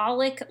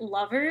Diabolic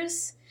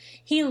Lovers,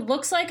 he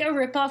looks like a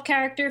ripoff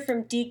character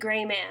from D.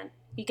 Gray Man.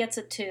 He gets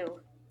a 2.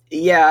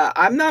 Yeah,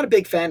 I'm not a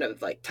big fan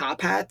of like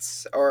top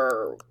hats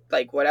or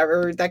like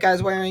whatever that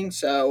guy's wearing,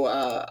 so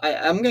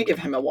I'm gonna give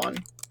him a 1.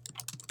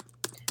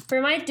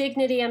 For my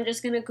dignity, I'm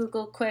just gonna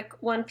Google quick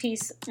One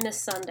Piece Miss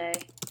Sunday.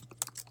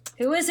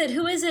 Who is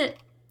it?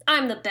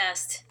 I'm the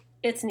best.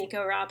 It's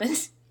Nico Robin.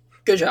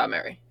 Good job,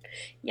 Mary.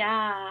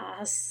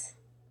 Yes.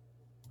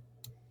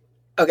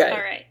 Okay. All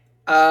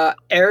right.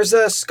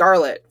 Erza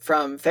Scarlet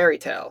from Fairy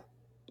Tail.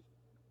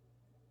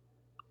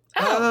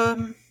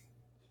 Oh.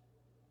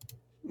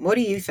 What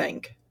do you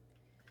think?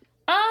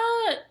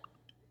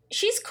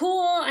 She's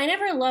cool. I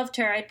never loved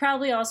her. I'd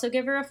probably also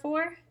give her a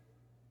 4.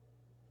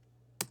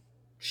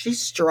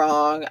 She's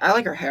strong. I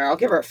like her hair. I'll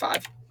give her a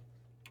 5.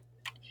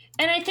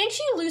 And I think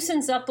she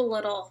loosens up a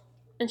little.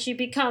 And she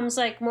becomes,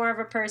 like, more of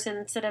a person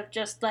instead of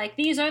just, like,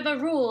 these are the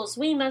rules.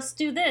 We must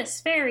do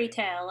this. Fairy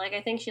Tail. Like,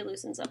 I think she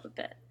loosens up a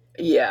bit.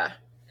 Yeah.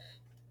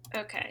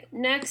 Okay.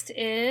 Next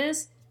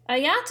is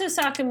Ayato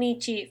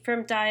Sakamichi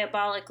from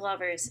Diabolic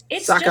Lovers.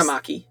 It's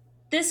Sakamaki. Just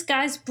this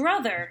guy's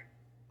brother.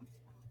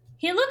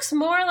 He looks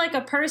more like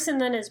a person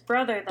than his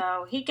brother,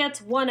 though. He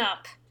gets 1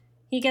 up.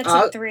 He gets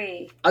a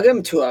 3. I'll give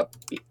him 2 up.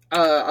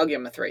 I'll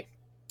give him a 3.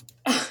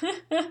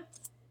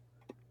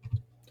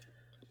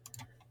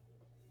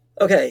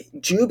 Okay,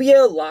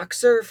 Jubia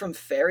Loxer from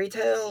Fairy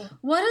Tail.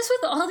 What is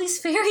with all these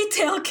Fairy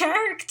Tail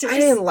characters? I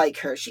didn't like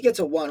her. She gets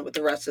a 1 with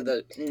the rest of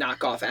the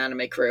knockoff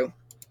anime crew.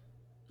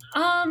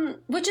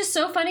 Which is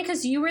so funny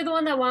because you were the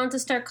one that wanted to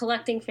start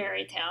collecting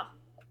Fairy Tail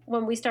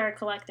when we started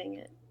collecting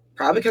it.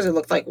 Probably because it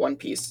looked like One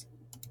Piece.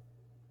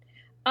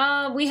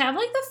 We have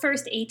like the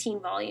first 18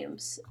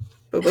 volumes.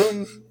 Boom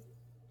boom.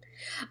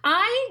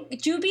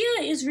 Jubia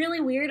is really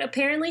weird.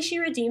 Apparently she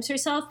redeems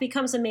herself,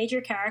 becomes a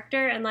major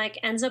character, and like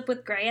ends up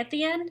with Gray at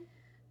the end.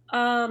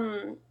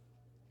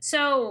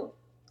 So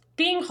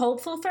being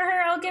hopeful for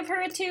her, I'll give her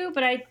a 2,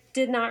 but I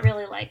did not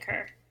really like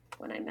her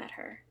when I met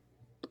her.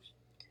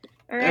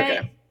 All right.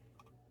 Okay.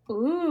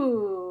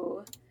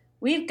 Ooh.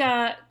 We've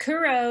got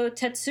Kuro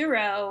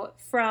Tetsuro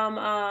from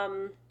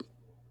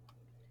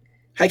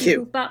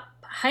Haikyuu.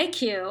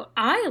 Haikyuu.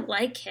 I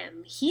like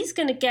him. He's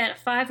gonna get a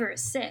 5 or a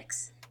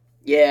 6.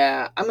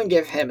 Yeah, I'm gonna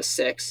give him a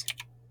 6.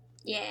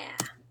 Yeah.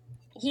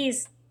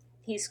 He's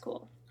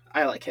cool.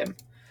 I like him.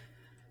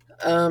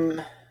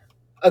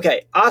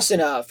 Okay,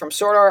 Asuna from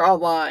Sword Art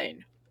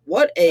Online.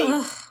 What a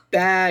Ugh.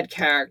 bad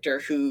character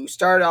who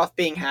started off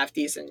being half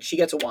decent. She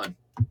gets a 1.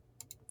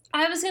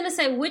 I was gonna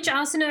say, which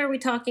Asuna are we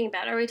talking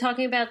about? Are we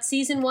talking about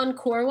season 1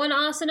 core 1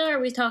 Asuna? Or are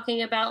we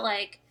talking about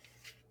like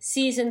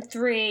season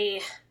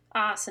 3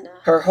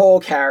 Asuna? Her whole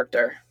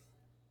character.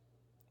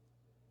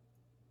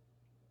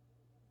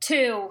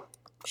 2.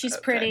 She's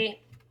Okay.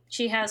 pretty.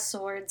 She has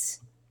swords.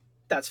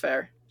 That's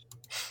fair.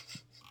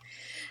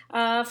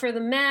 For the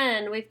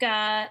men, we've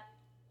got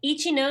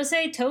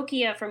Ichinose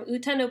Tokiya from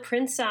Uta no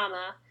Prince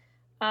Sama.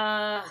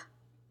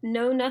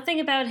 Know nothing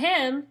about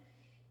him.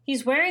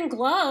 He's wearing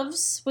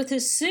gloves with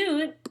his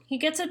suit. He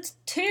gets a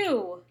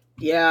 2.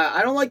 Yeah,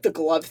 I don't like the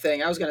glove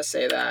thing. I was gonna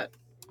say that.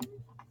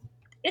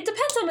 It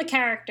depends on the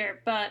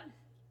character, but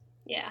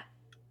yeah.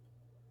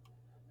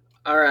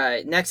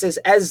 Alright, next is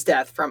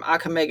Esdeath from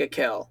Akamega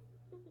Kill.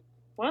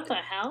 What the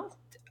hell?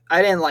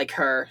 I didn't like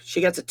her.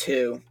 She gets a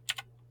 2.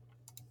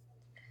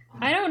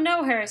 I don't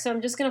know her, so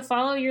I'm just gonna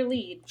follow your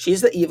lead.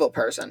 She's the evil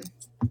person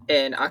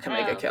in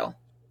Akamega Oh. Kill.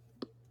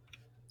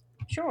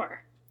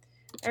 Sure.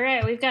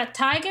 Alright, we've got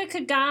Taiga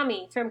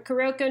Kagami from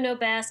Kuroko no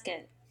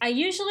Basket. I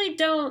usually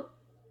don't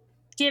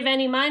give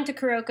any mind to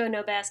Kuroko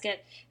no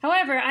Basket.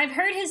 However, I've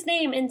heard his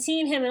name and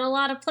seen him in a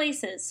lot of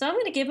places, so I'm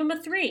gonna give him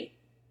a 3.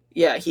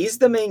 Yeah, he's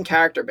the main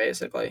character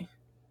basically.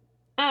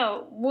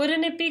 Oh,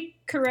 wouldn't it be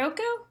Kuroko?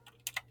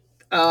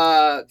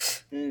 No.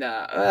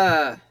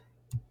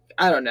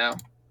 I don't know.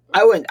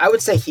 I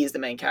would say he's the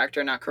main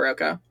character, not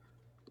Kuroko.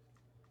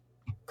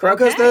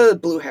 Kuroko's Okay. the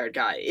blue-haired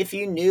guy. If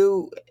you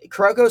knew,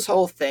 Kuroko's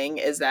whole thing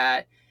is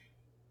that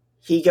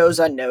he goes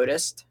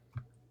unnoticed.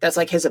 That's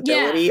like his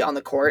ability on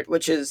the court,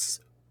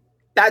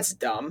 that's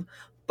dumb,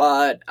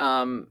 but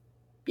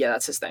yeah,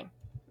 that's his thing.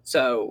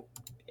 So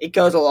it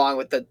goes along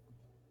with the,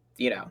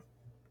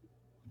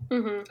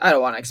 Mm-hmm. I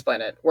don't want to explain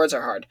it. Words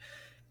are hard.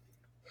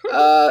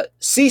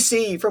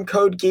 CC from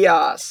Code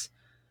Geass.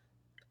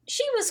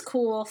 She was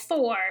cool.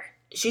 4.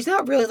 She's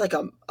not really like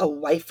a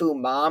waifu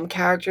mom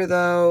character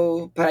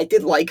though, but I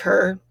did like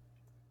her.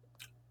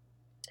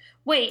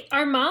 Wait,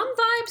 are mom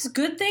vibes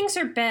good things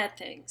or bad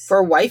things?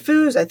 For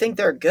waifus, I think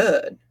they're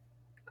good.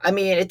 I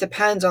mean, it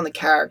depends on the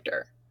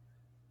character.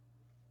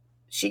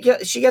 She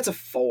gets a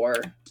 4.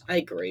 I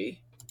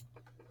agree.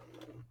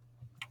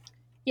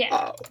 Yeah.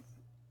 Oh,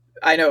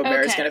 I know what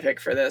Mary's Okay. gonna pick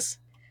for this.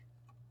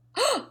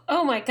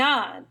 Oh my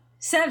god.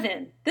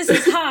 7. This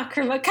is Hawk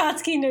from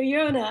Akatsuki no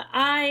Yona.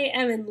 I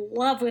am in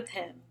love with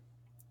him.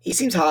 He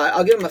seems hot.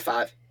 I'll give him a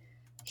 5.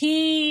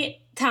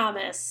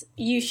 Thomas,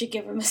 you should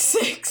give him a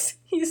 6.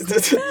 He's the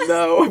best.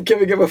 No, I'm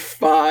giving him a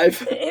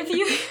 5. If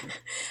you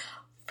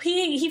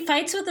he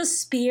fights with a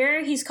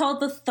spear. He's called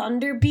the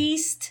Thunder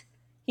Beast.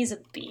 He's a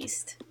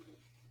beast.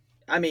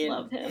 I mean,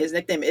 Love him. his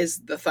nickname is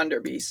the Thunder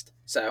Beast,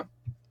 so.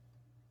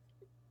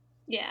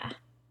 Yeah.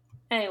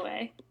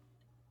 Anyway,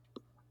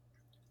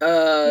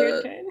 your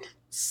Uh, turn.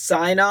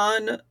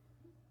 Sinon,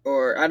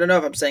 or I don't know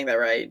if I'm saying that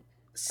right.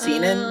 let me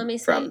Sinon see.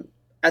 from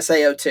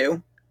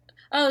SAO2.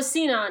 Oh,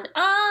 Sinon.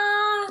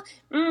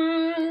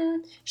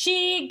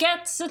 She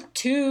gets a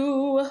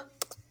 2.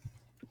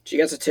 She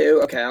gets a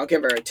 2. Okay, I'll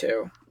give her a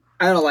 2.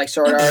 I don't like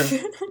Sword Art,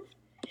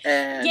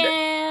 and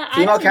Yeah, I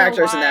female don't know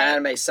characters in why. that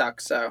anime suck.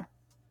 So.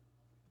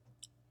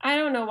 I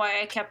don't know why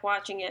I kept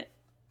watching it.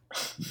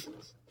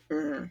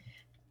 Mhm.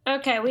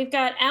 Okay, we've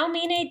got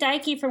Almine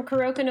Daiki from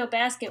Kuroko no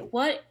Basket.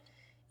 What?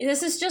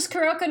 This is just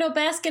Kuroko no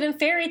Basket and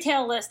Fairy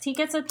Tale list. He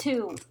gets a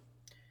 2.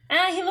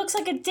 He looks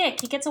like a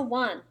dick. He gets a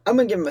 1. I'm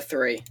gonna give him a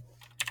 3.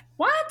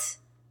 What?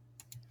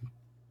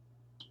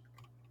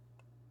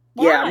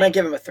 Yeah, I'm Why? gonna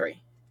give him a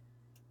 3.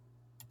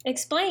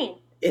 Explain.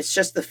 It's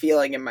just the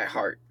feeling in my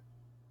heart.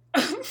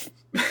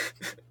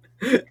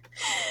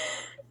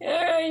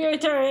 Your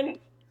turn.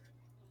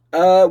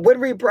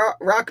 Winry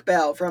Rock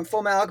Bell from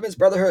Full Metal Alchemist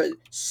Brotherhood.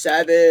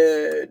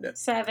 7.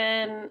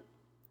 7.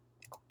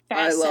 I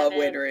Fast love 7.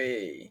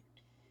 Winry.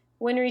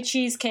 Winry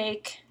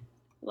Cheesecake.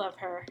 Love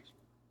her.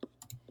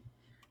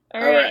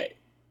 All All right.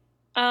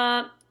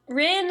 right.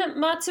 Rin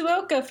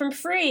Matsuoka from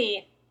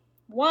Free.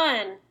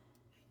 1.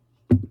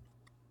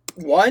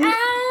 1?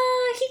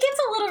 He gets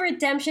a little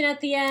redemption at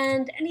the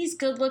end, and he's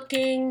good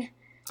looking.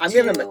 I'm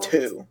giving him a 2.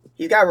 2.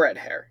 He's got red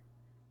hair.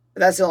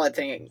 But that's the only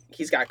thing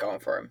he's got going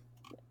for him.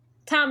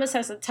 Thomas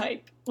has a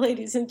type,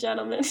 ladies and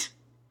gentlemen.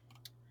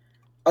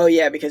 Oh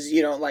yeah, because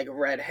you don't like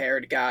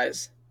red-haired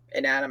guys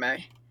in anime.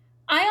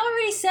 I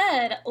already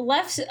said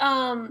left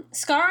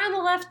scar on the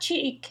left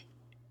cheek.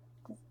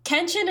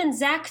 Kenshin and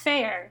Zack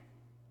Fair.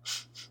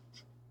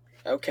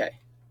 Okay.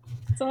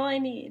 That's all I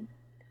need.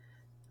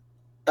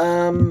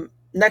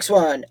 Next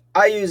one.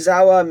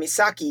 Ayuzawa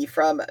Misaki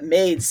from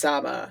Maid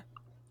Sama.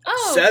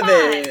 Oh,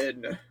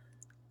 7. 5.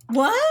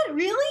 What?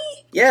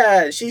 Really?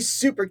 Yeah, she's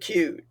super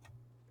cute.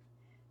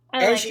 I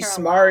And like she's her a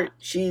smart.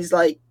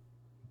 lot.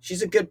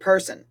 She's a good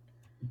person.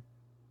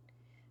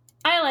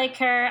 I like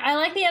her. I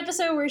like the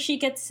episode where she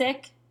gets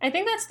sick. I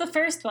think that's the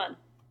first one.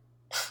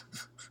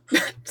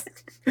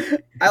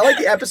 I like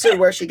the episode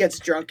where she gets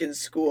drunk in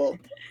school.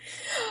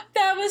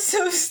 That was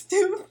so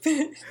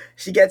stupid.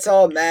 She gets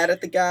all mad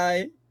at the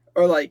guy.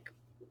 Or like,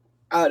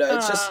 I don't know.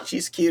 It's Uh. just,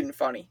 she's cute and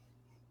funny.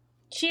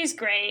 She's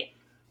great.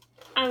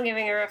 I'm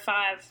giving her a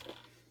 5.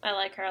 I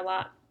like her a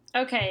lot.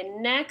 Okay,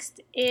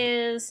 next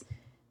is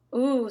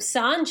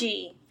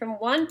Sanji from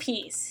One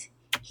Piece.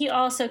 He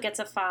also gets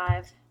a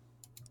 5.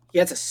 He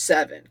gets a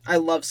 7. I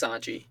love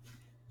Sanji.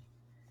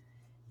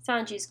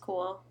 Sanji's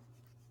cool.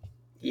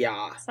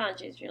 Yeah.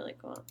 Sanji's really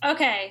cool.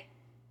 Okay,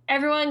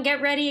 everyone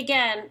get ready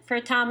again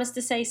for Thomas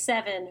to say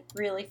 7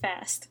 really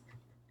fast.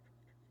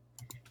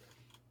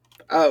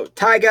 Oh,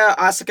 Taiga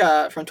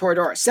Asuka from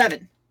Toradora.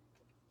 7.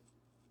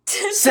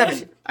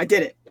 7. I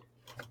did it.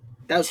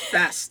 That was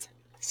fast.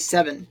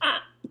 7.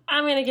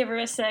 I'm gonna give her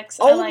a 6.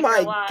 I Oh like her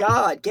a my lot.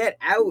 god, get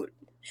out.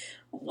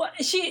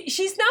 What?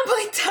 She's not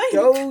my type.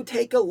 Go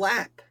take a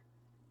lap.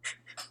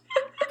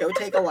 Go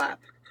take a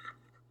lap.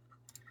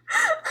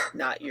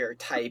 Not your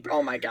type.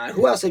 Oh my god.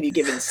 Who else have you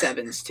given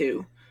 7s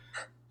to?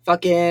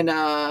 Fucking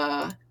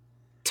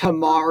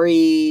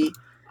Tamari,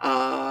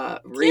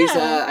 Riza.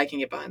 Yeah. I can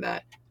get behind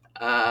that.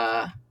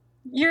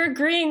 You're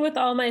agreeing with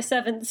all my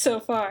 7s so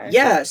far.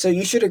 Yeah, so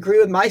you should agree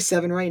with my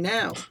 7 right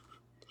now.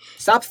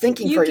 Stop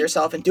thinking for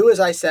yourself and do as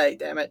I say,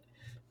 damn it.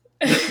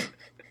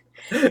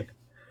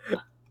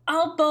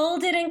 I'll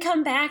bold it and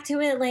come back to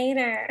it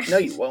later. No,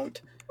 you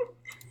won't.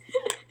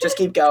 Just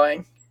keep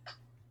going.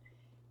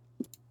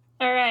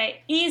 All right,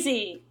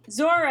 easy.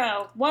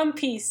 Zoro, One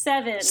Piece,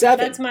 7.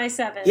 7. That's my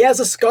 7. He has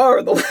a scar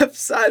on the left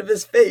side of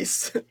his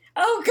face.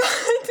 Oh,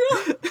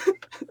 God.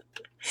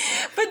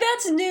 But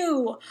that's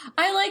new.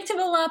 I liked him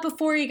a lot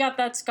before he got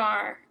that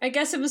scar. I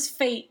guess it was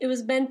fate. It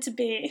was meant to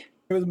be.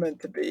 It was meant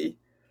to be.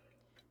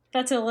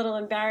 That's a little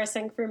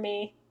embarrassing for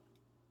me.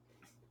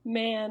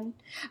 Man.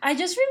 I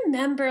just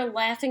remember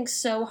laughing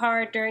so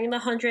hard during the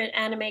 100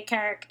 anime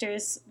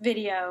characters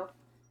video.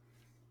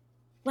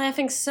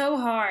 Laughing so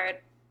hard.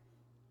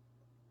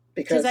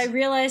 Because I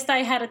realized I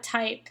had a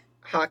type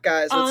hot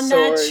guys with on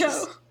swords. that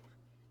show.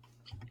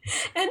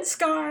 And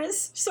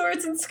scars.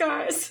 Swords and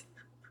scars.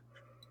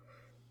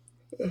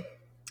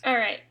 All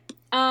right.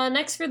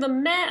 Next for the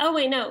men. Oh,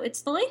 wait, no.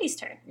 It's the ladies'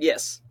 turn.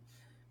 Yes.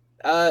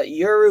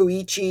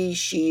 Yoruichi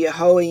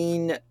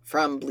Shihoin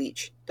from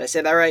Bleach. Did I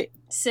say that right?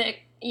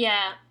 Sick.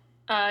 Yeah.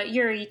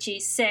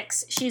 Yuriichi,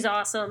 6. She's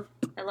awesome.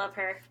 I love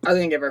her. I was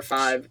going to give her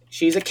 5.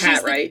 She's a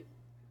cat, right?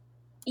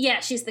 Yeah,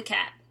 she's the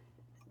cat.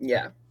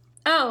 Yeah.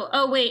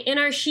 Oh, wait. In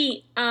our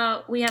sheet,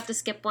 we have to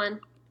skip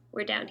one.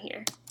 We're down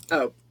here.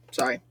 Oh,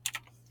 sorry.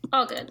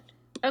 All good.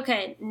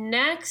 Okay,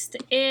 next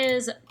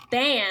is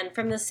Ban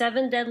from the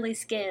 7 Deadly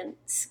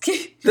Skins.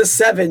 The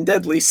 7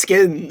 Deadly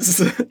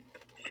Skins.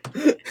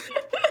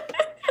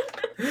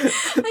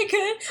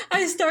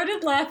 I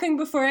started laughing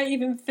before I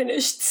even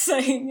finished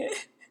saying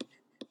it.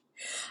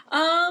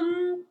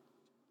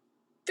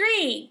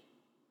 3.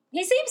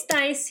 He seems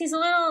nice.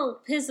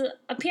 His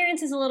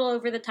appearance is a little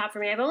over the top for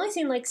me. I've only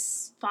seen like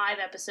 5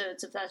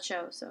 episodes of that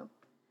show, so.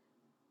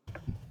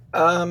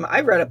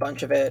 I read a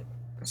bunch of it,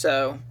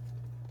 so.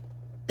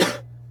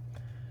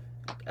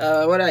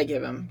 What did I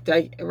give him?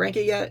 Did I rank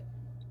it yet?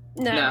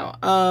 No.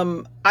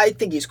 No. I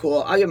think he's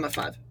cool. I'll give him a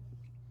 5.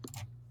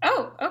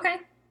 Oh, okay.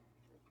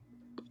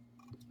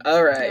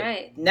 All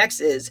right.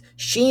 Next is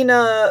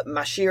Sheena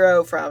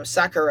Mashiro from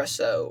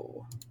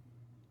Sakuraso.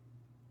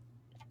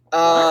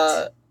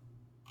 What?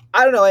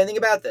 I don't know anything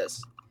about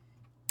this.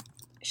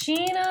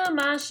 Sheena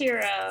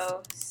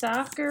Mashiro,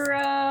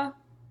 Sakura.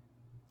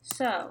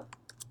 So,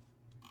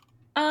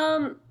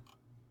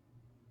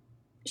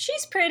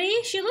 she's pretty.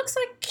 She looks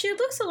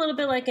a little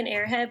bit like an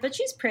airhead, but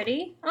she's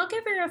pretty. I'll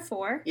give her a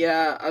 4.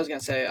 Yeah, I was gonna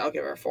say I'll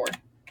give her a 4.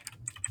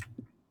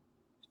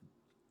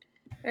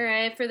 All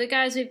right, for the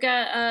guys, we've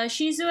got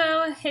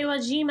Shizuo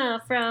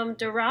Heiwajima from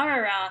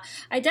Durarara.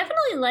 I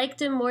definitely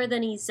liked him more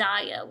than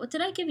Izaya. What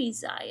did I give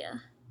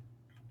Izaya?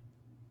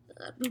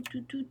 I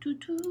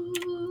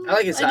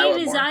like Izaya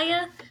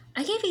more.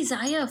 I gave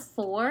Izaya a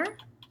 4.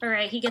 All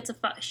right, he gets a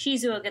 5.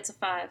 Shizuo gets a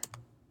 5.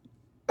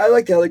 I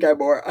like the other guy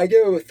more. I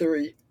give him a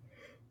 3.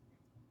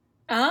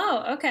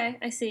 Oh, okay.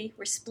 I see.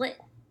 We're split.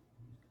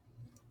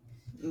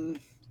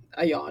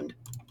 I yawned.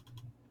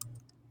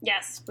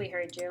 Yes, we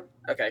heard you.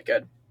 Okay,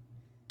 good.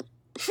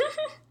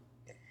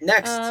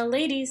 Next.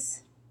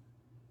 Ladies.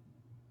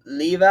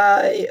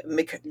 Levi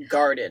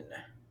McGarden.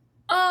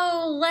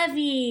 Oh,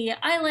 Levy.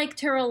 I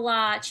liked her a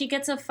lot. She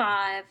gets a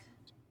 5.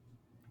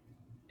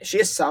 Is she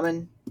a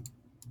summon?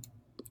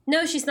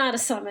 No, she's not a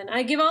summon.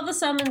 I give all the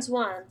summons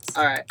 1s.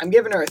 Alright, I'm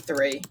giving her a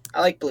 3.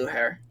 I like blue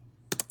hair.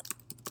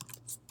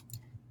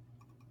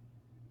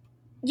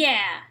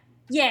 Yeah.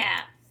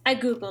 I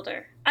googled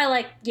her.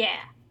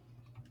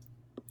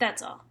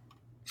 That's all.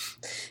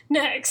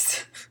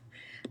 Next.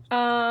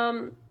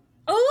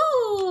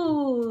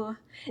 Ooh,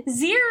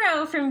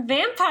 Zero from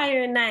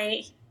Vampire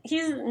Knight.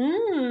 He's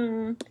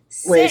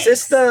Wait, is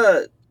this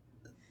 6.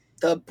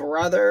 the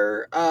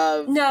brother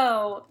of?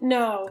 No,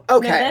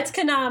 Okay. that's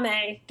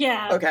Kaname.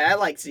 Yeah. Okay, I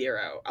like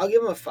Zero. I'll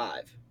give him a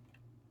 5.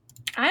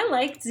 I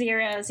liked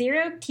Zero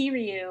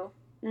Kiryu.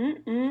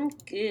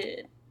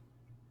 Good.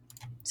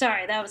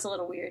 Sorry, that was a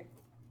little weird.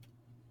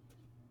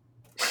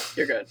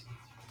 You're good.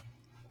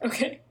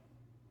 Okay.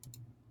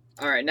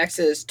 All right, next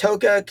is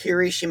Toka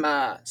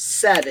Kirishima,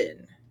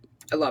 7.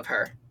 I love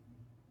her.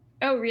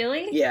 Oh,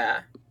 really?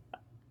 Yeah.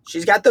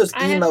 She's got those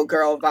emo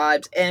girl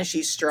vibes, and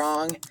she's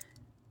strong.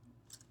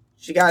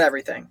 She got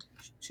everything.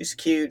 She's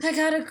cute. I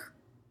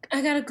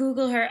gotta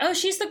Google her. Oh,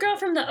 she's the girl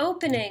from the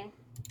opening.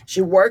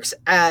 She works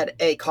at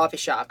a coffee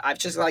shop. I've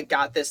just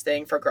got this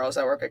thing for girls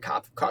that work at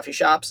coffee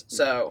shops.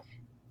 So,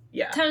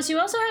 yeah. Thomas, you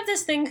also have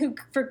this thing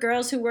for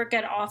girls who work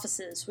at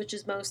offices, which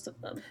is most of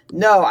them.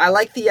 No, I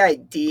like the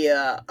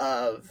idea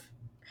of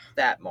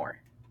that more.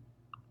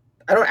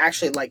 I don't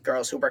actually like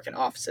girls who work in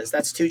offices.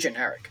 That's too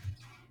generic.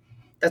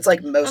 That's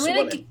like most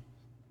women.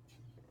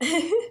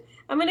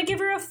 I'm gonna give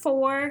her a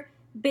 4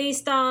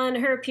 based on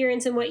her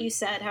appearance and what you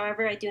said.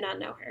 However, I do not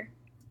know her.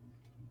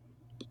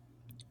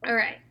 All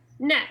right,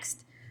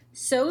 next.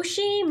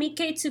 Soshi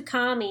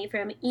Miketsukami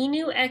from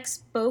Inu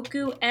X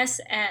Boku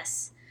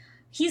SS.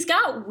 He's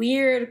got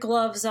weird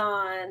gloves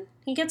on.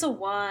 He gets a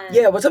 1.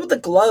 Yeah, what's up with the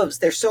gloves?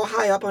 They're so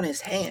high up on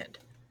his hand.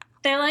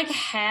 They're like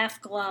half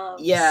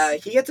gloves. Yeah,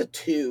 he gets a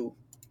 2.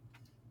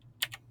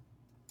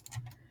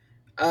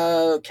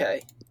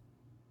 Okay.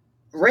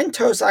 Rin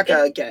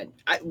Tosaka again.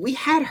 We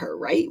had her,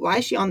 right? Why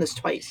is she on this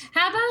twice?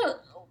 How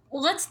about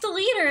let's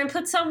delete her and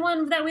put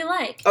someone that we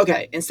like?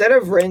 Okay, instead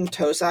of Rin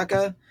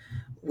Tosaka,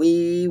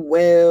 we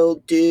will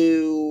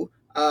do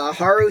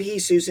Haruhi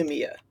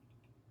Suzumiya.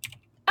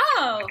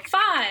 Oh,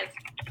 5.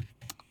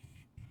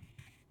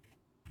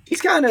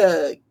 He's kind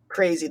of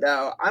crazy,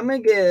 though. I'm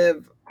going to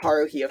give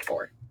Haruhi a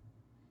 4.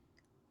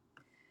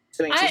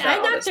 I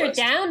knocked her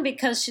down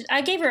because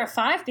I gave her a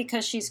 5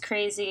 because she's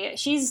crazy.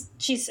 She's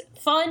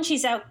fun.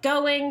 She's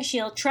outgoing.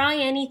 She'll try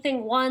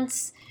anything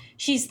once.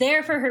 She's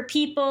there for her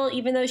people,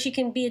 even though she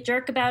can be a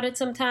jerk about it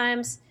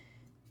sometimes.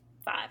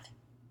 5.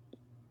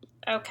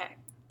 Okay.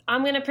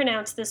 I'm going to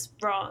pronounce this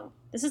wrong.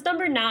 This is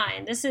number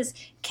 9. This is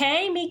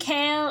K.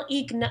 Mikhail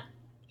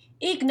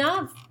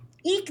Ignatov.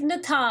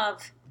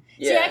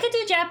 Yeah. See, I could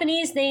do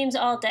Japanese names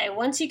all day.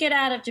 Once you get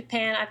out of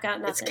Japan, I've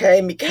got nothing. It's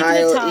K.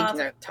 Mikhail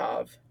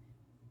Ignatov.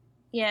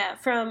 Yeah,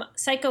 from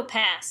Psycho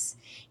Pass.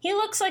 He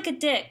looks like a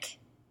dick.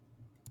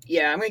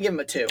 Yeah, I'm going to give him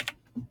a 2.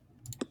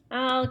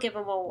 I'll give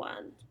him a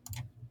 1.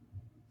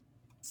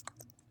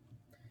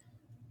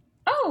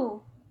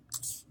 Oh!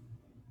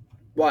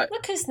 What?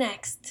 Look who's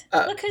next.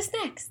 Look who's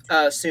next.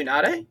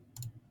 Tsunade?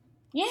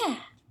 Yeah.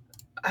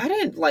 I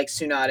didn't like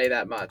Tsunade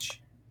that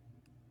much.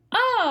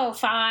 Oh,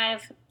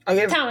 5. I'm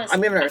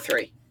giving her a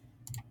 3.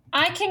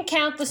 I can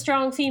count the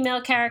strong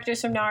female characters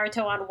from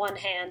Naruto on one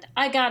hand.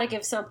 I gotta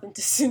give something to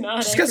Tsunade.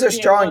 Just because they're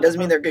strong doesn't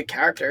mean they're good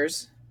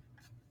characters.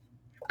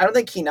 I don't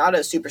think Hinata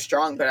is super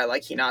strong, but I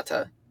like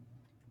Hinata.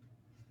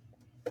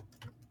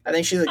 I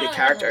think she's a good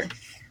character.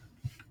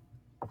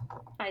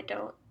 I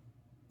don't.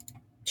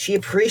 She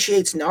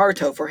appreciates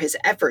Naruto for his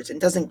efforts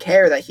and doesn't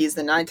care that he's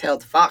the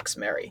nine-tailed fox,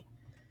 Mary.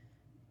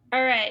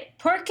 All right.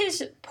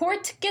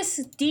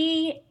 Portgas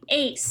D.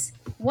 Ace.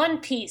 One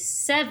Piece.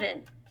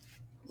 7.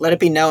 Let it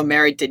be known,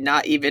 Mary did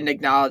not even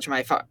acknowledge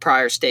my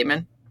prior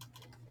statement.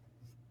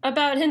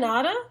 About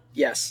Hinata?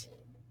 Yes.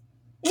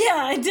 Yeah,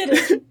 I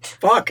didn't.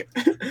 Fuck.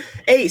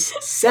 Ace,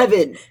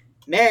 7.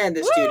 Man,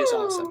 this dude is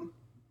awesome.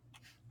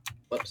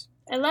 Whoops.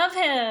 I love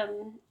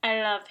him.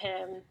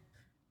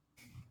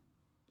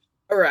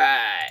 All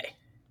right.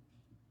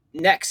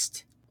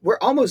 Next. We're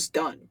almost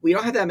done. We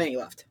don't have that many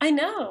left. I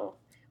know.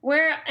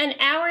 We're an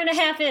hour and a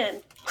half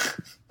in.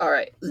 All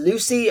right.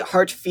 Lucy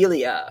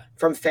Heartfilia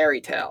from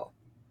Fairy Tail.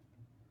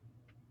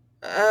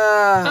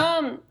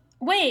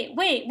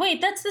 Wait.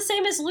 That's the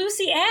same as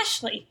Lucy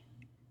Ashley.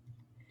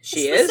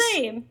 She is the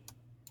same.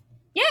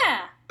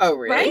 Yeah. Oh,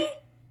 really? Right?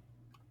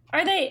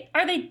 Are they?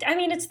 I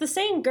mean, it's the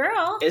same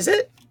girl. Is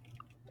it?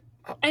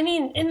 I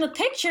mean, in the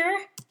picture,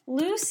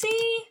 Lucy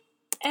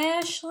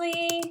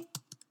Ashley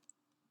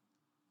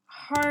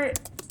Heartfilia.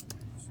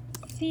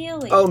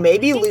 Oh,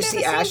 maybe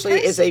Lucy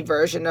Ashley is a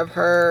version of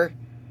her.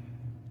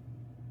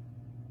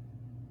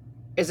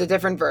 Is a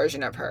different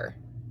version of her.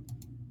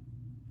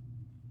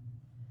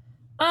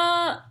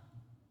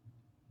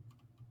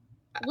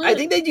 I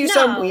think they do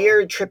some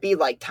weird, trippy,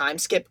 like, time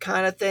skip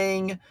kind of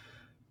thing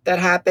that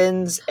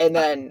happens, and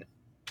then...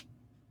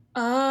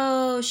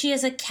 Oh, she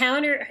has a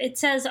counter... It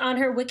says on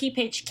her wiki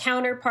page,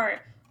 counterpart,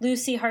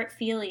 Lucy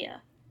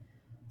Heartfilia.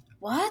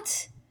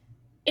 What?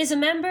 Is a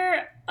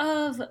member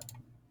of...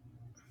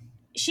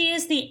 She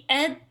is the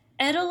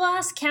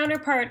Edolas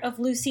counterpart of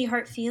Lucy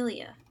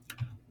Heartfilia.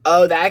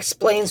 Oh, that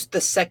explains the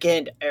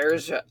second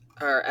Ezra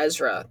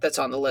that's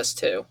on the list,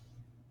 too.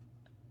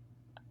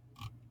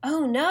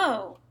 Oh,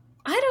 no.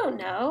 I don't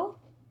know.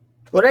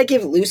 What did I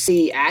give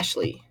Lucy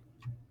Ashley?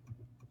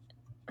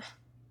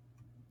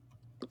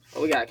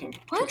 Well, we got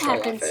What control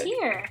happens F it.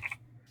 here?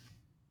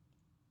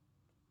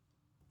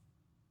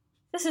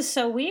 This is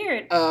so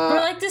weird. Uh,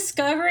 We're like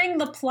discovering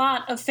the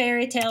plot of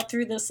Fairy Tail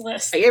through this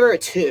list. I gave her a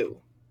 2.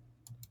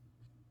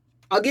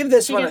 I'll give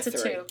this She one gets a a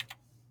 3. 2.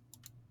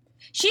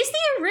 She's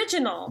the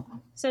original,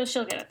 so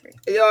she'll get a 3.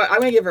 You know what? I'm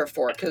gonna give her a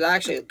 4 because I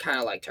actually kind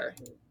of liked her.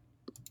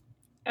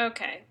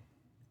 Okay.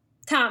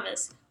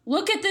 Thomas,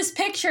 look at this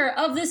picture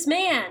of this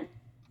man.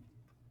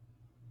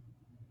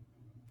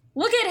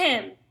 Look at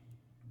him.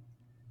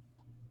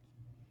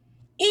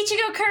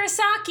 Ichigo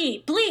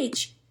Kurosaki,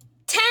 Bleach,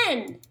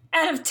 10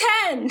 out of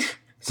 10.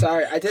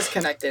 Sorry, I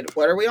disconnected.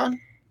 What are we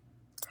on?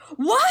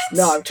 What?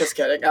 No, I'm just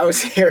kidding. I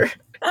was here.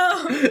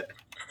 Oh,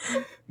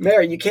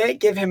 Mary, you can't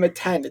give him a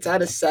 10. It's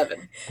out of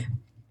 7.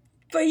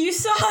 but you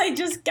saw I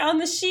just on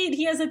the sheet.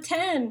 He has a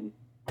 10.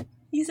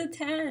 He's a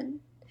 10.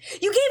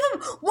 You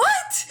gave him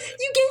what?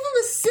 You gave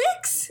him a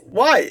 6?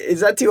 Why? Is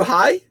that too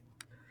high?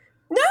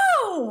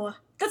 No,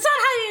 that's not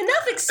high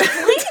enough.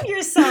 Explain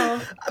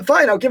yourself.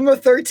 Fine, I'll give him a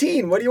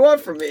 13. What do you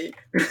want from me?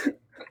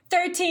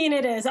 13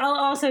 it is. I'll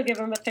also give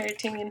him a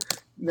 13.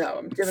 No,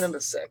 I'm giving him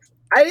a 6.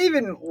 I didn't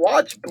even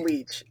watch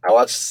Bleach. I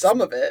watched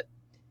some of it.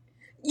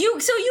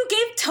 So you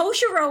gave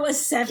Toshiro a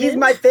 7? He's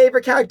my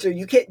favorite character.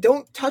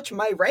 Don't touch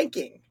my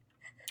ranking.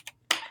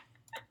 You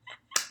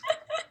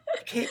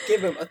can't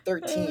give him a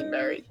 13,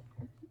 Mary.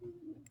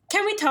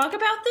 Can we talk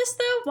about this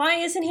though? Why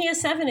isn't he a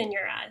 7 in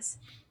your eyes?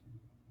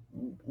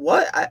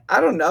 What?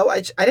 I don't know.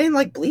 I didn't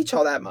like Bleach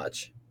all that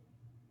much.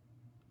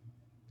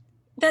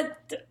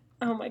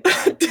 Oh my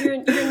god, you're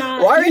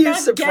not. Why are you're you not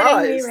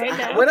surprised? getting me right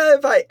now. When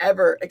have I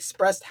ever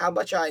expressed how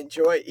much I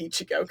enjoy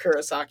Ichigo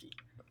Kurosaki?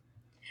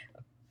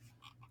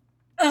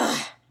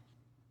 Ugh.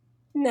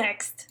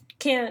 Next,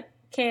 can't.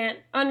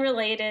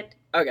 Unrelated.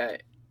 Okay.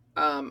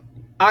 Akeno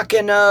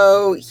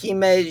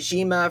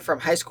Himejima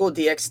from High School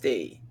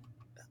DxD.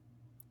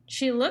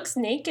 She looks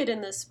naked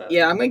in this photo.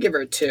 Yeah, I'm gonna give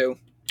her a 2.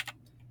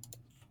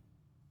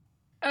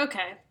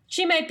 Okay,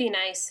 she might be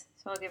nice,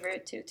 so I'll give her a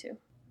 2 too.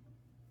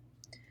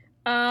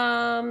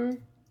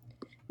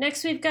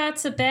 Next we've got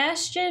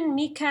Sebastian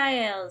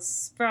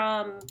Michaels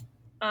from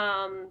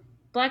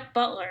Black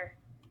Butler.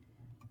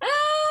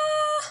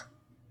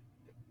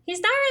 He's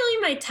not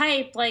really my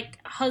type,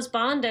 like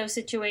husbando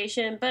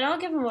situation, but I'll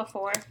give him a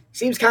 4.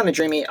 Seems kind of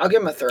dreamy. I'll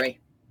give him a 3.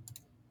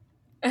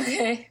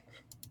 Okay.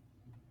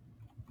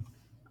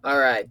 All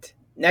right.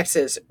 Next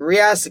is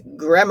Rias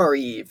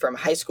Gremory from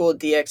High School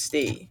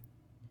DxD.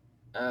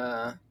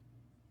 I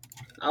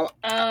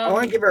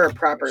want to give her a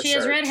proper She search.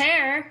 has red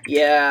hair.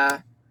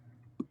 Yeah.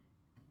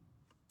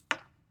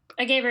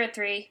 I gave her a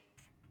 3.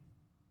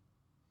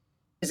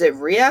 Is it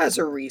Riaz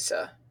or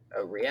Risa?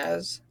 Oh,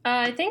 Riaz?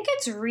 I think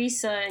it's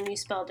Risa, and you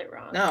spelled it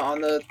wrong. No,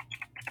 on the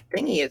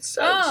thingy it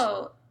says.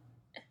 Oh.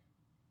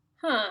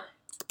 Huh.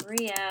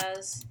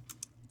 Riaz.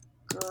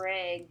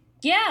 Greg.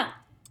 Yeah.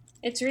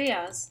 It's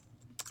Riaz.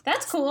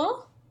 That's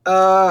cool.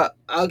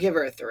 I'll give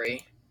her a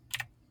 3.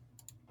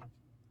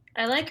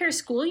 I like her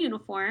school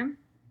uniform.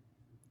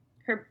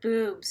 Her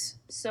boobs.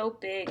 So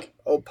big.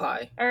 Oh,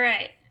 pie. All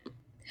right.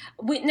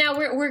 Now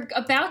we're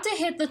about to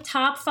hit the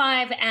top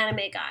 5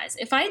 anime guys.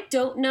 If I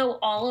don't know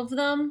all of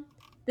them,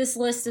 this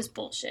list is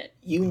bullshit.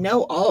 You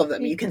know all of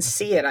them. You can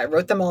see it. I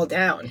wrote them all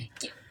down.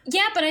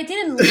 Yeah, but I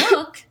didn't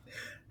look.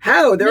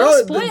 How? They're No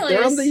on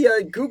spoilers.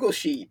 the Google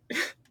sheet.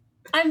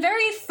 I'm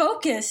very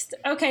focused.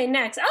 Okay,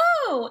 next.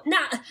 Oh,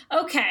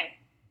 okay.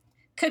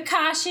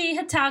 Kakashi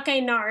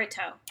Hatake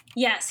Naruto.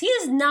 Yes, he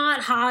is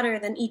not hotter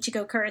than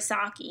Ichigo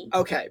Kurosaki.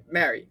 Okay,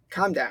 Mary,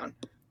 calm down.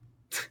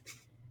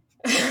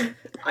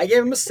 I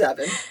gave him a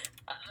 7.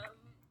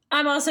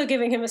 I'm also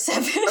giving him a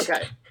 7.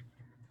 Okay.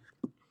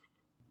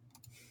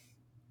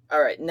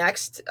 All right,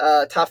 next,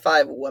 top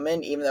 5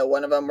 women, even though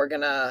one of them we're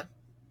going to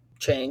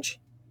change.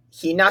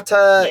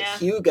 Hinata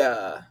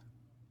Hyuga.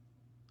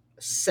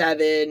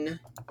 7.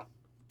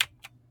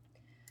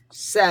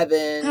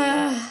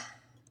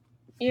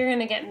 You're going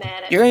to get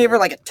mad at You're going to me. give her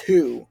like a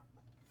 2.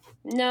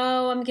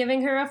 No, I'm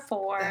giving her a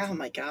 4. Oh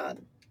my god.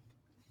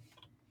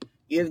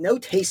 You have no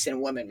taste in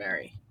women,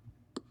 Mary.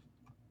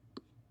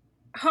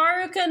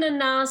 Haruka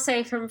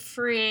Nanase from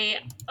Free.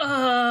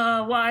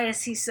 Why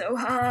is he so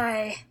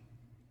high?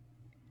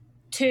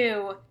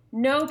 2.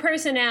 No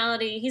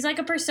personality. He's like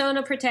a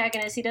Persona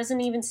protagonist. He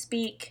doesn't even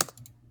speak.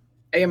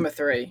 I give him a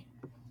 3.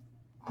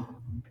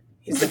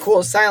 He's the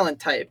cool silent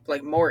type,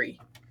 like Mori.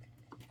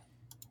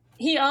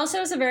 He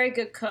also is a very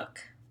good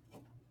cook.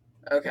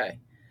 Okay.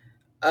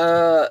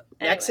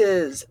 Next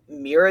is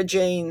Mira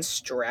Jane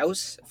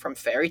Strauss from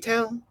Fairy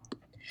Tail.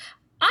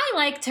 I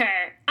liked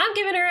her. I'm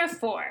giving her a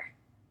 4.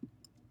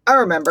 I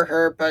remember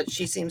her, but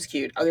she seems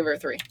cute. I'll give her a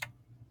 3.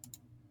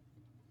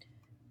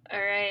 All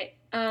right.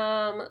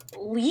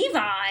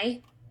 Levi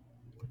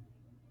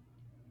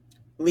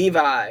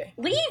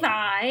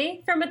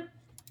from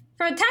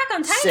Attack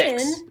on Titan.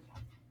 6.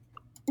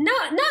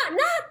 Not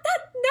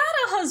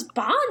a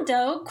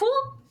husbando.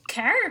 Cool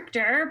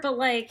character, but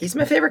like He's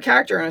my favorite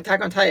character in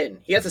Attack on Titan.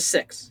 He has a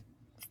 6.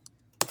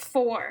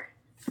 4.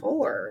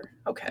 4.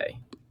 Okay.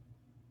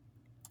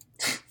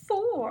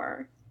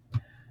 4.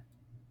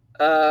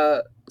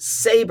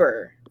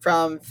 Saber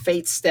from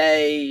Fate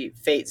Stay,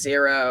 Fate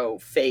Zero,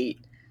 Fate,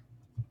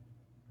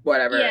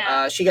 whatever.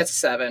 Yeah. She gets a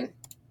 7.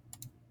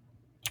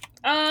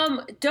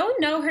 Don't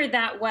know her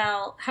that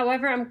well.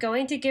 However, I'm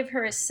going to give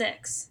her a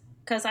 6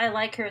 because I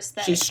like her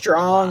aesthetic. She's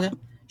strong.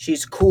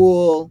 She's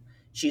cool.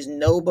 She's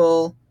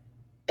noble.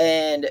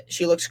 And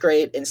she looks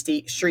great in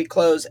street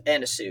clothes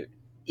and a suit.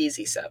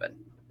 Easy 7.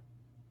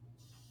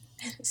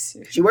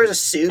 She wears a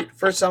suit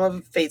for some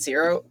of Fate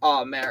Zero.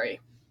 Oh,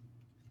 Mary.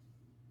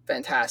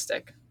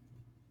 Fantastic.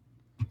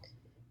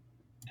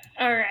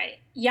 All right.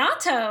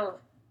 Yato.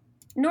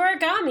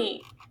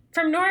 Noragami.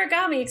 From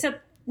Noragami,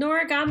 except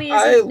Noragami is...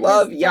 I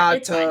love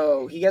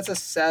Yato. He gets a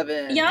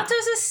 7.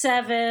 Yato's a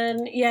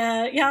 7.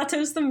 Yeah,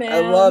 Yato's the man.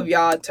 I love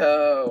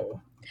Yato.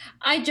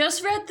 I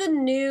just read the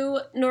new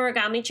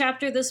Noragami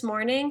chapter this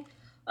morning.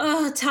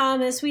 Oh,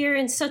 Thomas, we are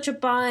in such a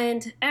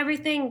bind.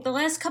 Everything, the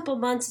last couple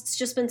months, it's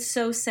just been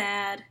so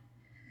sad.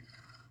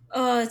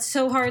 Oh, it's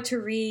so hard to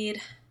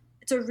read.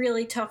 It's a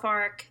really tough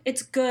arc.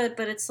 It's good,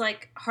 but it's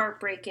like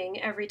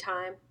heartbreaking every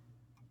time.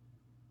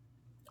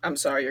 I'm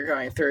sorry you're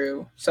going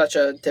through such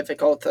a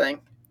difficult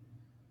thing.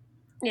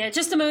 Yeah,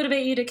 just to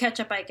motivate you to catch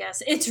up, I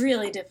guess. It's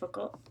really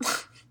difficult.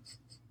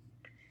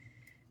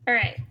 All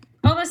right,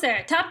 almost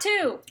there. Top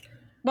 2.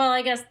 Well,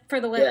 I guess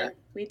for the women,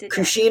 we did.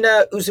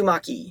 Kushina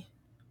Uzumaki.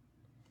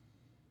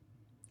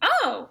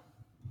 Oh,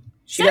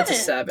 she gets a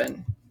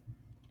 7.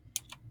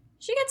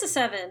 She gets a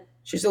 7.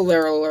 She's a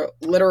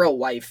literal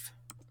wife.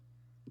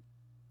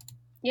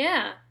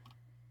 Yeah.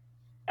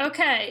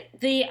 Okay,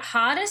 the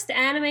hottest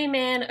anime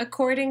man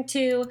according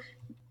to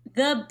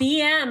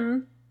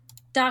thebm.com,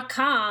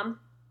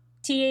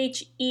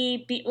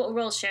 THEB,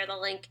 we'll share the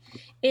link,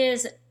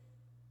 is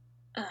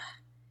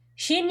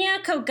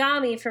Shinya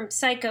Kogami from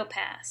Psycho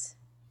Pass.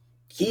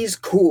 He's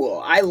cool.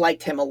 I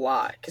liked him a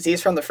lot because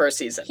he's from the first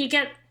season. He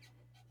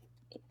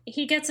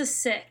gets a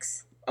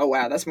 6. Oh,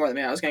 wow, that's more than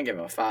me. I was going to give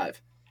him a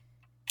 5.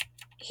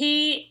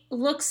 He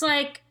looks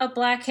like a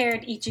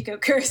black-haired Ichigo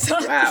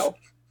Kurosaki. Wow.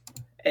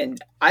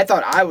 And I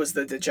thought I was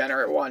the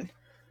degenerate one.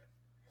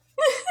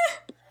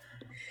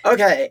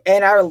 Okay,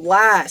 and our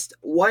last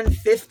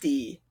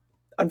 150.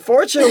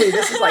 Unfortunately,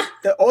 this is like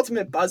the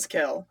ultimate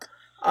buzzkill.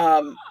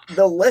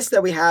 The list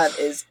that we have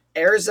is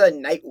Erza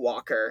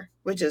Nightwalker,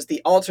 which is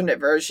the alternate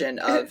version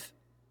of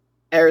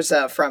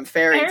Erza from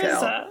Fairy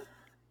Tail.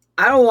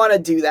 I don't want to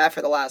do that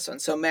for the last one.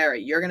 So, Mary,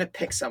 you're going to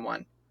pick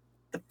someone.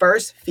 The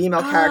first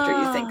female character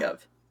you think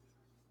of.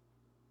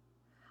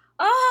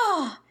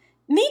 Oh,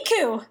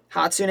 Miku.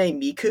 Hatsune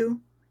Miku?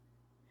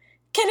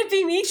 Can it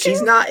be Miku?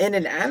 She's not in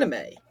an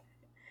anime.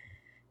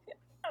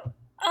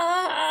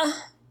 Oh,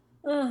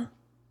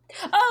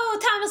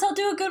 Thomas, I'll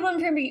do a good one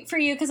for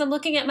you because I'm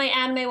looking at my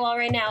anime wall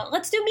right now.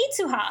 Let's do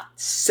Mitsuha.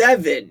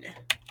 7.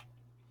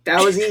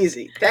 That was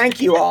easy.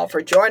 Thank you all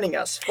for joining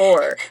us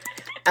for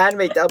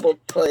Anime Double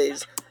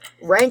Plays,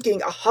 ranking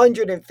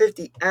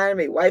 150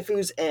 anime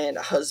waifus and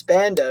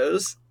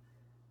husbandos.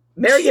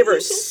 Mary gave her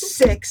a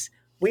 6.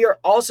 We are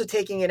also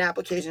taking in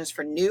applications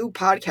for new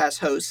podcast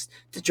hosts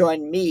to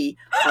join me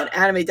on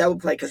Anime Double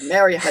Play because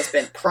Mary has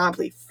been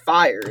promptly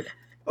fired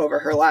over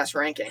her last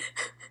ranking.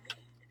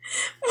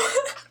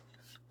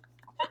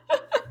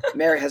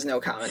 Mary has no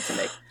comment to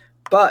make.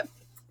 But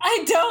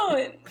I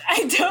don't.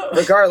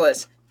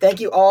 Regardless, thank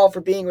you all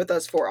for being with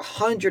us for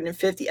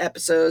 150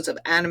 episodes of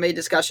anime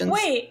discussions.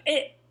 Wait,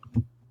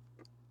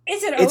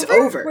 is it over? It's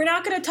over. We're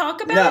not going to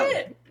talk about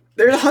it?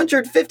 There's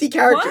 150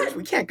 characters. What?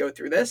 We can't go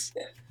through this.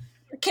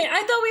 Okay,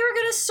 I thought we were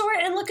going to sort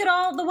and look at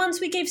all the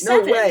ones we gave 7s.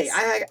 No way.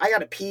 I got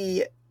to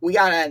pee. We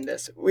got to end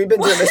this. We've been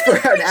doing this for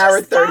an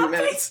hour, 30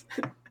 minutes.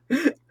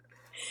 We're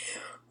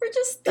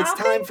just stopping? It's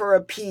time for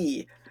a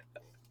pee.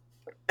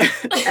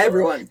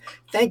 Everyone,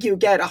 thank you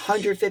again.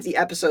 150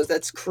 episodes.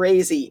 That's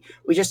crazy.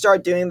 We just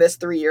started doing this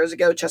 3 years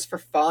ago just for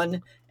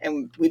fun,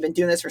 and we've been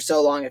doing this for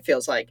so long, it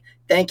feels like.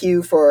 Thank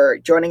you for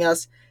joining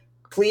us.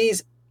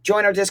 Please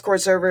join our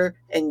Discord server,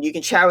 and you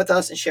can chat with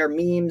us and share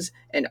memes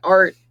and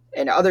art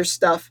and other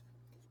stuff.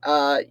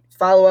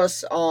 Follow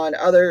us on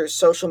other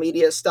social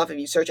media stuff. If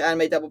you search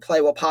Anime Double Play,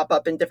 we'll pop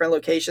up in different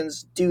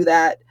locations. Do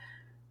that.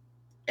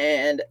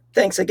 And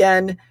thanks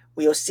again.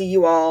 We will see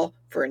you all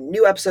for a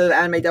new episode of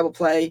Anime Double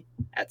Play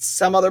at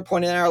some other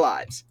point in our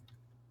lives.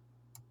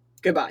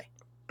 Goodbye.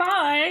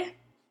 Bye.